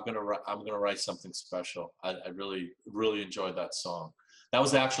I'm gonna write something special. I really, really enjoyed that song. That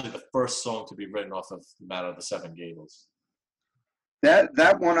was actually the first song to be written off of The Matter of the Seven Gables.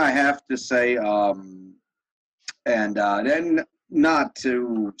 That one I have to say, and then not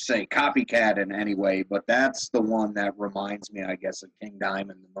to say copycat in any way, but that's the one that reminds me, I guess, of King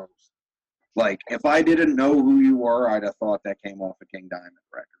Diamond the most. Like, if I didn't know who you were, I'd have thought that came off a King Diamond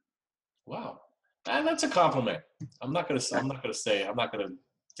record. Wow, and that's a compliment. I'm not gonna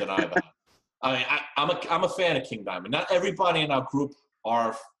deny that. I mean, I'm a fan of King Diamond. Not everybody in our group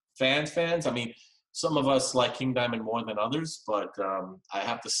are fans. I mean, some of us like King Diamond more than others, but I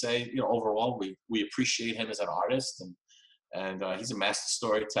have to say, overall, we appreciate him as an artist, and he's a master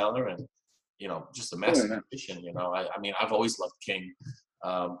storyteller, and just a master musician. I mean, I've always loved King,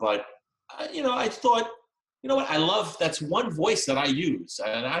 but I thought, what, I love, that's one voice that I use,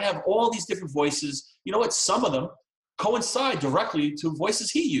 and I have all these different voices. You know what? Some of them coincide directly to voices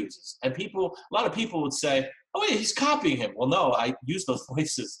he uses, and a lot of people would say, "Oh, yeah, he's copying him." Well, no, I use those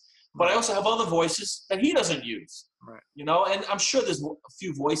voices but I also have other voices that he doesn't use. Right. You know, and I'm sure there's a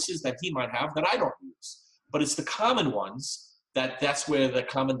few voices that he might have that I don't use, but it's the common ones that's where the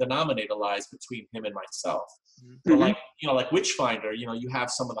common denominator lies between him and myself. Mm-hmm. So like, you know, like Witchfinder, you know, you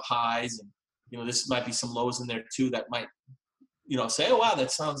have some of the highs, and you know, this might be some lows in there too that might, you know, say, oh wow,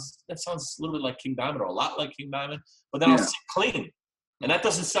 that sounds a little bit like King Diamond, or a lot like King Diamond, but then I'll sing clean, and that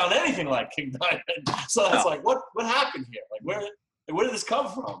doesn't sound anything like King Diamond. So that's like, what happened here? Like, where did this come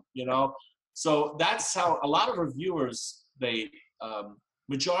from? You know, so that's how a lot of reviewers, they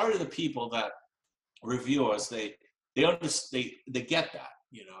majority of the people that review us, they understand, they get that,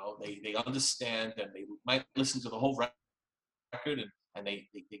 you know, they understand, and they might listen to the whole record, and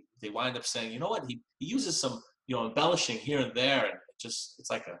they wind up saying, you know what, he uses some, you know, embellishing here and there, and it's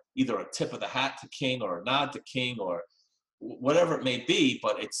like either a tip of the hat to King or a nod to King or whatever it may be,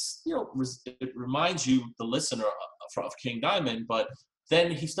 but it's, you know, it reminds you, the listener, of King Diamond, but then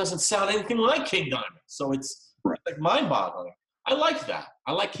he doesn't sound anything like King Diamond, so it's like mind-boggling. I like that.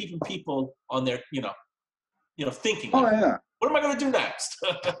 I like keeping people on their, you know, thinking. Oh like, yeah. What am I going to do next?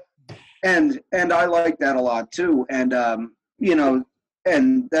 And I like that a lot too. And you know,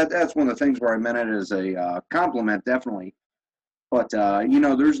 and that's one of the things where I meant it as a compliment, definitely. But you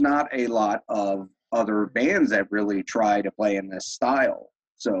know, there's not a lot of other bands that really try to play in this style.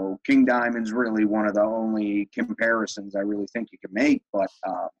 So King Diamond's really one of the only comparisons I really think you can make. But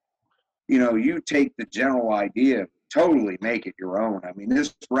you know, you take the general idea, totally make it your own. I mean,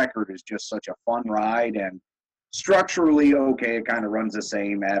 this record is just such a fun ride, and structurally, okay, it kind of runs the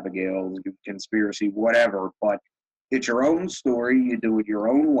same, Abigail, Conspiracy, whatever, but it's your own story. You do it your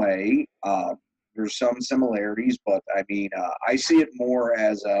own way. There's some similarities, but I mean, I see it more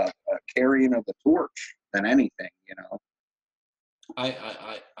as a carrying of the torch than anything, you know.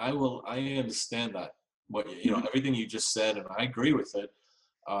 I understand that. You know, everything you just said, and I agree with it.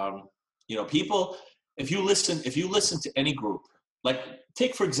 You know, people, if you listen to any group, like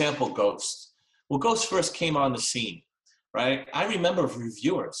take for example Ghost. Well, Ghost first came on the scene, right? I remember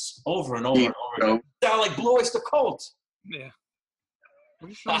reviewers over and over and over again. Sound like Blue Oyster Cult. Yeah.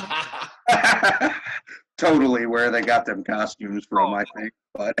 Totally where they got them costumes from, I think.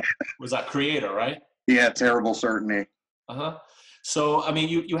 But was that Creator, right? Yeah, Terrible Certainty. So I mean,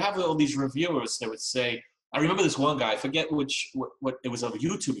 you have all these reviewers that would say, I remember this one guy, I forget what it was, a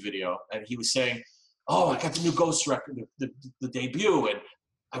YouTube video, and he was saying, oh, I got the new Ghost record, the debut, and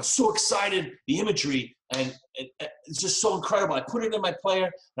I was so excited, the imagery, and it's just so incredible. I put it in my player,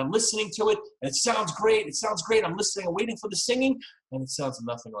 and I'm listening to it, and it sounds great. I'm listening, I'm waiting for the singing, and it sounds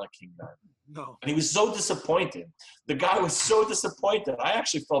nothing like King Diamond. No. And he was so disappointed. The guy was so disappointed. I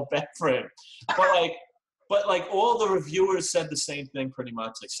actually felt bad for him. But like all the reviewers said the same thing pretty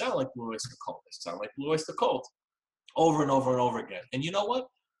much. They sound like Blue Oyster Cult. They sound like Blue Oyster Cult over and over and over again. And you know what?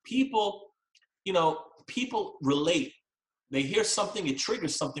 People relate. They hear something, it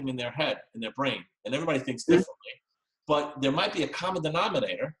triggers something in their head, in their brain, and everybody thinks differently. But there might be a common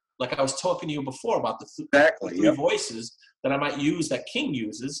denominator, like I was talking to you before about the three voices that I might use that King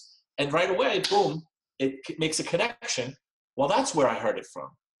uses, and right away, boom, it makes a connection. Well, that's where I heard it from.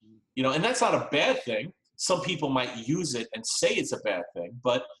 You know, and that's not a bad thing. Some people might use it and say it's a bad thing,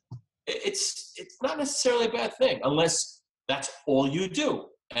 but it's not necessarily a bad thing unless that's all you do.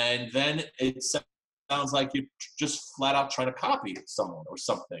 And then it sounds like you're just flat out trying to copy someone or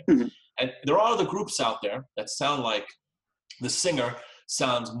something. Mm-hmm. And there are other groups out there that sound like the singer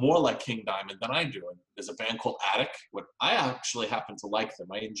sounds more like King Diamond than I do. And there's a band called Attic. I actually happen to like them.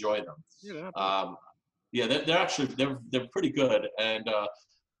 I enjoy them. Yeah, they're pretty good, and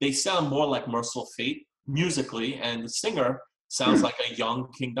they sound more like Merciful Fate musically, and the singer sounds like a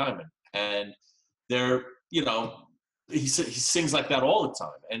young King Diamond, and they're, you know, he sings like that all the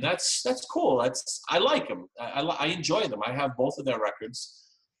time, and that's cool. I like him. I enjoy them. I have both of their records,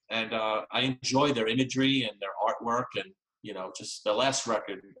 and I enjoy their imagery and their artwork, and you know, just the last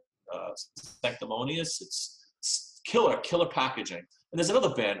record, Sanctimonious. It's killer packaging. And there's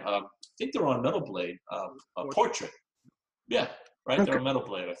another band. I think they're on Metal Blade. Portrait. Yeah, right. Okay. They're on Metal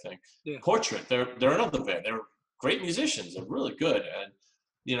Blade, I think. Yeah. Portrait. They're another band. They're great musicians. They're really good, and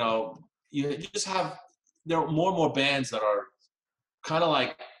you know, you just have. There are more and more bands that are kind of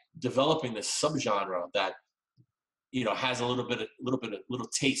like developing this subgenre that, you know, has a little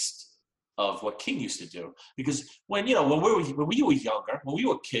taste of what King used to do. Because when we were younger, when we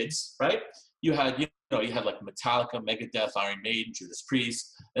were kids, right? You had like Metallica, Megadeth, Iron Maiden, Judas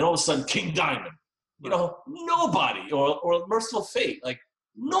Priest, and all of a sudden King Diamond. You know, nobody, or Merciful Fate, like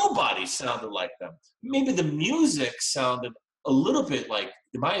nobody sounded like them. Maybe the music sounded a little bit like,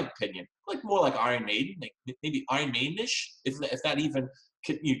 in my opinion, like more like Iron Maiden, like maybe Iron Maiden-ish, if that even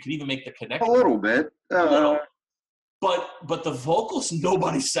you could even make the connection. A little bit. A little. But the vocals,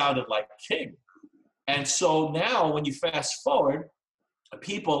 nobody sounded like King. And so now when you fast forward,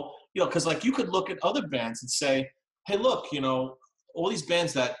 people, because like you could look at other bands and say, hey, look, all these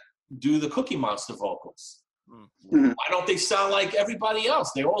bands that do the Cookie Monster vocals, why don't they sound like everybody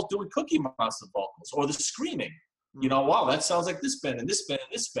else? They're all doing Cookie Monster vocals or the screaming. Wow, that sounds like this band and this band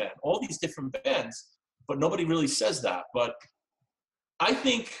and this band, all these different bands, but nobody really says that. But I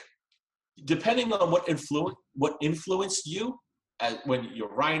think depending on what influenced you when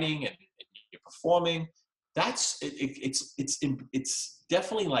you're writing and you're performing, it's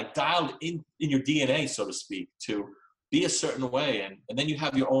definitely like dialed in your DNA, so to speak, to be a certain way, and then you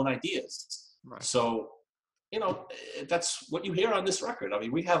have your own ideas. Right. So, that's what you hear on this record. I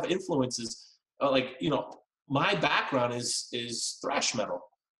mean, we have influences my background is thrash metal.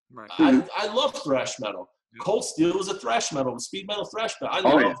 Right. I love thrash metal. Cold Steel was a thrash metal, speed metal, thrash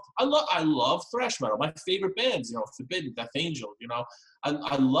metal. I love thrash metal. My favorite bands, Forbidden, Death Angel.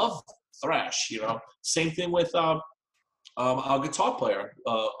 I love thrash. Same thing with our guitar player,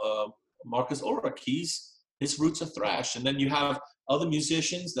 Marcus Ulrich. His roots are thrash, and then you have other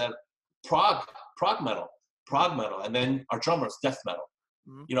musicians that prog metal, and then our drummers death metal.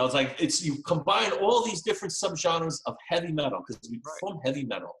 It's like you combine all these different subgenres of heavy metal because we perform heavy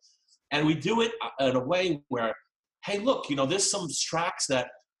metal, and we do it in a way where, hey, look, there's some tracks that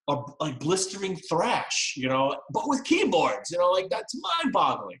are like blistering thrash, but with keyboards, like that's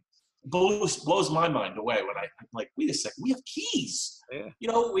mind-boggling. Blows my mind away when I'm like, wait a second, we have keys. Yeah.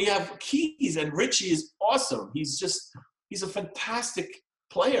 We have keys, and Richie is awesome. He's a fantastic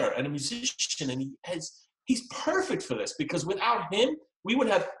player and a musician, and he's perfect for this because without him, we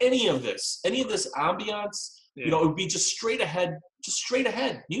wouldn't have any of this ambiance. Yeah. It would be just straight ahead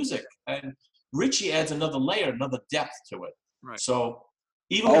music. And Richie adds another layer, another depth to it. Right. So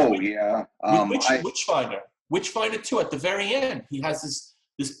even with Witchfinder too, at the very end, he has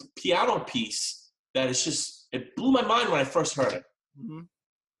this piano piece that is just, it blew my mind when I first heard it.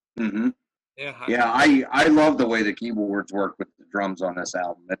 Yeah. I love the way the keyboards work with the drums on this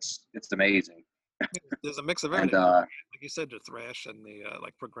album. It's amazing. There's a mix of everything. Like you said, the thrash and the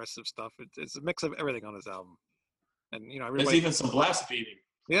like progressive stuff. It's a mix of everything on this album. And there's even some blast beating.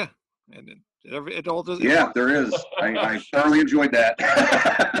 Yeah, and it all does. Yeah, there is. I thoroughly enjoyed that.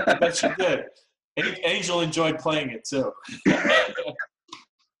 I bet you did. Angel enjoyed playing it too. I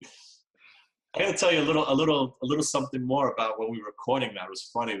got to tell you a little something more about when we were recording that. It was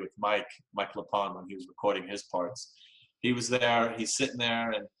funny with Mike LaPone when he was recording his parts. He was there, he's sitting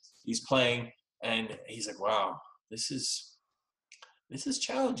there and he's playing, and he's like, wow, this is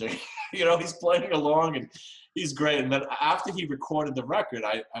challenging. He's playing along and he's great. And then after he recorded the record,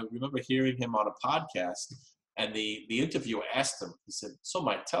 I remember hearing him on a podcast, and the interviewer asked him, he said, so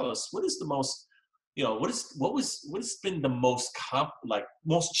Mike, tell us, what is the most, what has been the most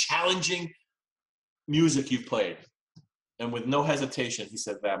most challenging music you've played? And with no hesitation, he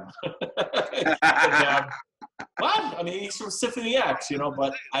said them. Well, I mean, he's from Symphony X,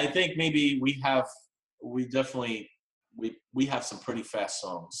 but I think maybe we have some pretty fast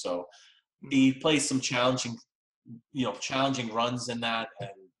songs. So he plays some challenging runs in that,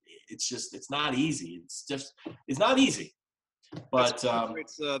 and it's not easy. It's not easy. But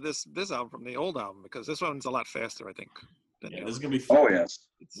it's this album from the old album, because this one's a lot faster, I think. Yeah, this is gonna be fun. Oh yes,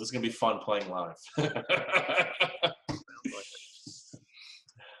 this is gonna be fun playing live.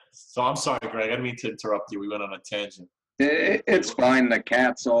 So I'm sorry, Greg. I didn't mean to interrupt you. We went on a tangent. It's fine. The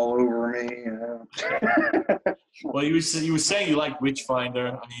cat's all over me. Well, you were saying you liked Witchfinder.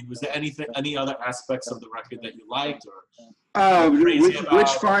 I mean, was there any other aspects of the record that you liked, or?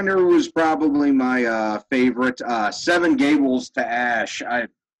 Witchfinder was probably my favorite. Seven Gables to Ash.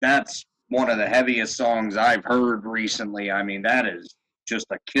 That's one of the heaviest songs I've heard recently. I mean, that is just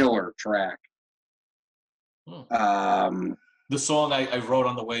a killer track. The song I wrote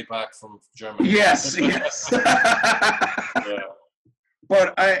on the way back from Germany. Yes. Yeah.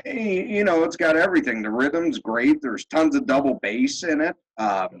 But it's got everything. The rhythm's great. There's tons of double bass in it.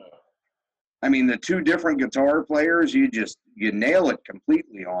 I mean, the two different guitar players, you nail it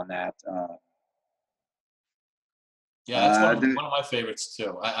completely on that. Yeah, that's one of my favorites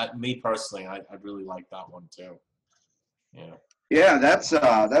too. Me personally, I really like that one too. Yeah. Yeah, that's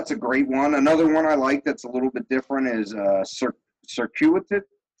a great one. Another one I like that's a little bit different is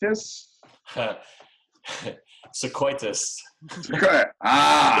Circuitous. Circuitous.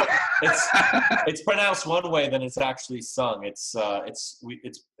 It's pronounced one way, then it's actually sung. It's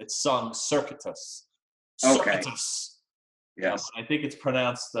sung circuitous. Okay. Circuitous. Yes. I think it's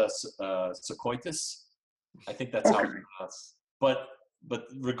pronounced Sequoias. I think that's how it's pronounced. But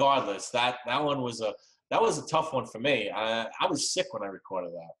regardless, that one was a tough one for me. I was sick when I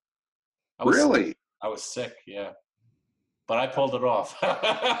recorded that. Really? I was sick, yeah. But I pulled it off.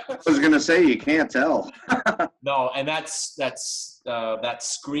 I was gonna say you can't tell. No, and that's that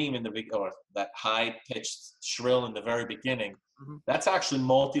scream in the or that high pitched shrill in the very beginning. Mm-hmm. That's actually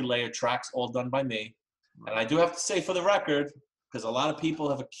multi-layered tracks, all done by me. And I do have to say, for the record, because a lot of people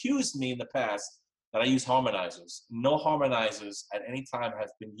have accused me in the past that I use harmonizers. No harmonizers at any time have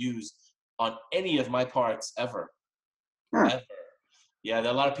been used on any of my parts ever. Ever. Yeah,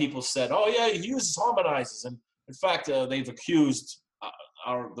 a lot of people said, "Oh yeah, he uses harmonizers," and in fact, they've accused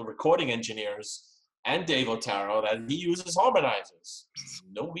the recording engineers and Dave Otaro that he uses harmonizers.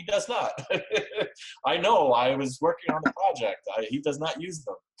 No, he does not. I know. I was working on the project. He does not use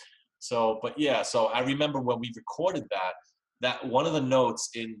them. So, but yeah. So I remember when we recorded that one of the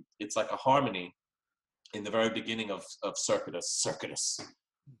notes it's like a harmony in the very beginning of Circuitous,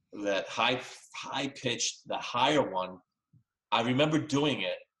 that high pitched, the higher one. I remember doing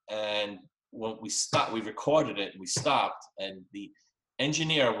it, and when we stopped, we recorded it, and we stopped, and the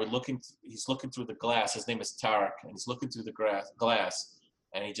engineer he's looking through the glass. His name is Tarek, and he's looking through the glass,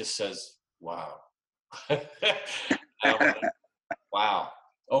 and he just says, "Wow." Like, wow.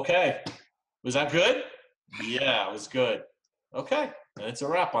 Okay. Was that good? Yeah, it was good. Okay. And it's a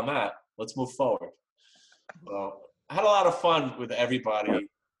wrap on that. Let's move forward. Well, I had a lot of fun with everybody.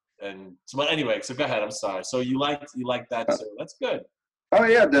 And so, but anyway, so go ahead. I'm sorry. So you liked that too. That's good. Oh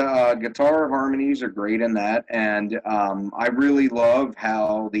yeah, the guitar harmonies are great in that, and I really love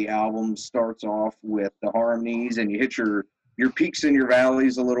how the album starts off with the harmonies, and you hit your peaks and your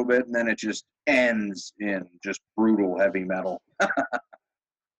valleys a little bit, and then it just ends in just brutal heavy metal.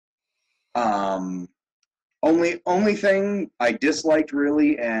 Only thing I disliked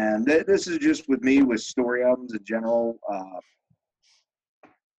really, and this is just with me with story albums in general.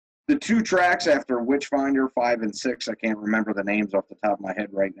 The two tracks after Witchfinder 5 and 6, I can't remember the names off the top of my head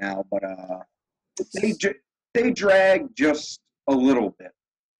right now, but they drag just a little bit.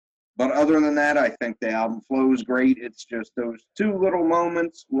 But other than that, I think the album flows great. It's just those two little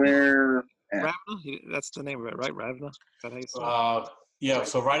moments where Ravna, that's the name of it, right? Ravna. Is that how you say it? Yeah.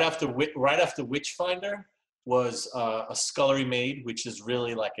 So right after Witchfinder was a Scullery Maid, which is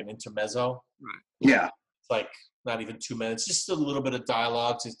really like an intermezzo. Right. Yeah. It's like not even 2 minutes, just a little bit of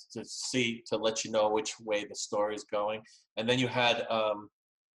dialogue to let you know which way the story is going. And then you had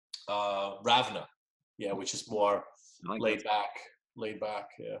Ravna, yeah, which is more laid back,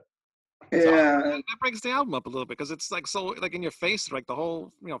 yeah. Yeah, that breaks the album up a little bit because it's like so like in your face, like the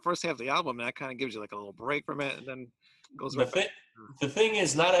whole first half of the album. That kind of gives you like a little break from it, and then goes right back. The thing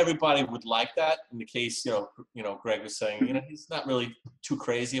is, not everybody would like that. In the case, Greg was saying, he's not really too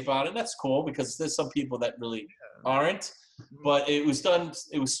crazy about it. And that's cool because there's some people that really aren't. But it was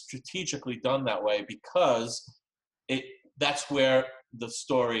strategically done that way because that's where the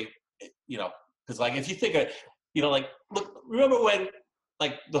story, because like if you think of, like look, remember when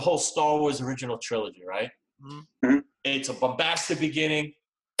like the whole Star Wars original trilogy, right? Mm-hmm. It's a bombastic beginning,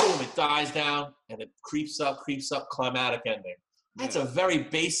 boom, it dies down, and it creeps up, climatic ending. That's a very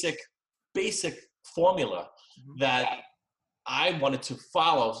basic formula that I wanted to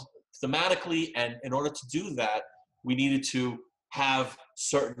follow thematically, and in order to do that, we needed to have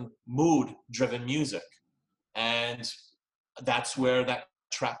certain mood-driven music, and that's where that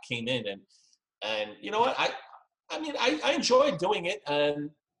track came in. And you know what? I enjoy doing it, and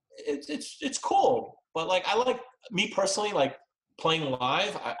it's cool. But like me personally, like playing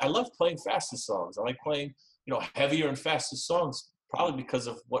live, I love playing faster songs. I like playing heavier and faster songs, probably because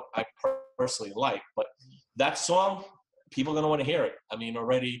of what I personally like. But that song, people are gonna want to hear it. I mean,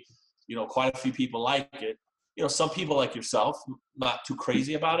 already, quite a few people like it. Some people like yourself, not too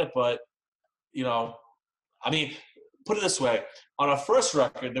crazy about it, but I mean, put it this way: on our first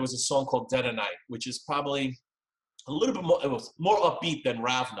record, there was a song called "Dead of Night," which is probably a little bit more. It was more upbeat than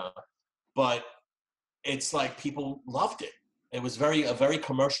Ravna, but it's like people loved it. It was a very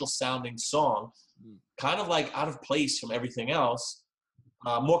commercial sounding song, kind of like out of place from everything else.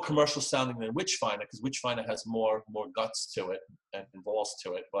 More commercial sounding than Witchfinder, because Witchfinder has more guts to it and balls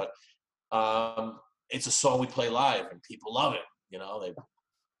to it. But it's a song we play live, and people love it. They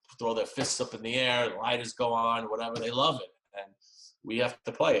throw their fists up in the air, the lighters go on, whatever. They love it, and we have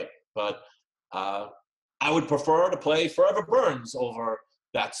to play it. But I would prefer to play "Forever Burns" over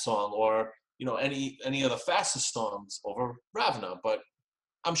that song, or any of the fastest songs over Ravna. But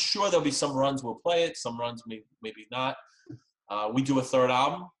I'm sure there'll be some runs we'll play it, some runs maybe not. We do a third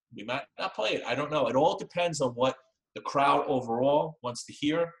album, we might not play it. I don't know. It all depends on what the crowd overall wants to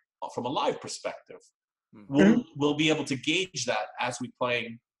hear from a live perspective. Mhm. We'll be able to gauge that as we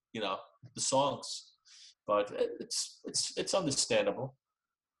playing, the songs. But it's understandable.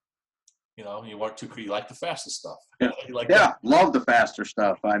 You weren't too you like the faster stuff. You like Yeah, love the faster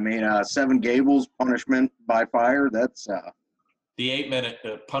stuff. I mean, Seven Gables, Punishment by Fire. That's the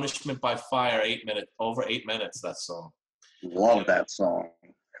 8-minute Punishment by Fire, 8 minute, over 8 minutes. That song. love that song.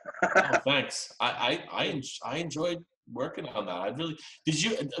 Oh, thanks. I enjoyed working on that. I really did.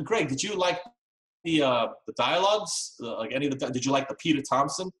 You, Greg? Did you like the dialogues? Like any of the? Did you like the Peter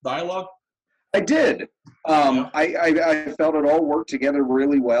Thompson dialogue? I did. Yeah. I felt it all worked together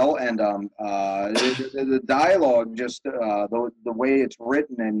really well, and the dialogue, just the way it's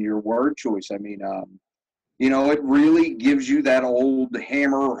written and your word choice. I mean, it really gives you that old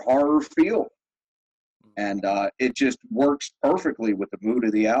Hammer horror feel, and it just works perfectly with the mood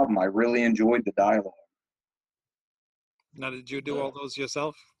of the album. I really enjoyed the dialogue. Now, did you do all those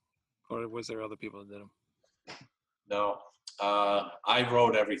yourself, or was there other people that did them? No, I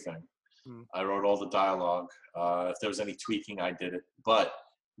wrote everything. Hmm. I wrote all the dialogue. If there was any tweaking, I did it. But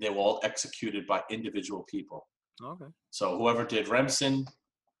they were all executed by individual people. Okay. So whoever did Remsen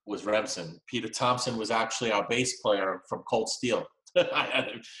was Remsen. Peter Thompson was actually our bass player from Cold Steel.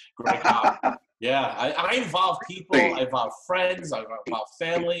 Greg Howe. Yeah, I involve people. I involve friends. I involve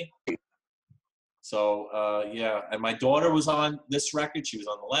family. So, yeah. And my daughter was on this record. She was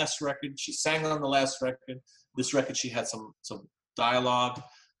on the last record. She sang on the last record. This record, she had some dialogue.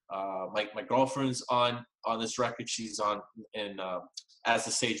 My girlfriend's on this record. She's on in As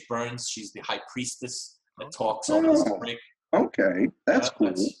the Sage Burns. She's the high priestess that talks over the break. Okay, that's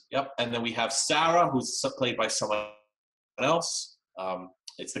cool. Yep. And then we have Sarah, who's played by someone else.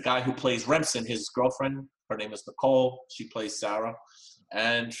 It's the guy who plays Remsen, his girlfriend. Her name is Nicole. She plays Sarah.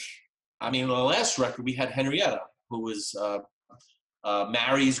 And I mean, on the last record, we had Henrietta, who was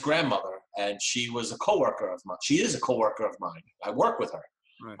Mary's grandmother, and she was a coworker of mine. She is a coworker of mine. I work with her.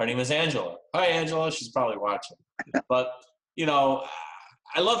 Right. Her name is Angela. Hi, Angela. She's probably watching. But,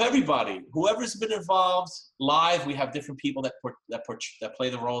 I love everybody. Whoever's been involved live, we have different people that play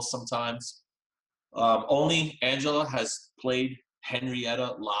the roles sometimes. Only Angela has played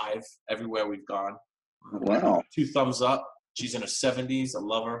Henrietta live everywhere we've gone. Wow. 2 thumbs up. She's in her 70s. I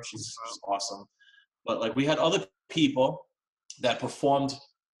love her. She's awesome. But we had other people that performed,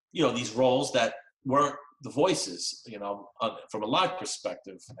 these roles that weren't the voices, from a live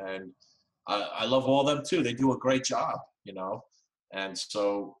perspective. And I love all of them too. They do a great job, And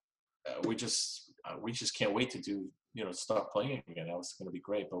so we just can't wait to do, start playing again. It's going to be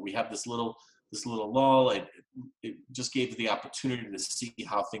great. But we have this little lull. It just gave the opportunity to see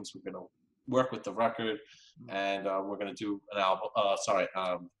how things were going to work with the record. And we're going to do an album,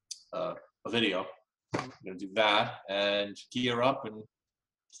 a video. We're going to do that and gear up and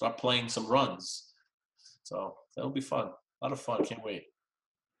start playing some runs. So that'll be fun. A lot of fun. Can't wait.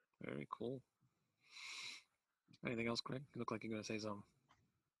 Very cool. Anything else, Greg? You look like you're going to say something.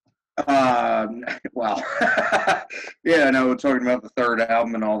 Well, yeah, no, talking about the third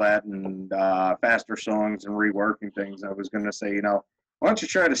album and all that, and faster songs and reworking things. I was going to say, why don't you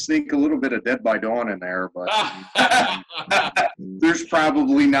try to sneak a little bit of Dead by Dawn in there? But there's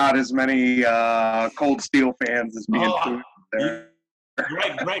probably not as many Cold Steel fans as me and there.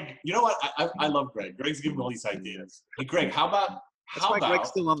 Greg, you know what? I love Greg. Greg's giving me all these ideas. Hey, Greg, how about Greg's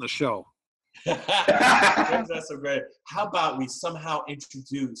still on the show. That's so great. How about we somehow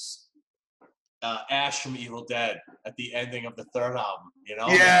introduce Ash from Evil Dead at the ending of the third album?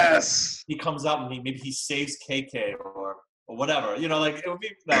 Yes. He comes up and maybe he saves KK or whatever. It would be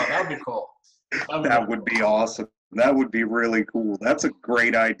that would be cool. That would be awesome. That would be really cool. That's a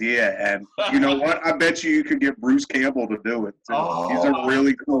great idea. And you know what? I bet you could get Bruce Campbell to do it too. He's a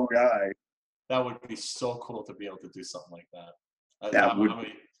really cool guy. That would be so cool to be able to do something like that.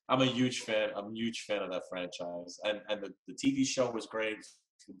 I'm a huge fan. I'm a huge fan of that franchise. And the TV show was great. It's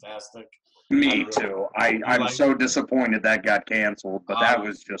fantastic. Me too. I'm so disappointed that got canceled, but that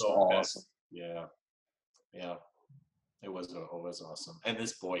was just awesome. Yeah. Yeah. It was awesome. And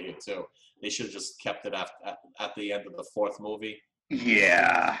this boy here too. They should have just kept it at the end of the fourth movie.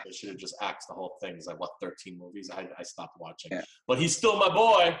 Yeah. They should have just axed the whole thing. It's 13 movies? I stopped watching. Yeah. But he's still my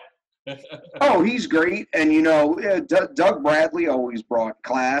boy. Oh, he's great. And, Doug Bradley always brought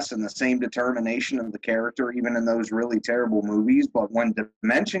class and the same determination of the character, even in those really terrible movies. But when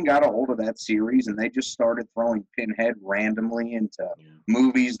Dimension got a hold of that series and they just started throwing Pinhead randomly into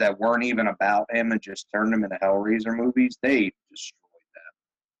movies that weren't even about him and just turned him into Hellraiser movies, they destroyed that.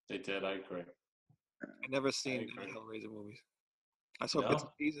 They did. I agree. I never seen Hellraiser movies. I saw bits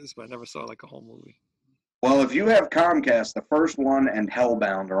and pieces, but I never saw a whole movie. Well, if you have Comcast, the first one and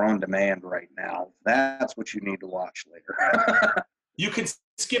Hellbound are on demand right now. That's what you need to watch later. You could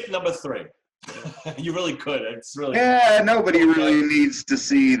skip number 3. You really could. It's really Yeah, nobody really needs to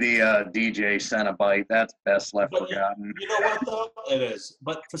see the DJ Cenobite. That's best left But forgotten. you know what though? It is.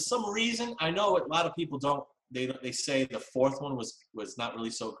 But for some reason, I know a lot of people don't. They say the 4th one was not really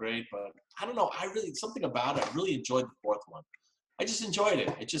so great, but I don't know. Something about it. I really enjoyed the 4th one. I just enjoyed it.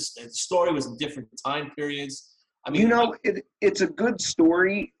 The story was in different time periods. I mean, it's a good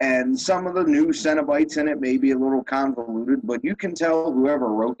story, and some of the new Cenobites in it may be a little convoluted, but you can tell whoever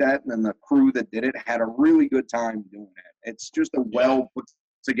wrote that and the crew that did it had a really good time doing it. It's just a well put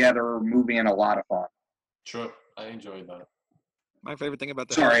together movie and a lot of fun. Sure, I enjoyed that. My favorite thing about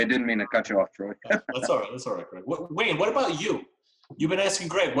the Sorry, I didn't mean to cut you off, Troy. That's all right. That's all right, Greg. Wayne, what about you? You've been asking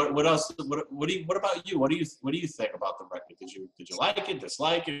Greg. What else? What about you? What do you think about the record? Did you like it?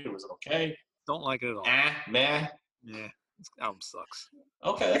 Dislike it? Was it okay? Don't like it at all. Meh. Yeah, this album sucks.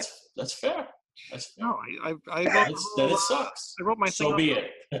 Okay, that's fair. That's fair. No, It sucks. I wrote my thing. So be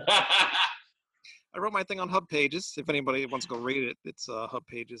it. I wrote my thing on Hub Pages. If anybody wants to go read it, it's Hub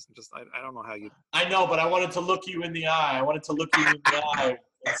Pages. And just I don't know how you. I know, but I wanted to look you in the eye. I wanted to look you in the eye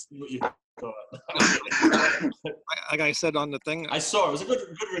and see what you thought. Like I said on the thing, I saw it. It was a good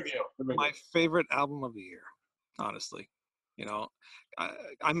review. My favorite album of the year, honestly. You know,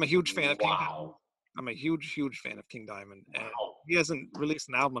 I'm a huge fan of King Diamond. I'm a huge fan of King Diamond. And he hasn't released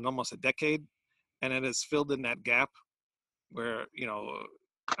an album in almost a decade, and it has filled in that gap where, you know,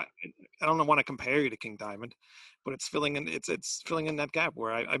 I don't want to compare you to King Diamond, but it's filling in that gap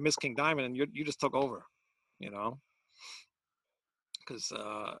where I miss King Diamond and you just took over, you know, because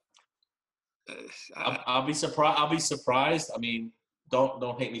I'll be surprised. I mean,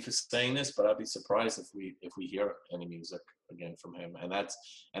 don't hate me for saying this, but I'd be surprised if we hear any music again from him. And that's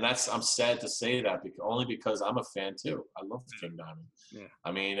I'm sad to say that only because I'm a fan too. I love King Diamond. Yeah.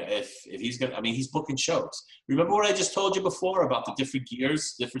 I mean, if he's gonna, I mean, he's booking shows. Remember what I just told you before about the different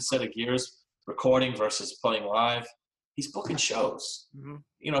set of gears, recording versus playing live? He's booking shows. Mm-hmm.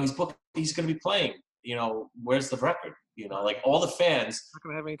 You know, he's gonna be playing. You know, where's the record? You know, like all the fans. Not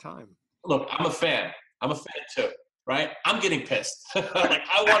gonna have any time. Look, I'm a fan too. Right? I'm getting pissed. Like,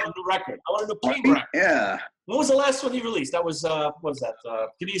 I want a new record. I want a new King record. Yeah. When was the last one he released? That was, what was that?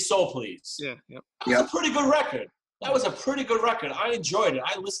 Give Me Your Soul, Please. Yeah, yep. That was a pretty good record. That was a pretty good record. I enjoyed it.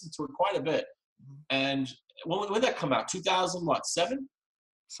 I listened to it quite a bit. And when did that come out? 2007?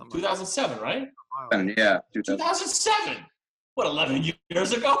 2007, right? Yeah. 2007. What, 11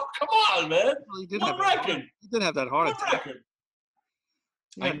 years ago? Come on, man. Well, record. He did have that heart attack. Record.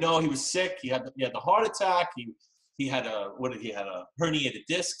 Yeah. I know he was sick. He had the heart attack. He had a herniated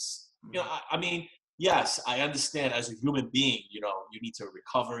discs. You know, I mean, yes, I understand as a human being, you know, you need to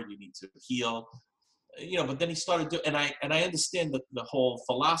recover, you need to heal, you know, but then he started and I understand the whole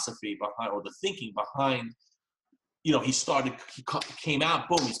philosophy behind, or the thinking behind, you know, he came out,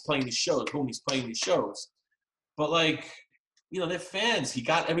 boom, he's playing these shows, but like, you know, they're fans. He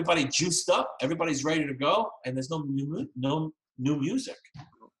got everybody juiced up, everybody's ready to go, and there's no new music.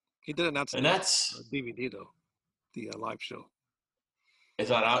 He did announce and that's DVD though. The live show. It's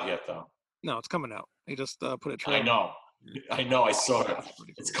not out yet, though. No, it's coming out. He just put a trailer. I know. I saw it.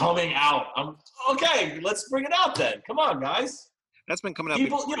 It's coming out. Okay. Let's bring it out then. Come on, guys. That's been coming out.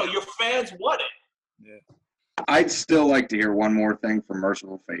 People, you know, your fans want it. Yeah. I'd still like to hear one more thing from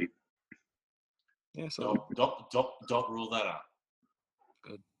Merciful Fate. Yeah. So don't rule that out.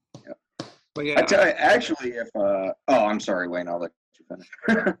 Good. Yeah. But yeah. I tell you, actually, if I'm sorry, Wayne. I'll let you finish.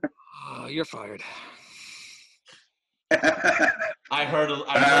 You're fired. I heard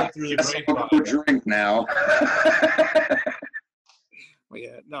through the grapevine. Drink now. Well,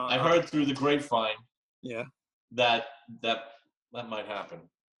 yeah, no. I heard through the grapevine. Yeah. That might happen.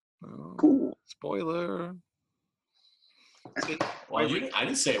 Cool. Spoiler. See, well, I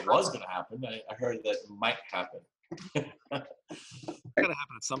didn't say it was going to happen. I heard that it might happen. It's gotta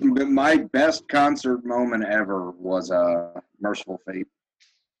happen at some point. But my best concert moment ever was Merciful Fate.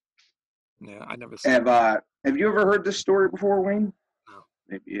 Yeah, I never seen have you ever heard this story before, Wayne? No.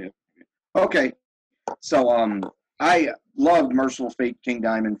 Maybe yeah. Okay. So I loved Merciful Fate King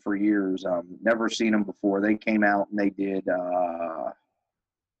Diamond for years. Never seen them before. They came out and they did I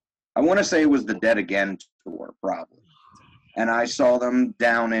want to say it was the Dead Again tour, probably. And I saw them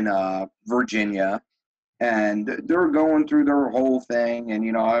down in Virginia. And they're going through their whole thing. And,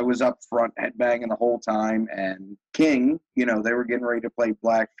 you know, I was up front headbanging the whole time. And King, you know, they were getting ready to play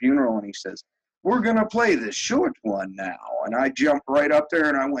Black Funeral. And he says, we're going to play this short one now. And I jumped right up there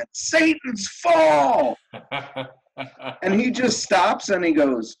and I went, Satan's Fall. And he just stops and he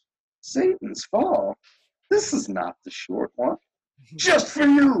goes, Satan's Fall. This is not the short one. Just for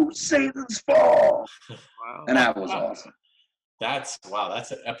you, Satan's fall. Wow. And that was awesome. That's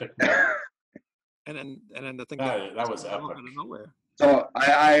an epic moment. And then the thing That was out epic. of nowhere. So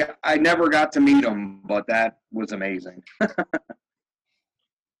I never got to meet him, but that was amazing.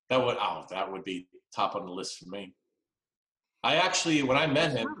 That would be top on the list for me. I actually, when I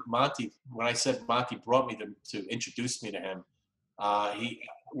met him, when I said Monty brought me to introduce me to him,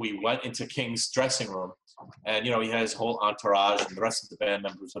 we went into King's dressing room, and he had his whole entourage, and the rest of the band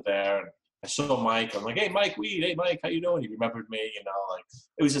members were there. And I saw Mike. I'm like, "Hey, Mike Weed. Hey, Mike, how you doing?" He remembered me. Like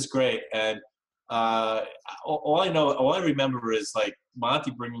it was just great. And all I remember is like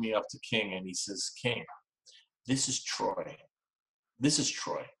Monty bringing me up to King, and he says, "King, this is Troy. This is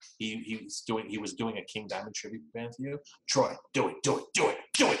Troy. He was doing a King Diamond tribute band to you. Troy, do it.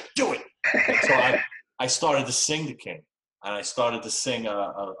 And so I started to sing to King, and I started to sing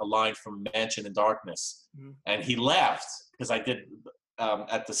a line from Mansion in Darkness, and he laughed because I did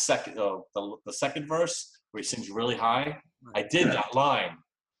at the second verse where he sings really high. I did that line,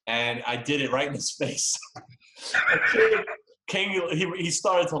 and I did it right in his face. King, he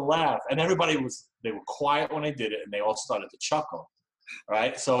started to laugh, and they were quiet when I did it, and they all started to chuckle.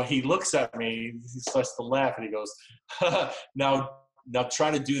 Right, so he looks at me, he starts to laugh, and he goes, now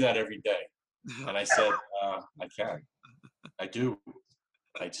try to do that every day. And I said, I can, I do,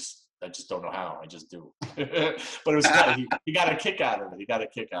 I just don't know how. I just do. But it was funny. He got a kick out of it.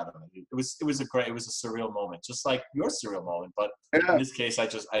 It was a surreal moment, just like your surreal moment. But in this case, I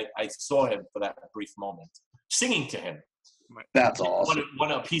saw him for that brief moment, singing to him. That's awesome.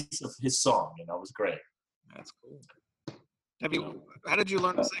 One a piece of his song, it was great. That's cool. How did you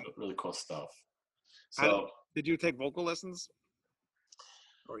learn to sing? Really cool stuff. So, did you take vocal lessons,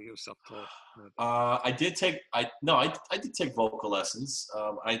 or you self-taught? I did take vocal lessons.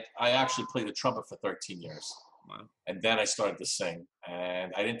 I actually played the trumpet for 13 years. Wow. And then I started to sing.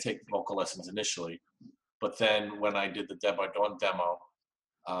 And I didn't take vocal lessons initially, but then when I did the Dead by Dawn demo,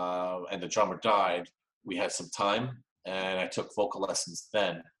 and the drummer died, we had some time, and I took vocal lessons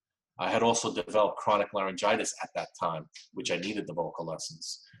then. I had also developed chronic laryngitis at that time, which I needed the vocal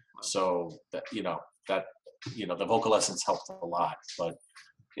lessons. So that, the vocal lessons helped a lot. But,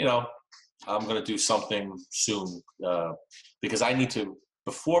 I'm going to do something soon because I need to,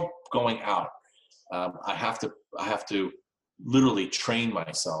 before going out, I have to literally train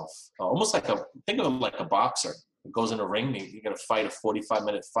myself, almost think of it like a boxer who goes in a ring. You're going to fight a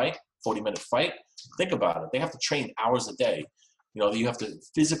 40-minute fight. Think about it. They have to train hours a day. You have to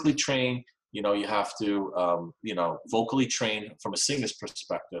physically train, you have to, vocally train from a singer's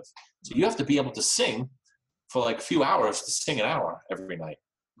perspective. So you have to be able to sing for like a few hours to sing an hour every night.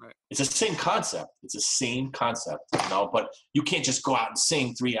 Right. It's the same concept. But you can't just go out and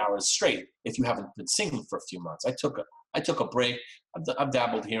sing 3 hours straight if you haven't been singing for a few months. I took a break. I've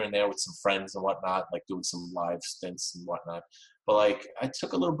dabbled here and there with some friends and whatnot, like doing some live stints and whatnot. But like I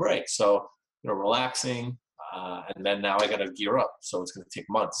took a little break. So, relaxing. And then now I got to gear up. So it's going to take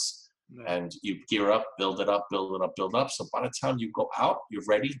months. Right. And you gear up, build it up. So by the time you go out, you're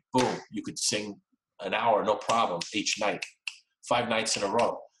ready. Boom. You could sing an hour, no problem, each night, 5 nights in a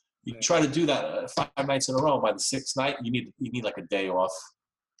row. You try to do that 5 nights in a row. By the 6th night, you need like a day off.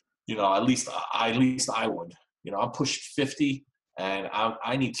 At least I would. I'm pushing 50, and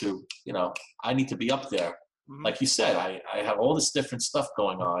I need to be up there. Mm-hmm. Like you said, I have all this different stuff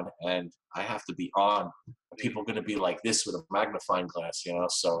going on, and I have to be on. People are going to be like this with a magnifying glass,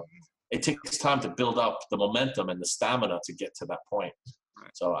 So it takes time to build up the momentum and the stamina to get to that point. Right.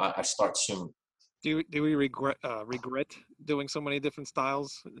 So I start soon. Do we regret doing so many different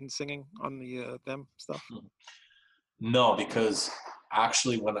styles in singing on the them stuff? No, because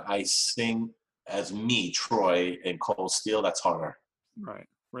actually, when I sing as me, Troy, in Cold Steel, that's harder. Right.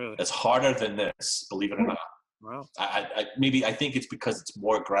 Really. It's harder than this, believe it or not. Wow. I think it's because it's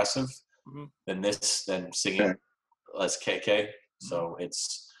more aggressive than singing as KK. So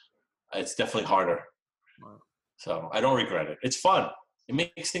it's definitely harder. Wow. So I don't regret it. It's fun. It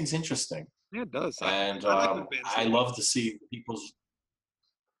makes things interesting. Yeah, it does. And I love to see people's.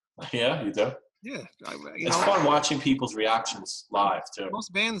 Yeah, you do. Yeah, it's fun watching people's reactions live too.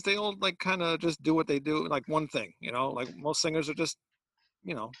 Most bands, they all like kind of just do what they do, like one thing. Like most singers are just,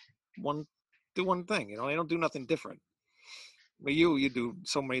 one thing. They don't do nothing different. But you do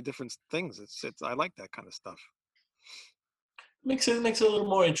so many different things. It's I like that kind of stuff. Makes it a little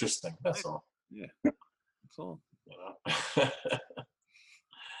more interesting. That's all. Yeah, that's all.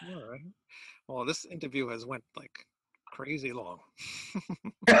 All right. Well, this interview has went like crazy long.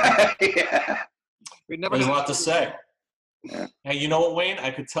 Yeah. There's a lot to say. Yeah. Hey, you know what, Wayne?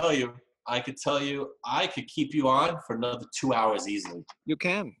 I could tell you I could tell you, I could keep you on for another 2 hours easily. You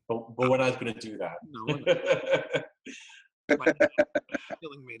can. But we're not going to do that. No, we're not.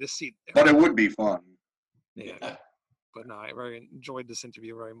 Killing me to see. But it would be fun. Yeah. But no, I very enjoyed this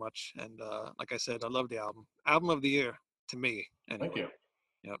interview very much, and like I said, I love the album. Album of the year to me. Anyway. Thank you.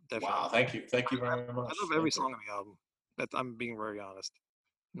 Yep, definitely. Wow, thank you very much. I love every song on the album. I'm being very honest,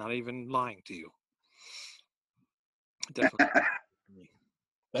 not even lying to you. Definitely.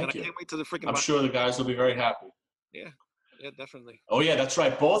 Thank you. I can't wait to the freaking. I'm sure the guys will be very happy. Yeah, definitely. Oh yeah, that's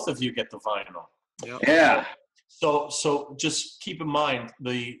right. Both of you get the vinyl. Yep. Yeah. So just keep in mind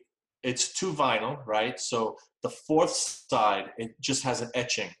it's 2 vinyl, right? So the 4th side, it just has an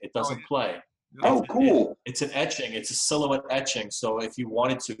etching. It doesn't play. Oh, cool. It's an etching. It's a silhouette etching. So if you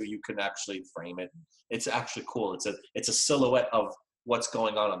wanted to, you can actually frame it. It's actually cool. It's a silhouette of what's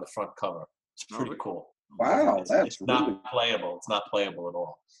going on the front cover. It's pretty cool. Wow, It's not playable. It's not playable at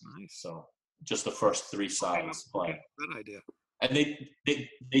all. Nice. So just the first 3 sides play. Okay, good idea. And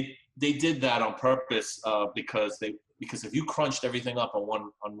they did that on purpose because if you crunched everything up on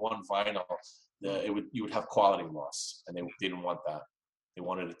one vinyl, you would have quality loss, and they didn't want that. They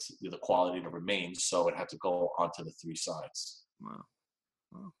wanted the quality to remain, so it had to go onto the 3 sides. Wow.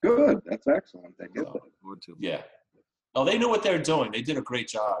 Good. That's excellent. They did that. Yeah. Oh, they knew what they were doing. They did a great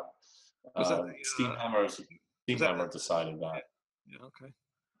job. Steam Hammer decided that. Yeah. Okay.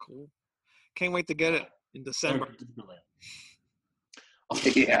 Cool. Can't wait to get it in December.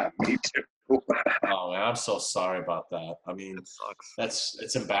 Yeah, me too. Oh man, I'm so sorry about that. I mean, That sucks.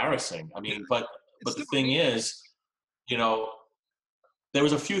 it's embarrassing. I mean, but the thing is, there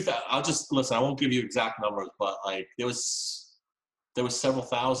was a few. I'll just listen. I won't give you exact numbers, but like there was several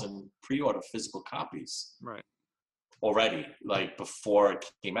thousand pre-order physical copies. Right. Already, like before it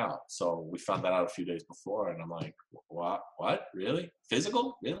came out. So we found that out a few days before, and I'm like, what? Really?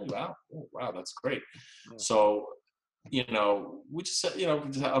 Physical? Really? Wow. Oh, wow, that's great. Yeah. So, we just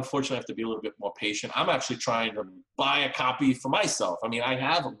unfortunately have to be a little bit more patient. I'm actually trying to buy a copy for myself. I mean, I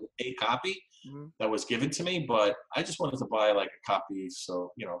have a copy that was given to me, but I just wanted to buy like a copy,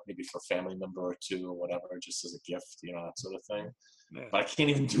 so maybe for a family member or 2 or whatever, just as a gift, that sort of thing. Yeah. But I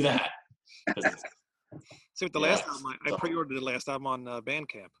can't even do that. See, with the last album, I pre-ordered the last album on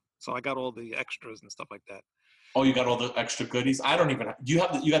Bandcamp, so I got all the extras and stuff like that. Oh, you got all the extra goodies? I don't even. Do you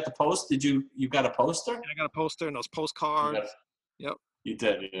have you got the post? You got a poster? Yeah, I got a poster and those postcards. Yep. You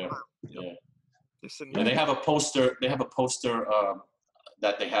did, yeah. Yep. Yeah, they have a poster. They have a poster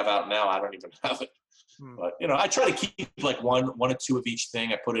that they have out now. I don't even have it, but I try to keep like one or 2 of each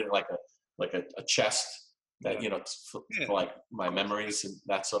thing. I put it in like a chest that for like my memories and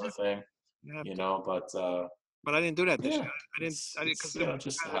that sort of thing. Yeah. But I didn't do that this year. I didn't because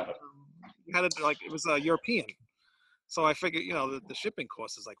just to have it. You had it like it was European, so I figured the shipping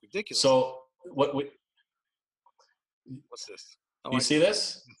cost is like ridiculous. So what's this? You see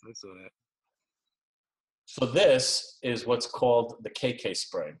this? I saw that. So this is what's called the KK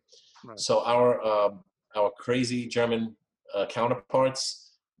spray. Right. So our crazy German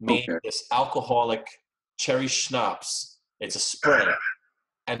counterparts made this alcoholic cherry schnapps. It's a spray.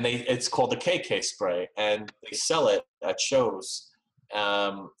 And it's called the KK spray, and they sell it at shows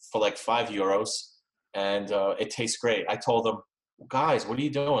for like €5, and it tastes great. I told them, guys, what are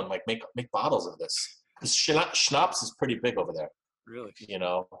you doing? Like, make bottles of this, because schnapps is pretty big over there. Really?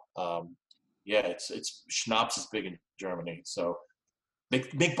 Yeah, it's schnapps is big in Germany, so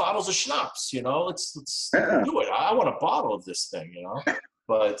make bottles of schnapps. Let's do it. I want a bottle of this thing.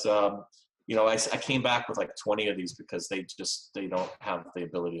 But I came back with like 20 of these because they don't have the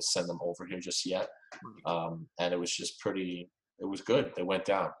ability to send them over here just yet. And it was just it was good. They went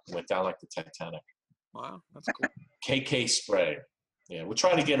down like the Titanic. Wow, that's cool. KK spray. Yeah, we're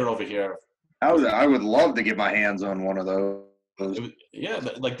trying to get it over here. I would love to get my hands on one of those.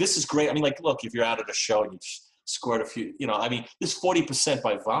 Like this is great. I mean, like, look, if you're out at a show and you scored a few, I mean, this 40%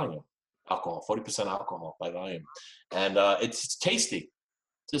 by volume alcohol, 40% alcohol by volume. And it's tasty.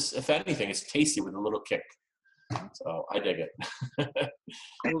 Just, if anything, it's tasty with a little kick. So I dig it.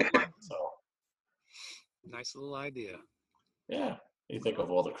 So nice little idea. Yeah, you think of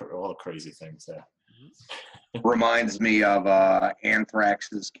all the crazy things there. Reminds me of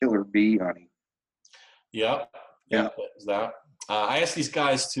Anthrax's Killer Bee Honey. Yeah. Is that? I asked these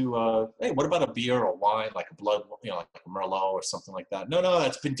guys to, hey, what about a beer or wine, like a blood, like a Merlot or something like that? No,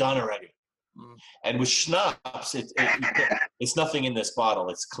 that's been done already. And with schnapps, it's nothing in this bottle.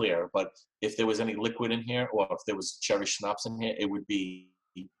 It's clear. But if there was any liquid in here, or if there was cherry schnapps in here, it would be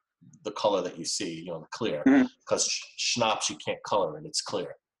the color that you see, the clear. Because schnapps, you can't color it. It's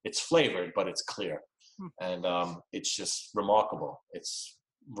clear. It's flavored, but it's clear. And it's just remarkable. It's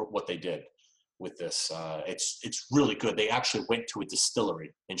what they did with this. It's really good. They actually went to a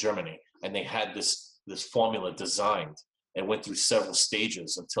distillery in Germany, and they had this formula designed and went through several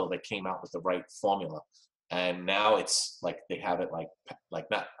stages until they came out with the right formula. And now it's like they have it like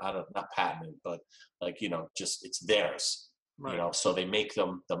not patented, but like, just it's theirs. Right. So they'll make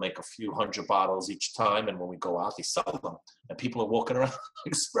a few hundred bottles each time, and when we go out, they sell them, and people are walking around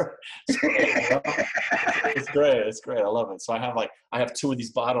like it's great. I love it. So I have 2 of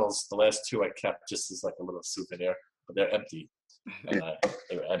these bottles. The last 2 I kept just as like a little souvenir, but they're empty, and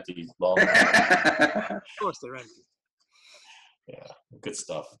they were empty long ago. Of course, they're empty. Yeah, good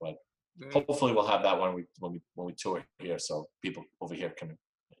stuff. But Very hopefully we'll have that when we tour here, so people over here can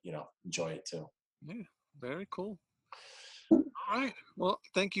enjoy it too. Yeah, very cool. All right. Well,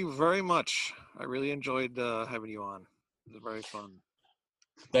 thank you very much. I really enjoyed having you on. It was very fun.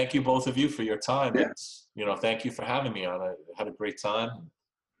 Thank you, both of you, for your time. Yeah. And, thank you for having me on. I had a great time.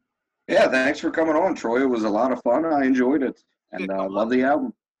 Yeah, thanks for coming on, Troy. It was a lot of fun. I enjoyed it, and Yeah, love the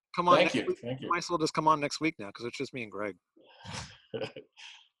album. Come on. Thank you. You might as well just come on next week now, because it's just me and Greg. Do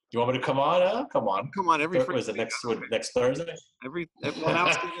you want me to come on? Come on. Come on every Was it next Thursday? Everyone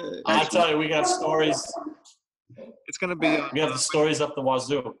else. I'll tell you, we got stories. It's going to be. We have the stories up the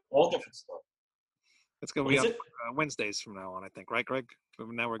wazoo. All different stuff. It's going to be on Wednesdays from now on, I think. Right, Greg?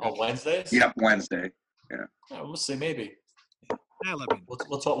 Now we're good. Oh, Wednesdays? Yep, Wednesday. Yeah. We'll see. Maybe. Yeah, let me know.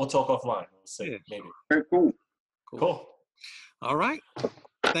 We'll talk offline. We'll see. Yeah. Maybe. Very cool. Cool. All right.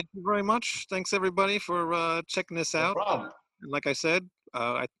 Thank you very much. Thanks everybody for checking this out. No problem. And like I said,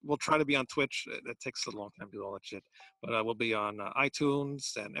 we'll try to be on Twitch. It takes a long time to do all that shit, but we'll be on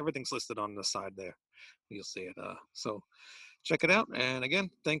iTunes, and everything's listed on the side there. You'll see it. So check it out. And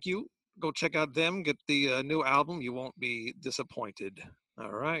again, thank you. Go check out them. Get the new album. You won't be disappointed.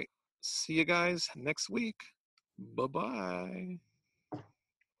 All right. See you guys next week. Bye-bye.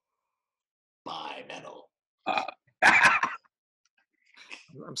 Bye, metal.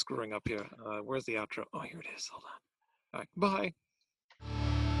 I'm screwing up here. Where's the outro? Oh, here it is. Hold on. All right. Bye.